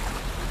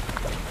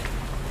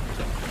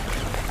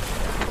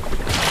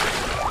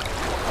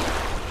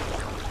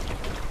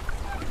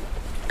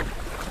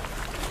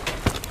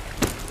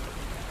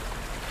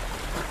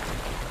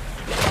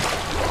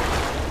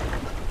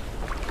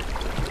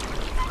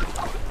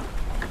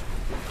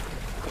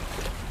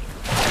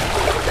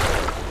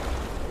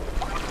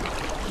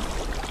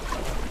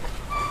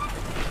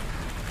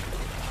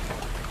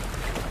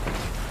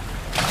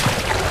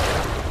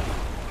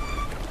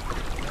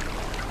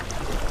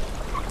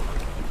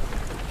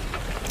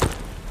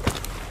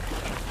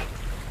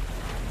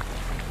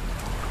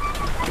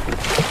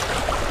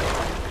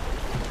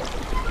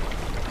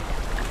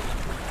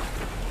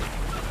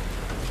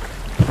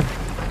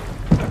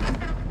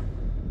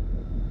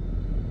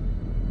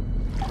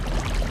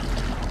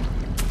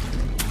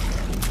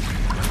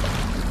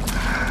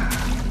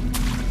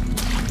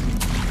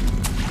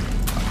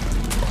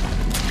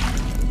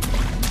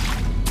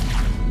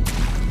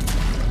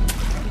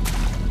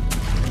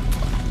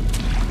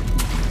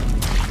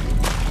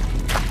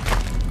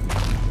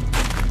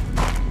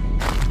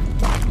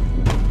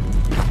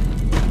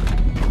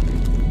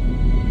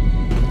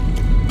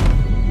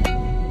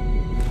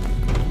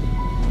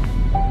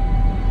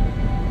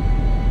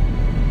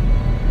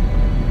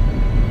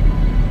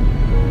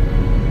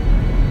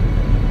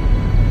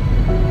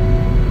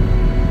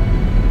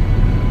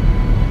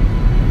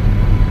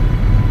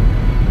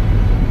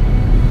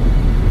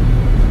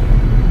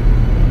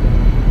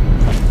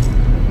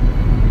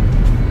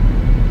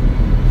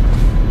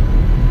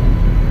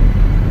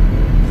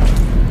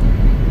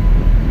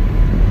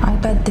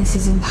 This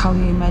isn't how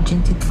you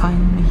imagined it'd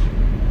find me.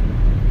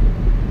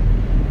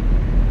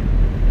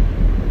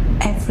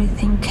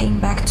 Everything came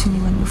back to me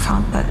when you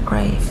found that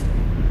grave.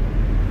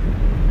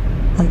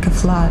 Like a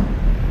flood.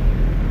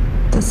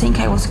 To think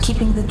I was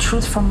keeping the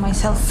truth from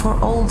myself for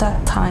all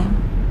that time.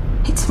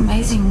 It's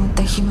amazing what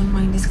the human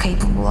mind is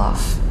capable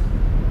of.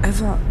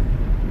 Eva,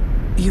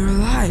 you're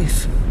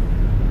alive.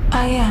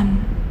 I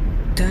am.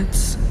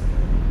 That's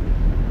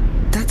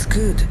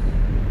good.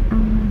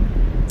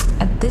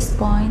 At this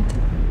point,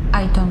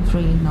 I don't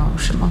really know,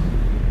 Shimon.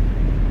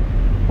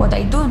 What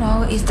I do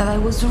know is that I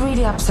was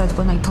really upset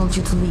when I told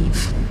you to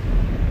leave.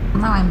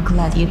 Now I'm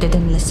glad you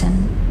didn't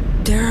listen.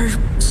 There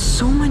are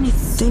so many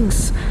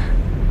things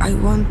I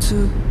want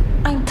to...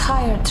 I'm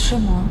tired,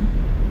 Shimon.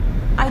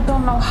 I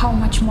don't know how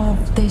much more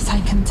of this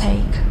I can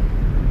take.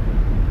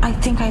 I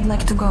think I'd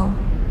like to go.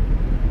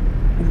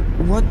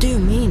 What do you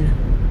mean?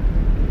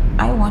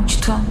 I want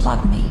you to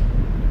unplug me.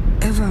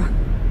 Eva...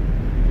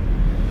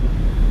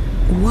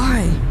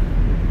 Why?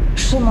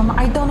 Shimon,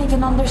 I don't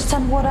even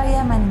understand what I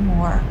am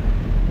anymore.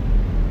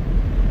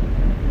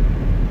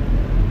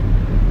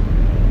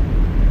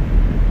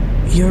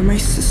 You're my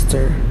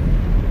sister.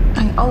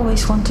 I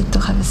always wanted to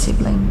have a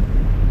sibling.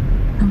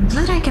 I'm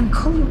glad I can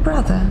call you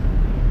brother.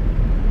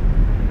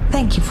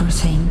 Thank you for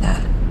saying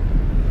that.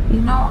 You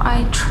know,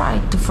 I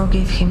tried to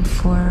forgive him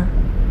for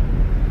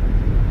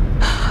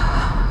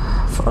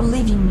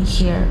leaving me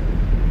here,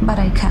 but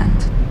I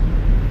can't.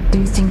 Do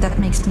you think that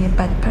makes me a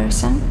bad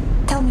person?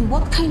 Tell me,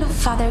 what kind of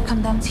father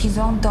condemns his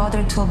own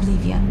daughter to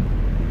oblivion?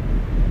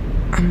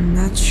 I'm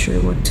not sure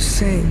what to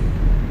say.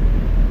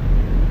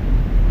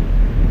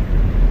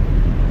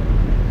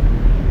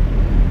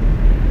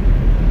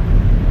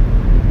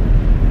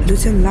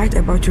 Lucian lied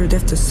about your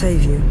death to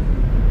save you.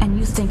 And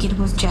you think it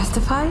was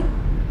justified?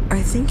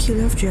 I think he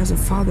loved you as a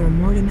father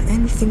more than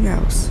anything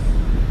else.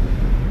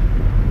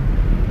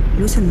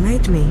 Lucian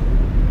made me.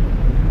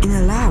 In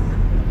a lab.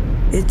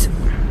 It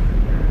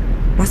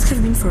must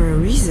have been for a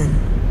reason.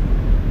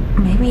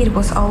 Maybe it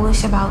was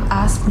always about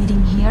us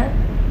meeting here?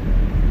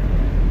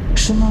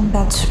 Shimon,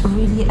 that's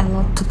really a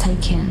lot to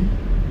take in.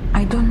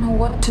 I don't know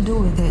what to do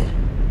with it.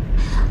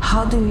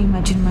 How do you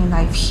imagine my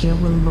life here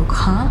will look,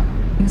 huh?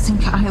 You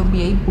think I'll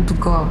be able to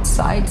go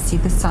outside, see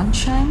the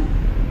sunshine?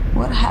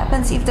 What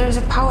happens if there's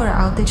a power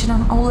outage and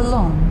I'm all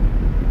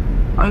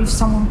alone? Or if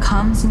someone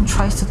comes and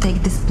tries to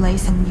take this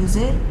place and use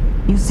it?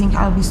 You think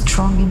I'll be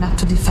strong enough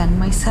to defend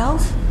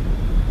myself?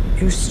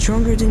 You're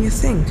stronger than you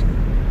think.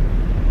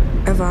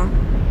 Eva,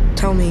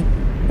 tell me,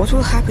 what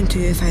will happen to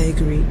you if I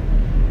agree?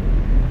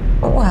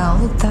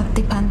 Well, that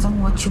depends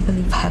on what you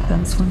believe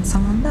happens when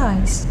someone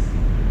dies.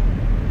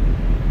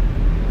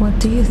 What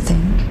do you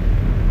think?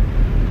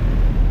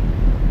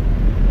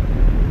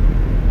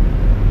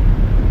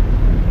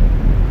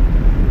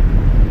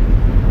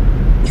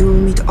 You will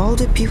meet all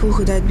the people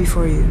who died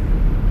before you.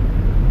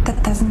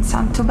 That doesn't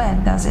sound too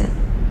bad, does it?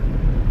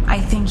 I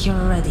think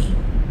you're ready.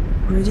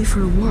 Ready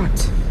for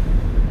what?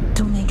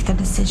 To make the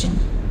decision.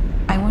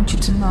 I want you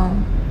to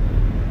know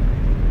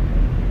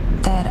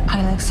that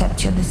I'll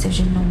accept your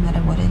decision no matter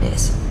what it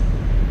is.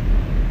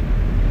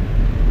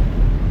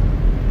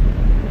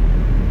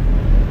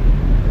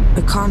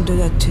 I can't do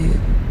that to you.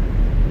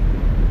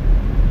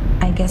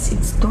 I guess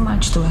it's too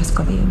much to ask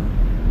of you,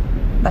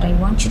 but I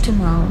want you to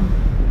know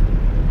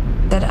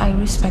that I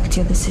respect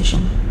your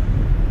decision.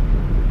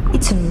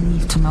 It's a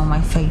relief to know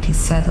my fate is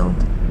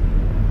settled,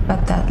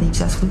 but that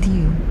leaves us with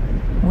you.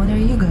 What are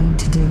you going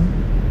to do?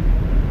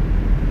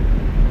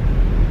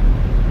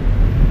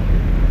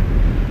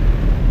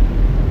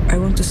 I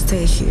want to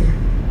stay here.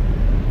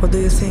 What do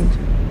you think?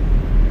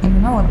 You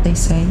know what they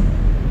say?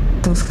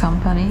 Two's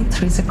company,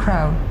 three's a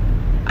crowd.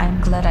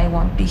 I'm glad I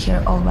won't be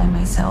here all by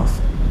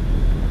myself.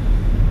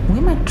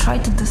 We might try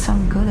to do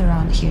some good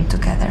around here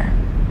together.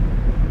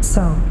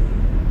 So,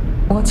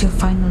 what's your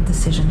final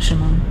decision,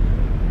 Shimon?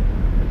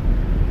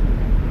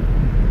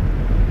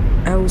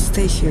 I will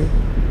stay here.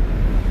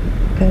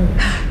 Good.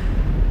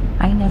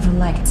 I never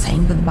liked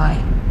saying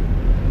goodbye.